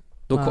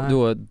 Då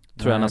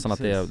tror jag nästan att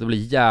det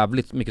blir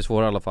jävligt mycket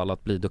svårare i alla fall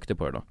att bli duktig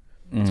på det då.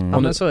 Ja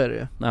men så är det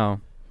ju. Ja.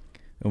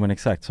 Jo men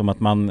exakt, som att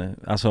man,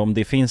 alltså om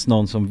det finns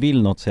någon som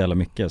vill något så jävla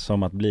mycket,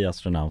 som att bli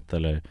astronaut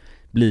eller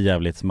bli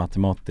jävligt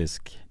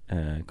matematisk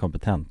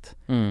kompetent,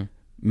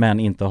 men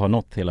inte har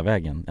nått hela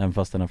vägen, även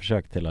fast den har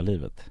försökt hela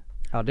livet.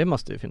 Ja det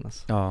måste ju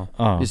finnas. Ja.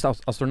 Just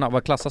astronaut,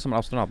 vad klassas som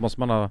astronaut? Måste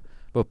man vara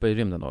uppe i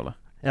rymden då eller?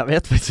 Jag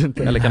vet faktiskt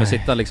inte. Eller kan du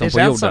sitta liksom det på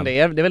jorden? Som det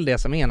är väl det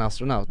som är en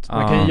astronaut.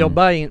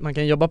 Man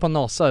kan jobba på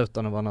NASA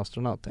utan att vara en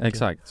astronaut.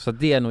 Exakt, så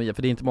det är nog,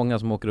 för det är inte många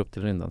som åker upp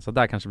till rymden, så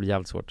där kanske blir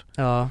jävligt svårt.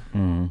 Ja.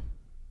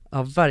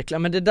 Ja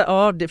verkligen, men det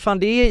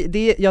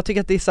där, jag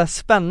tycker att det är så här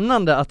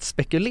spännande att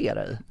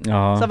spekulera i.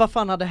 Ja. Så vad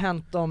fan hade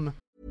hänt om...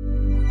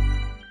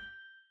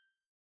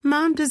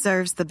 Mom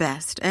deserves the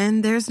best,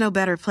 and there's no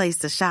better place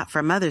to shop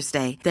for Mother's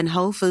Day than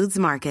Whole Foods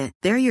Market.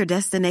 They're your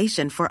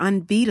destination for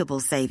unbeatable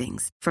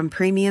savings, from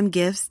premium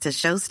gifts to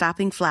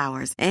show-stopping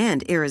flowers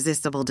and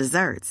irresistible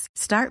desserts.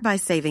 Start by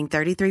saving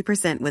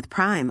 33% with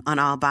Prime on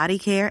all body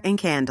care and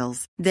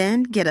candles.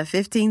 Then get a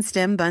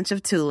 15-stem bunch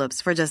of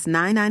tulips for just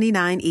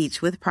 $9.99 each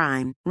with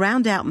Prime.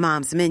 Round out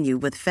Mom's menu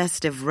with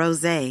festive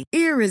rosé,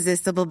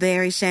 irresistible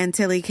berry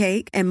chantilly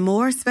cake, and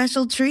more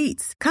special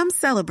treats. Come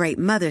celebrate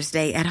Mother's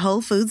Day at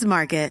Whole Foods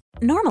Market.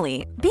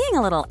 Normally, being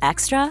a little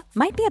extra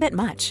might be a bit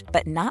much,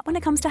 but not when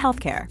it comes to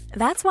healthcare.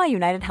 That's why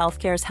United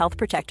Healthcare's Health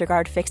Protector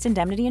Guard fixed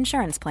indemnity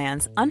insurance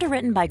plans,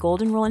 underwritten by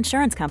Golden Rule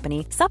Insurance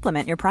Company,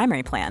 supplement your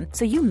primary plan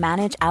so you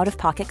manage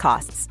out-of-pocket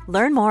costs.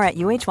 Learn more at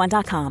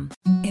uh1.com.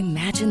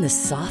 Imagine the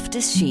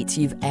softest sheets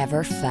you've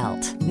ever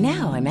felt.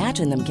 Now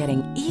imagine them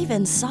getting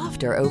even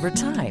softer over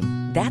time.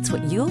 That's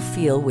what you'll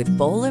feel with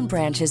Boll &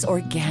 Branch's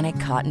organic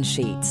cotton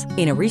sheets.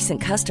 In a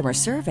recent customer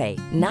survey,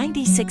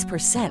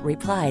 96%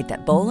 replied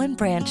that Boll &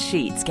 Branch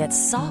sheets get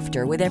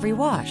softer with every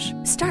wash.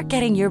 Start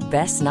getting your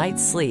best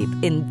night's sleep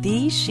in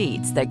these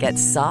sheets that get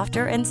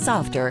softer and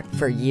softer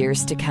for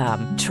years to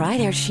come. Try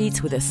their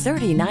sheets with a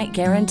 30-night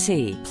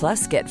guarantee.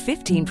 Plus, get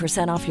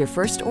 15% off your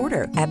first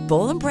order at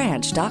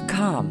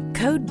bollandbranch.com.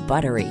 Code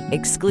BUTTERY.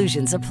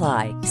 Exclusions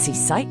apply. See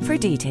site for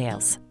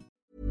details.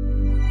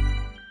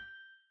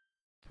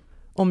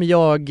 Om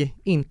jag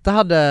inte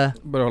hade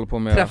hålla på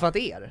med träffat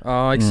er.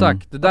 Ja,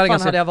 exakt. Det där vad är fan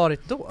ganska... hade jag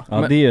varit då?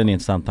 Ja, det är ju en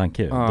intressant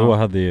tanke. Då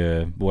hade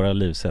ju våra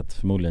liv sett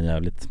förmodligen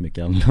jävligt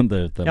mycket annorlunda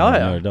ut än vad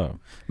gör idag.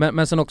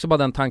 Men sen också bara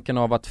den tanken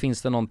av att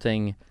finns det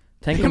någonting...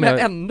 Tänk om jag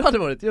ändå hade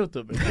varit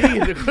YouTuber. Det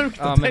är ju sjukt.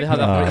 Ja, men vi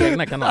hade haft vår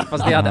egna kanal.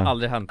 Fast det hade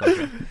aldrig hänt.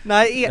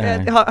 Nej,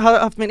 jag har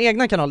haft min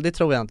egna kanal, det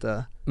tror jag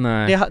inte.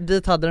 Nej.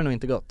 Dit hade det nog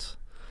inte gått.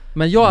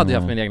 Men jag hade ju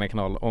haft min egna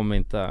kanal om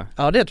inte...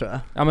 Ja, det tror jag.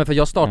 Ja, men för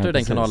jag startade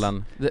den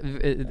kanalen.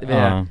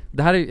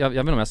 Det här är, jag vet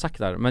inte om jag har sagt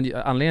det här, men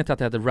anledningen till att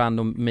det heter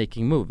Random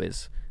Making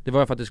Movies, det var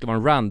ju för att det skulle vara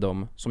en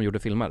random som gjorde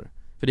filmer.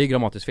 För det är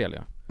grammatiskt fel,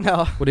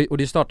 ja. Och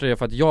det startade jag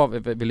för att jag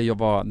ville ju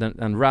vara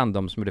en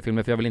random som gjorde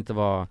filmer, för jag vill inte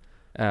vara...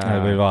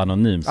 jag vill vara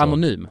anonym så.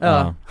 Anonym,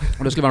 ja.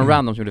 Och det skulle vara en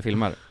random som gjorde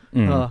filmer.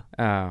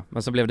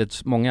 Men så blev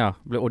det många,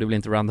 och det blev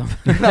inte random.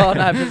 Ja,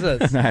 nej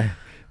precis. Nej.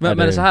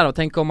 Men så här då,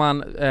 tänk om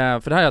man,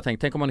 för det här har jag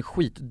tänkt, tänk om man är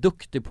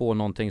skitduktig på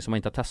någonting som man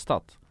inte har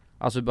testat.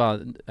 Alltså bara,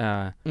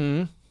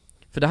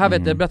 för det här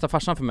vet jag, berättade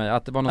farsan för mig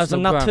att det var någon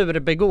snubbe.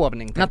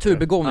 Naturbegåvning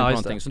på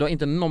någonting, så det var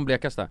inte någon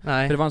blekaste.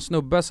 Nej. För det var en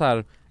snubbe så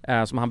här,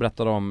 som han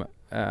berättade om,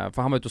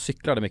 för han var ute och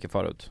cyklade mycket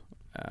förut.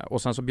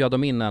 Och sen så bjöd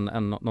de in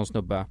någon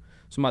snubbe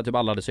som typ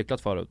alla hade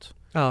cyklat förut.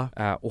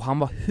 Och han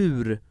var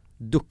hur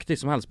duktig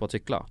som helst på att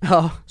cykla.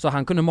 Så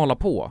han kunde måla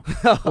på.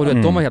 Och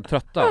de var helt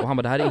trötta och han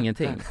bara, det här är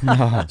ingenting.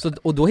 Så,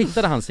 och då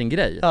hittade han sin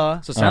grej.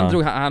 Så sen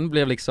drog han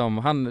blev liksom,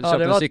 han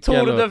köpte en cykel.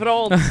 Ja, det var Tour de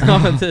France.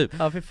 Ja, men typ.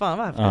 Ja, för fan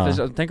vad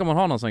häftigt. Tänk om man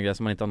har någon sån grej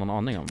som man inte har någon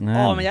aning om.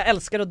 Ja, men jag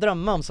älskar att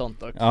drömma om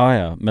sånt också.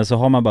 Ja, men så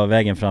har man bara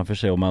vägen framför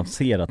sig och man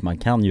ser att man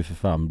kan ju för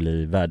fan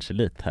bli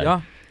världselit här.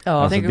 Ja.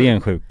 Alltså det är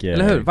en sjuk...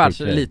 Eller hur?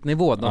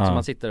 Världselitnivå, något som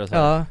man sitter och så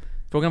här.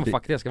 Frågan vad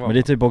fuck det ska vara. Men det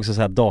är typ också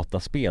så här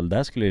dataspel,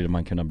 där skulle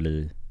man kunna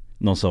bli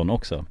någon sån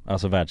också,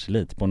 alltså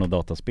världselit på något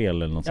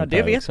dataspel eller något sånt där.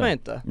 Ja, det vet också. man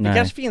inte. Nej. Det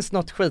kanske finns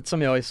något skit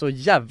som jag är så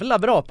jävla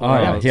bra på.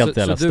 Ja, helt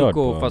jävla stört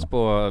på. Fast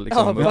på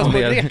liksom, ja, fast på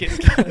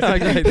grekisk. Ja,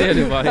 det är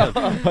ju bara helt.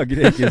 Ja,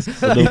 grekisk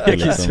sudoku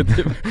liksom.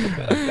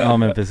 Ja,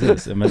 men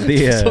precis. Men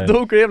det är...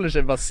 Sudoku är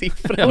väl bara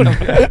siffror.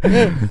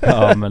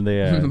 Ja, men det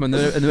är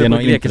det är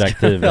någon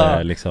interaktiv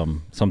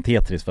liksom, som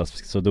Tetris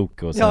fast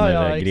sudoku och sen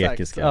är det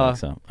grekiska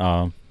liksom.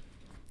 Ja.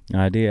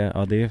 Nej, det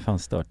är fan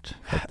stört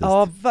faktiskt.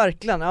 Ja,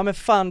 verkligen. Ja, men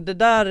fan, det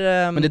där...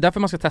 Men det är därför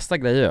man ska testa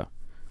grejer.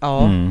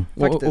 Ja,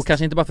 och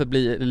kanske inte bara för att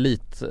bli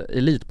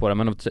elit på det,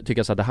 men att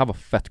tycka så att det här var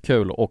fett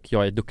kul och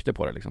jag är duktig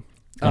på det liksom.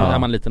 Är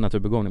man lite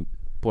naturbegåvning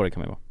på det kan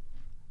man ju vara.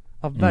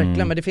 Ja,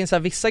 verkligen, men det finns så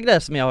här vissa grejer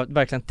som jag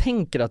verkligen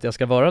tänker att jag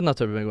ska vara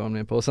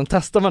naturbegåvning på, och sen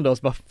testar man det och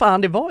så bara,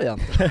 fan det var jag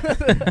inte.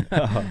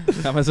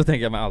 Ja, men så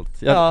tänker jag med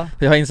allt.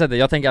 Jag har insett det,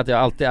 jag tänker att jag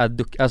alltid är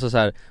alltså så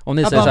här, om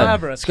ni säger så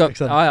här,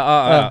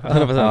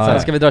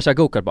 ska vi dra och köra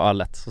go-kart på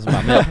lätt så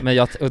bara, men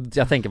jag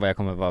tänker vad jag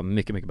kommer vara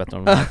mycket, mycket bättre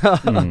om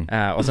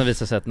och sen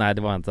visar det sig att nej,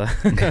 det var inte.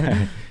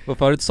 Och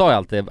förut sa jag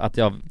alltid att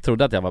jag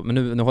trodde att jag var,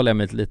 men nu håller jag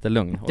mig lite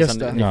lugn. Och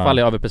sen ifall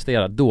jag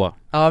överpresterar, då.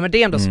 Ja, men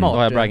det är ändå smart. Då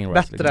har jag bragging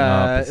rights,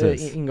 bättre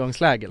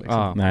ingångsläge liksom.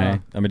 Nej,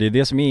 men det är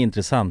det som är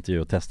intressant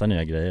ju, att testa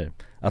nya grejer.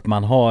 att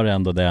man har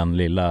ändå den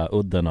lilla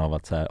udden av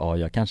att så här, ja,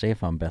 jag kanske är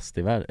fan bäst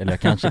i världen, eller jag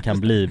kanske kan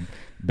bli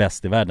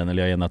bäst i världen,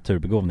 eller jag är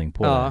naturbegåvning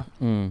på det.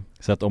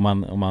 Så att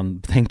om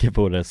man tänker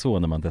på det så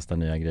när man testar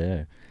nya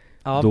grejer,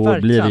 då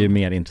verkligen blir det ju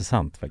mer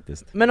intressant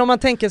faktiskt. Men om man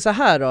tänker så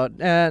här då,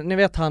 ni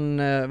vet han,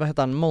 vad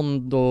heter han,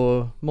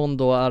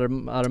 Mondo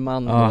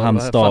Armando, han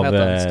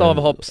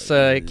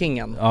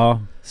stavhoppskingen.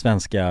 Ja,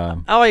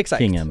 svenska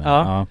kingen.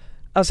 Ja.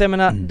 Alltså jag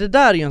menar, det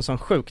där är ju en sån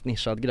sjukt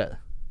nischad grej.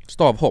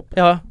 Stavhopp?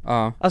 Ja.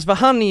 Alltså för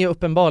han är ju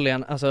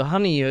uppenbarligen, alltså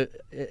han är ju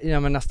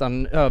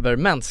nästan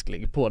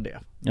övermänsklig på det.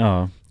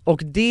 Ja.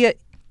 Och det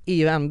är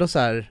ju ändå så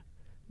här,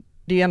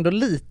 det är ju ändå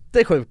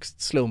lite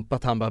sjukt slump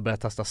att han bara börjar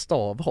testa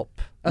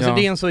stavhopp. Alltså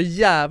det är en så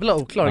jävla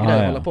oklar grej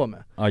att hålla på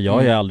med. Ja, jag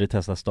har ju aldrig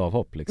testat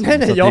stavhopp liksom.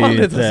 Nej, jag har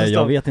aldrig testat stavhopp.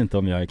 Jag vet inte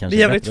om jag är kanske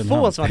det är jävligt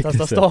få som har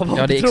testat stavhopp.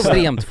 Ja, det är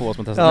extremt få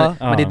som har testat.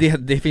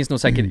 Men det finns nog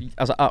säkert,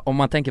 alltså om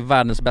man tänker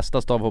världens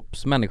bästa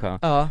stavhoppsmänniska.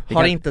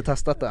 Har inte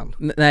testat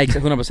den. Nej,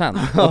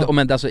 100%. Och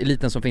men alltså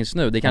eliten som finns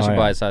nu, det kanske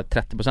bara är så här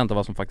 30% av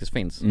vad som faktiskt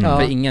finns.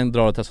 För ingen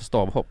drar att testa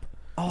stavhopp.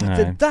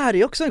 Det där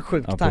är också en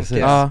sjuk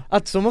tanke.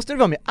 Att så måste det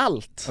vara med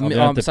allt.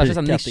 Särskilt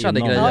så nischade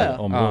grejer.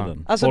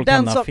 Områden. Alltså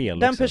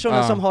den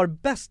personen som har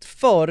bäst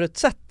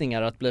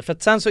förutsättningar att bli, för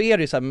att sen så är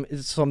det ju så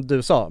här, som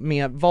du sa,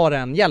 med vad det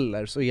än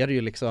gäller så är det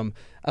ju liksom,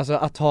 alltså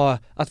att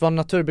vara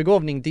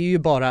naturbegåvning, det är ju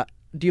bara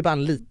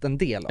en liten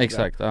del av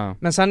det.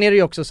 Men sen är det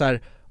ju också så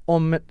här,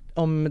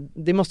 om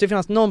det måste ju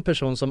finnas någon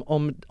person som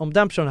om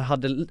den personen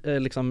hade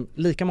liksom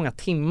lika många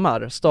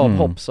timmar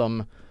stavhopp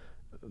som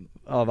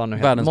vad nu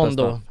heter,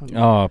 Mondo.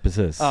 Ja,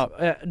 precis. Ja,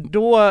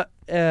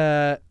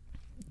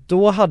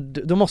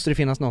 då måste det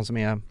finnas någon som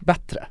är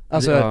bättre.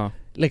 Alltså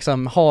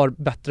liksom har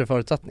bättre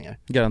förutsättningar.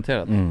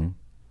 Garanterat.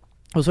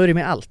 Och så är det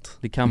med allt.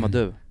 Det kan vara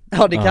du.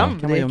 Ja, det kan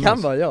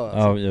vara jag.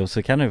 Alltså. Ja,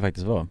 så kan det ju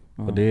faktiskt vara.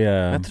 Och det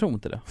jag tror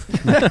inte det.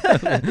 Nej,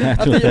 jag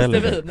tror inte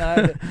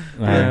heller.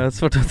 Nej,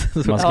 svårt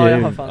att man ska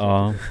ju,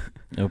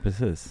 ja,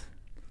 precis.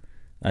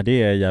 Nej,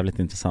 det är jävligt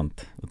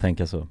intressant att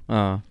tänka så.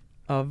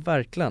 Ja,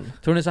 verkligen.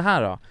 Tror ni så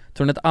här då?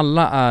 Tror ni att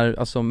alla är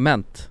alltså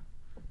meant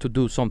to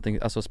do something,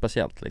 alltså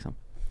speciellt liksom?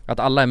 Att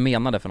alla är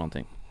menade för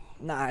någonting?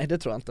 Nej, det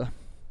tror jag inte.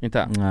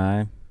 Inte?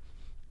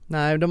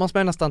 Nej, då måste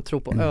man nästan tro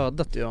på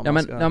ödet ju.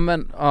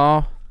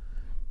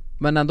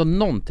 Men ändå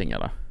någonting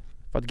eller?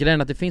 För att grejen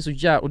är att det finns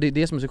så och det är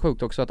det som är så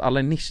sjukt också, att alla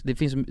är det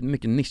finns så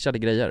mycket nischade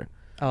grejer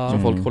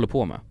som folk håller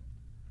på med.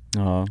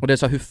 Och det är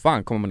så här, hur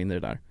fan kommer man in i det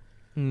där?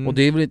 Och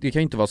det kan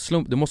ju inte vara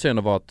slump, det måste ju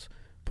ändå vara att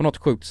på något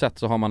sjukt sätt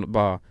så har man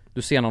bara,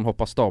 du ser någon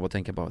hoppa stav och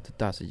tänker bara, det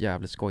där ser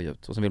jävligt skoj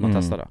ut, och så vill man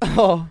testa det.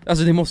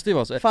 Alltså det måste ju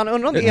vara så. Fan,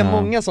 undrar om det är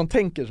många som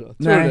tänker så. Tror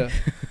du det?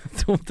 Jag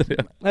tror inte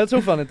det. Nej, jag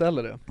tror fan inte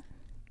heller det.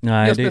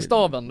 Nej, just med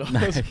staven då.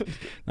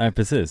 Nej,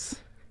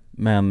 precis.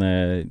 Men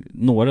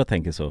några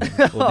tänker så. Och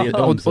det är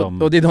de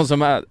som, och det är de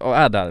som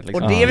är där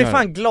liksom. Och det är vi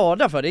fan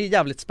glada för. Det är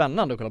jävligt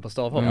spännande att kolla på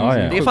stavhopp.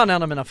 Det är fan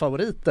en av mina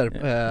favoriter.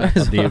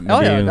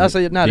 Alltså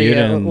när det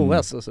är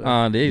OS och så.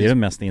 Det är det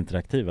mest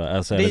interaktiva.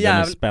 Alltså, det är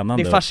mest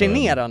spännande. Det är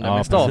fascinerande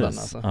med staven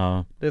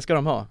alltså. Det ska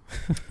de ha.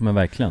 Men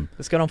verkligen.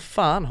 Det ska de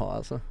fan ha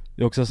alltså.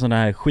 Det är också sådana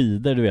här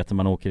skidor, du vet, när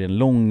man åker i en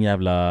lång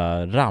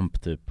jävla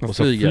ramp typ. Och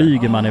så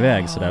flyger man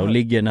iväg sådär och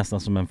ligger nästan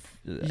som en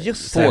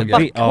just det,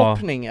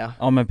 backhoppning.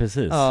 Ja men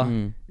precis.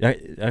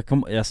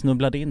 Jag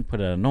snubblade in på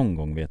det någon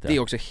gång, vet jag. Det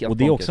är också helt och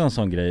det är också en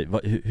sån grej,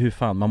 hur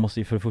fan, man måste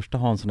ju för det första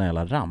ha en sån här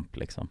jävla ramp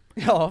liksom.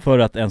 För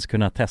att ens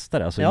kunna testa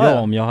det. Alltså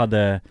om jag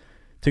hade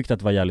tyckt att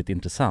det var jävligt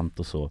intressant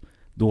och så,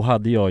 då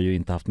hade jag ju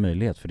inte haft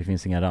möjlighet, för det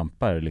finns inga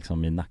rampar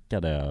liksom i Nacka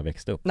där jag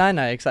växte upp.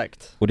 Nej,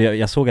 exakt. Och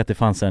jag såg att det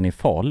fanns en i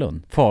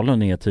Falun.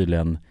 Falun är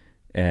tydligen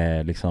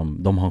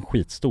liksom, de har en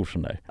skitstor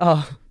sån där.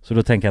 Så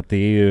då tänker jag att det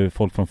är ju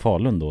folk från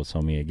Falun då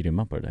som är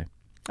grymma på det där.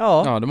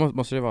 Ja, det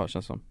måste det vara,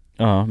 känns som.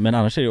 Ja, men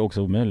annars är det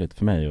också omöjligt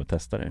för mig att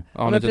testa det.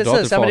 Ja, men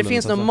precis, men det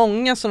finns nog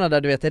många sådana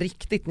där, du vet,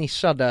 riktigt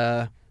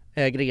nischade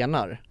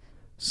grenar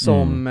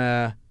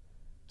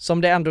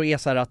som det ändå är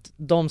så här att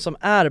de som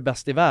är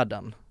bäst i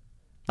världen,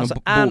 alltså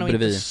är nog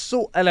inte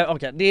så, eller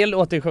okej, det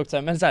låter ju sjukt så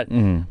här, men så här,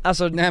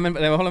 alltså, nej, men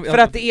för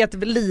att det är ett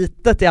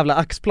litet jävla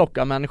axplock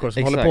av människor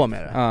som håller på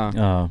med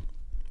det.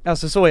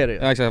 Alltså så är det ju.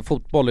 Ja, exakt.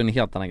 Fotboll är en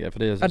helt annan grej, för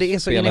det är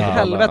så in i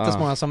helvetes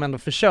många som ändå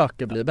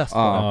försöker bli bäst på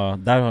det. Ja,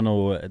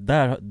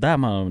 där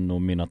man har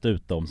nog minnat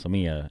ut de som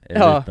är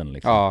eliten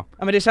liksom. Ja,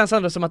 men det känns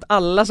ändå som att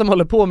alla som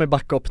håller på med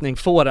backhoppning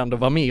får ändå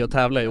vara med och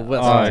tävla i OS.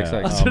 Ja,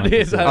 exakt. Alltså,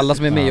 det är så här, alla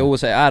som är med i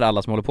OS är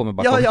alla som håller på med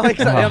backhoppning. Ja,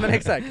 exakt. Ja, men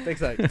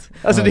exakt.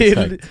 Alltså det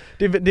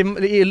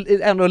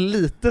är ändå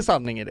lite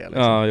sanning i det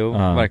liksom. Ja, jo,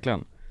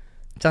 verkligen.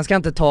 Sen ska jag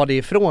inte ta det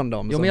ifrån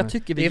dem. Jo, men jag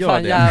tycker vi det är gör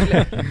fan det.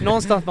 Jävligt.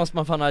 Någonstans måste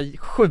man fan ha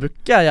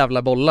sjuka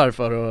jävla bollar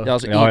för att... Ja,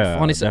 alltså,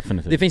 har ni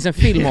definitivt. Det finns en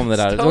film om det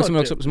där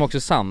som också är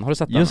sann. Har du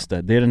sett den? Just det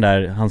är den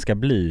där han ska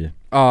bli.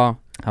 Ja.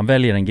 Han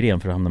väljer en gren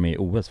för att hamna med i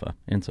OS, va?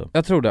 Är det inte så?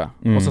 Jag tror det.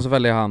 Och så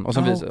väljer han, och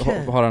så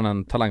har han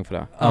en talang för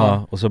det.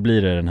 Ja, och så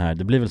blir det den här,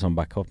 det blir väl som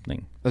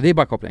backhoppning. Ja, det är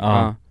backhoppning.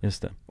 Ja,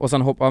 just det. Och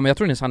sen men jag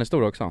tror det är en sann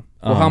historia också.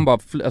 Och han bara,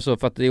 alltså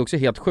för att det är också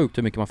helt sjukt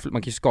hur mycket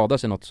man kan ju skada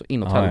sig något så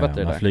inåt helvete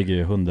det där. Man flyger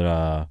ju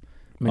 100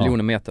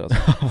 miljoner meter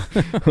alltså.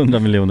 100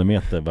 miljoner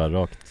meter bara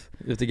rakt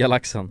ut i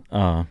galaxen.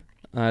 Ja.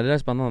 Nej, det där är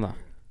spännande.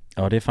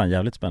 Ja, det är fan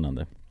jävligt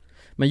spännande.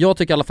 Men jag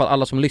tycker i alla fall,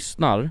 alla som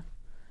lyssnar,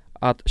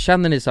 att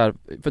känner ni så här,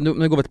 för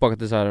nu går vi tillbaka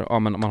till så här, ja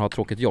men man har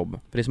tråkigt jobb,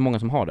 för det är så många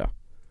som har det.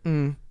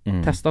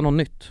 Testa något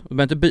nytt. Du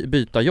behöver inte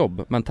byta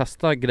jobb, men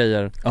testa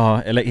grejer.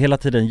 Ja, eller hela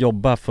tiden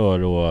jobba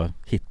för att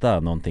hitta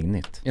någonting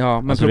nytt.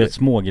 Ja, men alltså det är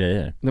små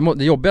grejer.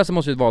 Det jobbigaste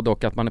måste ju vara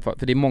dock att man är,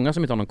 för det är många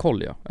som inte har någon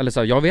koll, ja. Eller så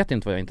här, jag vet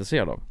inte vad jag är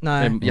intresserad av.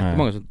 Nej. Det är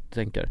jättemånga som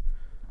tänker.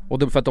 Och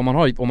då, för att om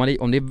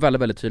det är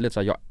väldigt, väldigt tydligt så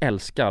här, jag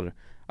älskar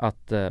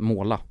att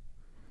måla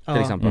till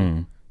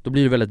exempel. Då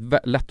blir det väldigt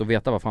lätt att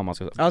veta vad fan man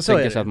ska tänka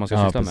sig att man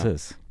ska syssla med.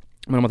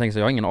 Men om man tänker så,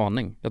 jag har ingen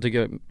aning. Jag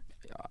tycker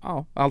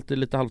allt är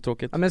lite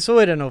halvtråkigt. Ja, men så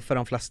är det nog för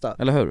de flesta.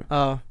 Eller hur?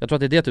 Ja. Jag tror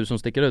att det är det som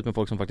sticker ut med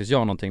folk som faktiskt gör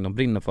någonting de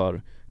brinner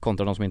för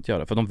kontra de som inte gör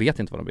det. För de vet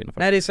inte vad de brinner för.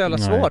 Nej, det är så jävla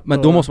svårt.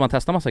 Men då måste man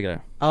testa massa grejer.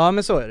 Ja,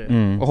 men så är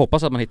det. Och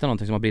hoppas att man hittar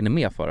någonting som man brinner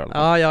med för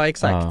eller? Ja,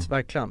 exakt,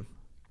 verkligen.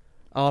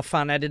 Ja,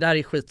 fan, nej, det där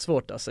är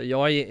skitsvårt alltså. Jag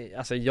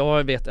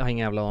har ingen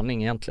jävla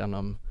aning egentligen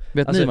om...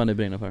 Vet ni vad ni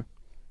brinner för?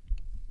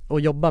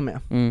 Att jobba med?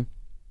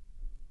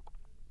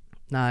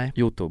 Nej.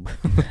 YouTube.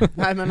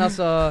 Nej, men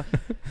alltså...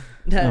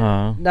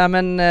 Nej,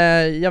 men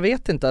jag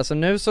vet inte. Alltså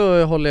nu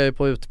så håller jag ju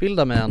på att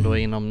utbilda mig ändå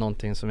inom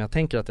någonting som jag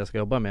tänker att jag ska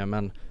jobba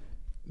med.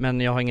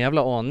 Men jag har ingen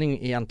jävla aning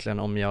egentligen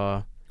om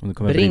du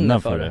kommer brinna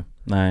för det.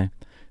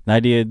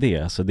 Nej, det är det.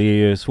 Alltså det är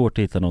ju svårt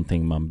att hitta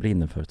någonting man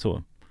brinner för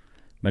så.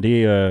 Men det är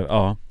ju,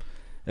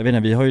 jag vet inte,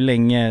 vi har ju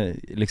länge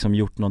liksom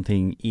gjort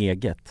någonting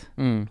eget.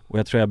 Och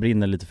jag tror jag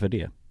brinner lite för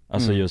det.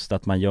 Alltså just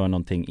att man gör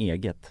någonting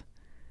eget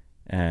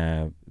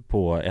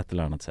på ett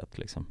eller annat sätt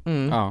liksom.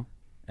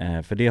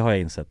 För det har jag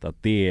insett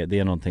att det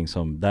är någonting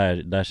som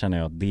där känner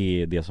jag att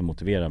det är det som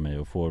motiverar mig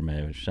och får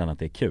mig att känna att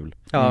det är kul.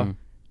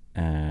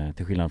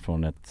 Till skillnad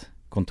från ett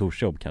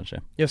kontorsjobb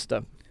kanske. Just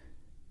det.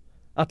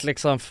 Att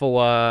liksom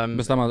få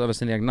bestämma över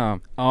sin egna.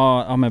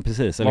 Ja men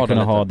precis, eller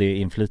kunna ha det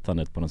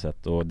inflytandet på något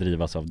sätt och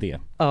drivas av det.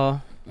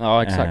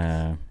 Ja,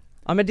 exakt.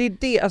 Ja, men det är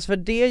det, alltså för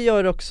det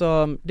gör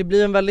också, det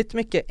blir en väldigt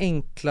mycket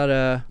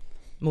enklare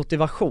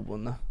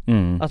motivation.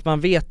 Att man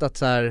vet att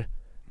så här,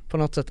 på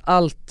något sätt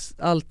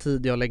all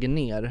tid jag lägger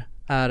ner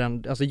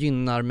alltså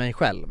gynnar mig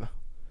själv.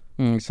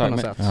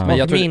 Exakt. Men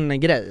jag tror min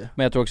grej.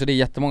 Men jag tror också det är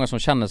jättemånga som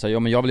känner sig, ja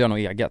men jag vill göra något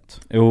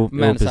eget.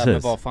 Men så här,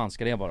 men vad fan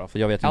ska det vara? För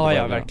jag vet inte vad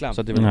jag verkligen.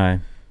 Så det är väl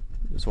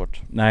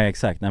svårt. Nej,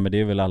 exakt. Nej, men det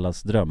är väl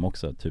allas dröm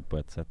också, typ på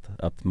ett sätt.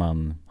 Att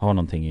man har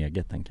någonting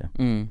eget, tänker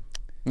jag.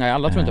 Nej,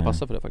 alla tror inte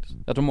passar för det faktiskt.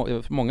 Jag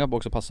tror många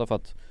också passar för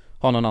att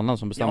ha någon annan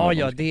som bestämmer.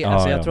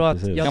 Jag tror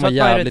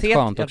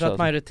att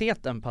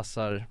majoriteten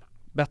passar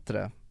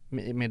bättre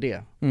med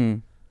det.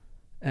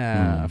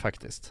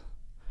 Faktiskt.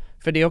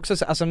 För det är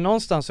också, alltså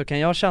någonstans så kan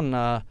jag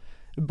känna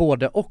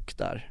både och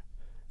där.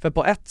 För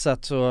på ett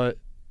sätt så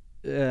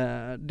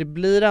det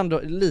blir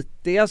ändå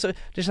lite, alltså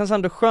det känns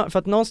ändå skönt, för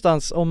att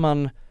någonstans om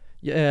man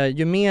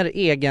ju mer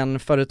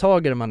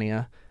egenföretagare man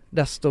är,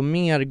 desto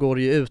mer går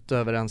det ju ut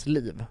över ens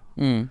liv.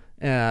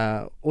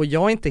 Och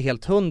jag är inte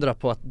helt 100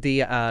 på att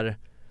det är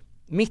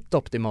mitt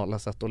optimala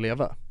sätt att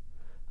leva.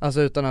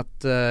 Alltså utan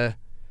att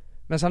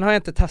men sen har jag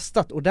inte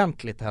testat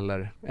ordentligt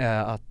heller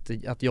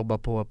att jobba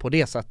på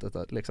det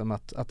sättet liksom,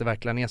 att det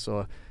verkligen är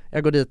så.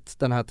 Jag går dit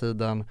den här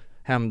tiden,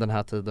 hem den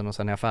här tiden och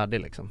sen är jag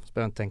färdig liksom. Så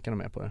behöver jag inte tänka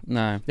mer på det.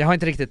 Nej. Jag har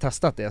inte riktigt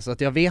testat det, så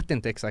att jag vet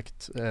inte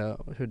exakt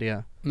hur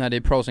det... Nej, det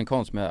är pros and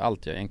cons med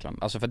allt egentligen.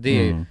 Alltså för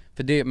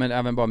det, men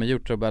även bara med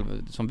YouTube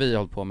som vi har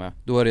hållit på med,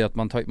 då är det att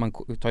man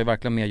tar ju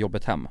verkligen med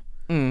jobbet hem.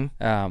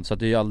 Så att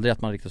det är ju aldrig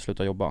att man riktigt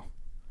slutar jobba.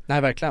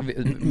 Nej, verkligen.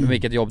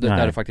 Vilket jobb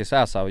där det faktiskt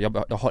är så här,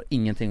 jag har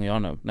ingenting att göra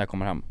nu när jag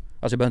kommer hem.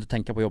 Alltså jag behöver inte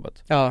tänka på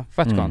jobbet.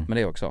 Fett skönt med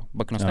det också.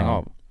 Bara kunna stänga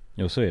av.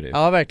 Jo, så är det.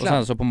 Ja, verkligen. Och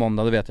sen så på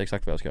måndag, då vet jag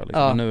exakt vad jag ska göra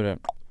liksom. Men nu är det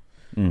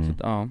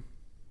så,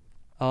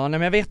 Ja, nej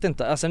men jag vet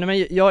inte. Alltså nej,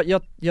 men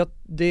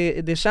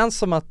det känns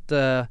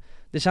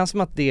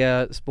som att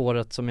det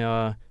spåret som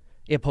jag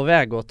är på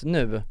väg åt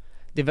nu,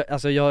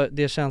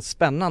 det känns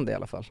spännande i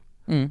alla fall.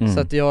 Så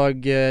att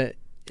jag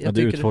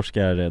du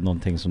utforskar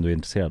någonting som du är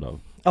intresserad av.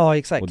 Ja,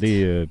 exakt. Och det är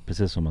ju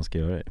precis som man ska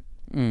göra det.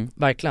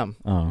 Verkligen.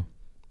 Ja.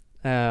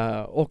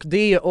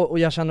 Och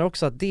jag känner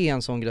också att det är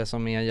en sån grej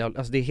som är,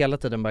 alltså det är hela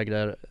tiden bara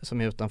grejer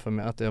som är utanför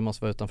mig, att jag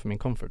måste vara utanför min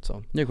comfort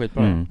zone. Det är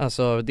skitbra.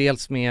 Alltså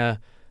dels med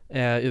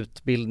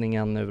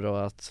utbildningen nu då,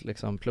 att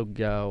liksom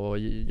plugga och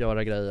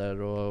göra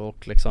grejer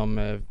och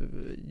liksom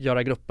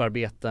göra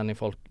grupparbeten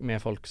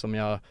med folk som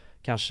jag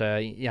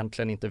kanske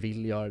egentligen inte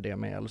vill göra det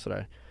med eller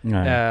sådär.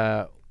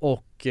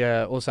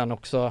 Och sen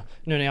också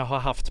nu när jag har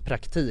haft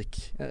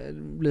praktik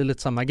blir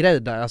lite samma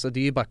grej där, alltså det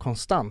är ju bara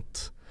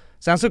konstant.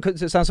 Sen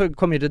så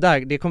kommer ju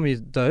det kommer ju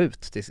dö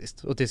ut till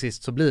sist, och till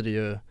sist så blir det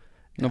ju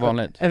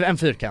en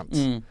fyrkant.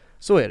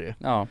 Så är det ju.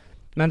 Ja.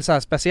 Men så här,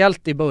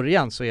 speciellt i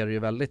början så är det ju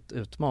väldigt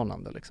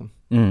utmanande liksom.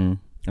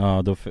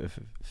 Ja, då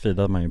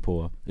fidar man ju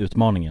på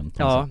utmaningen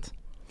på något sätt.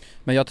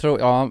 Men jag tror,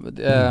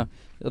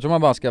 jag tror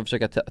man bara ska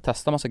försöka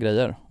testa massa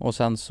grejer. Och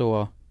sen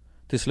så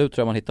till slut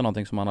tror jag man hittar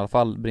någonting som man i alla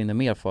fall brinner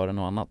mer för än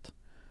något annat.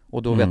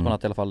 Och då vet man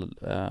att i alla fall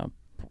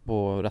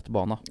på rätt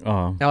bana.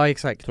 Ja,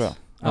 exakt. Tror jag.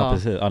 Ja,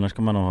 precis, annars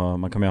kan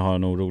man kan ju ha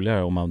nog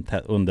roligare om man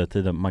under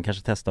tiden, man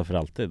kanske testar för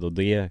alltid, och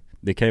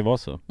det kan ju vara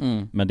så.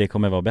 Men det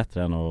kommer vara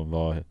bättre än att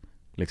vara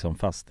liksom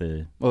fast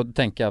i... Och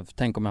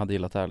tänk om jag hade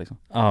gillat det här liksom.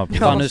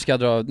 Fan, nu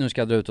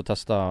ska jag dra ut och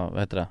testa, vad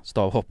heter det,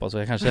 stavhopp, alltså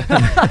jag kanske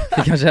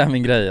det kanske är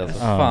min grej alltså.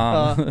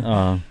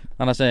 Fan.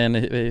 Annars är jag en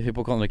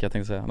hypokondriker, jag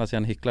tänkte säga. Annars är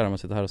jag en hycklare om man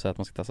sitter här och säger att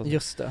man ska testa.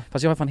 Just det.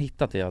 Fast jag har fan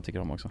hittat det jag tycker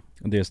om också.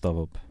 Och det är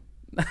stavhopp.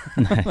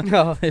 Nej.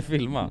 Ja, det är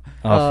filma.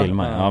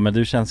 Filma. Ja, men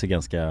du känns ju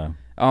ganska...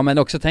 Ja, men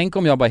också tänk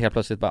om jag bara helt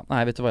plötsligt bara,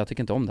 nej vet du vad, jag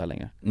tycker inte om det här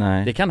längre.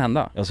 Nej. Det kan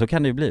hända. Ja, så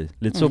kan det ju bli.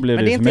 Lite så blev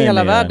men det är för inte mig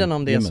hela med världen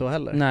om det är gymmet. så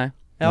heller. Nej.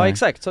 Ja,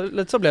 exakt.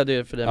 Lite så blev det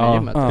ju för dig med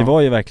gymmet. Det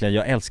var ju verkligen,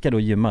 jag älskade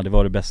att gymma. Det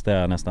var det bästa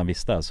jag nästan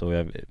visste. Så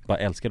jag bara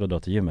älskade att dra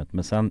till gymmet.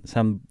 Men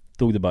sen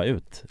dog det bara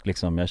ut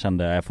liksom. Jag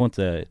kände, jag får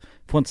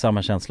inte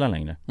samma känsla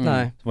längre.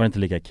 Nej. Så var det inte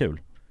lika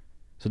kul.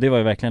 Så det var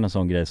ju verkligen en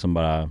sån grej som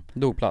bara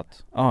dog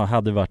platt. Ja,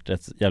 hade varit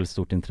ett jävligt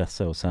stort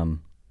intresse och sen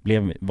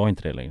var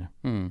inte det längre.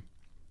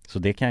 Så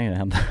det kan ju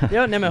hända.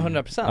 Ja, nej men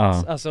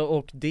 100%. Alltså,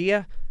 och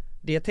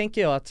det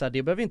tänker jag att så här,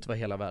 det behöver inte vara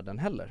hela världen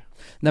heller.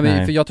 Nej,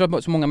 men för jag tror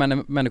att så många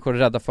människor är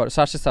rädda för,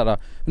 särskilt såhär,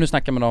 nu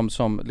snackar man om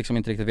som liksom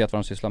inte riktigt vet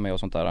vad de sysslar med och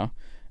sånt där,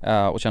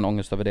 och känner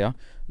ångest över det.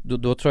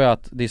 Då tror jag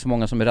att det är så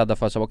många som är rädda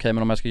för så okej,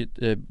 men om jag ska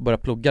börja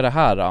plugga det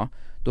här,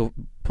 då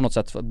på något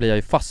sätt blir jag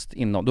ju fast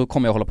inom, då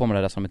kommer jag hålla på med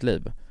det resten av mitt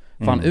liv.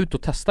 Fan, ut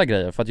och testa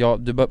grejer, för att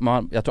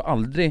jag tror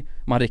aldrig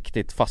man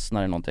riktigt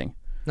fastnar i någonting.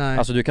 Nej.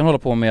 Alltså du kan hålla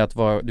på med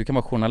du kan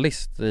vara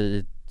journalist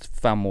i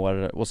 5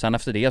 år och sen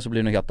efter det så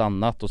blir det något helt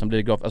annat och sen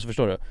blir det alltså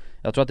förstår du?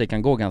 Jag tror att det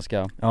kan gå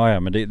ganska... Ja,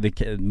 men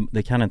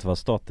det kan inte vara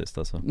statiskt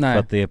alltså. Nej.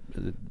 För att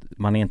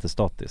man är inte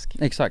statisk.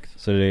 Exakt.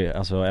 Så det,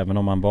 alltså, även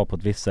om man var på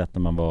ett visst sätt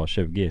när man var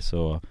 20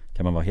 så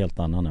kan man vara helt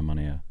annan när man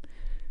är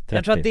 30.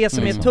 Jag tror att det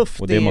som är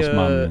tufft, och det måste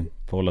man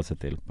förhålla sig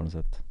till på något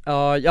sätt.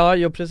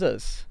 Ja,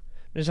 precis.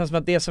 Det känns som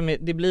att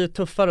det blir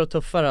tuffare och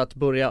tuffare att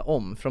börja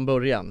om från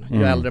början.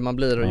 Ju äldre man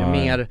blir och ju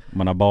mer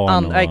man har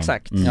barn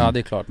exakt. Ja, det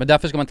är klart. Men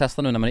därför ska man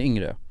testa nu när man är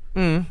yngre.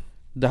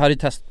 Det här är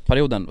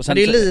testperioden och sen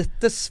det är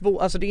lite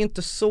svårt, alltså det är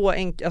inte så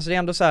enkelt. Alltså det är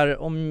ändå så här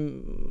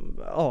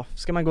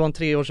ska man gå en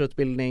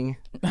 3-årsutbildning,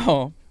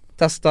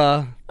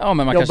 testa, men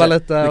man jobba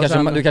lite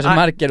du kanske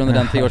märker under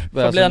den 3-års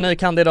får bli en ny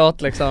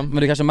kandidat liksom.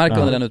 Men du kanske märker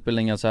under den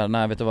utbildningen så här,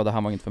 nej vet du vad, det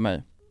här var inte för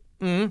mig.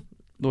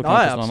 Då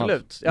kan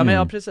absolut. Ja,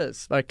 men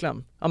precis,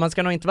 verkligen. Ja, man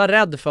ska nog inte vara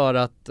rädd för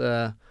att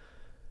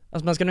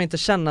alltså man ska nog inte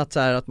känna att, så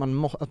här, att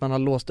man har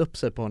låst upp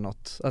sig på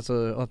något.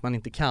 Alltså att man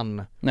inte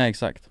kan. Nej,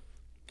 exakt.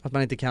 Att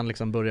man inte kan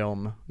liksom börja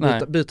om,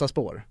 byta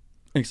spår.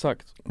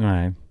 Exakt.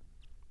 Nej.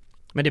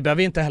 Men det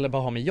behöver ju inte heller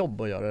bara ha med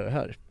jobb att göra det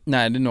här.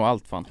 Nej, det är nog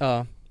allt fan.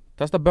 Ja.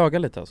 Testa böga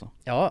lite alltså.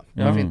 Ja,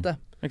 varför inte?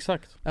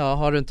 Exakt. Ja,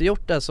 har du inte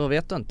gjort det så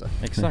vet du inte.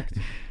 Exakt.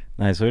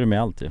 Nej, så är det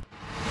med allt ju.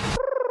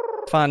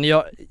 Fan,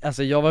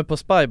 jag var på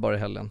Spybar i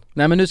helgen.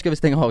 Nej, men nu ska vi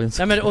stänga av.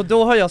 Nej, men och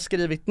då har jag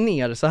skrivit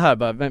ner så här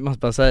bara, jag måste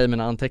bara säga i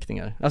mina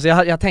anteckningar. Alltså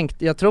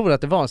jag tror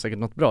att det var säkert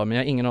något bra, men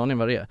jag har ingen aning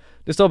vad det är.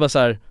 Det står bara så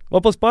här: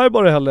 var på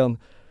Spybar i helgen.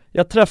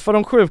 Jag träffar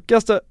de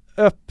sjukaste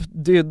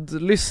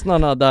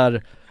lyssnarna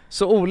där.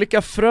 Så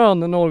olika frön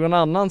någon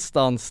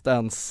annanstans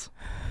ens.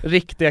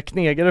 Riktiga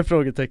knegare,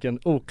 frågetecken.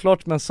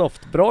 Oklart men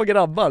soft. Bra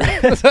grabbar.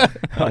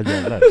 Ja,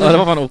 det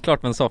var fan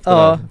oklart men soft.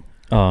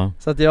 Ja.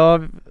 Så att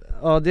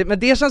men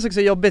det känns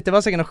också jobbigt. Det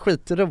var säkert något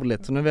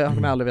skitroligt. Så nu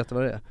kommer jag aldrig veta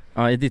vad det är.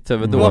 Ja, i ditt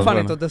huvud då. Det var fan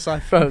inte att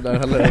deciphera det där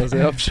heller. Alltså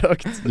jag har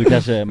försökt. Du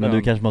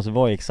kanske måste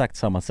vara i exakt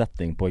samma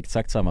setting, på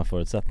exakt samma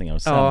förutsättningar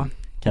och sen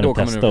kan du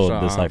testa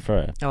och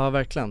deciphera det. Ja,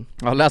 verkligen.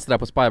 Ja, läs det där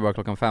på Spybar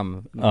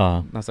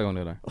 5:00 nästa gång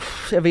det är där.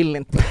 Jag vill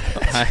inte.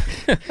 Nej.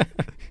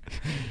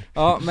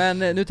 Ja, men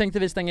nu tänkte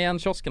vi stänga igen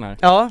kiosken här.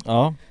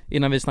 Ja.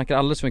 Innan vi snackar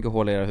alldeles för mycket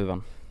hål i era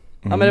huvuden.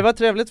 Ja, men det var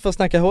trevligt för att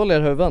snacka hål i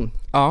era huvuden.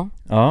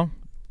 Ja.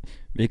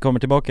 Vi kommer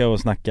tillbaka och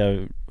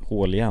snacka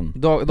hål igen.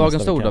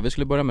 Dagens ord då, vi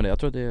skulle börja med det. Jag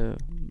tror det är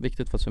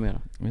viktigt för att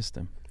summera. Just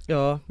det.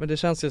 Ja, men det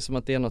känns ju som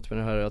att det är något med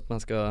det här att man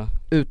ska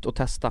ut och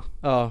testa.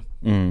 Ja.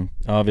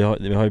 Ja,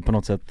 vi har ju på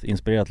något sätt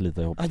inspirerat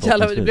lite.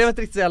 Det blev ett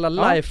riktigt jävla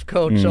life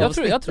coach. Jag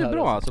tror det är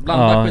bra alltså.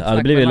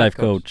 Det blir ju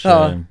life coach.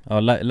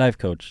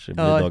 Life coach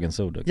blir dagens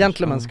ord.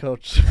 Gentleman's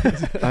coach.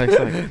 Ja,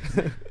 exakt.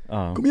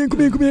 Kom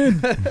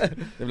igen.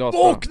 Det blir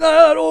vakna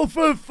här och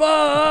för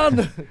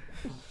fan.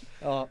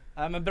 Ja,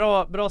 men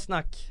bra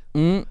snack.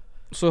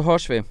 Så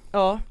hörs vi.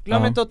 Ja,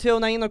 glöm inte att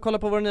tuna in och kolla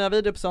på vår nya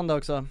video på söndag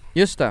också.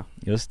 Just det.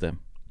 Just det.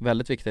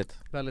 Väldigt viktigt.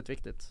 Väldigt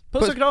viktigt.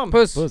 Puss och kram.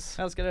 Puss.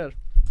 Älskar er.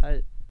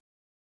 Hej.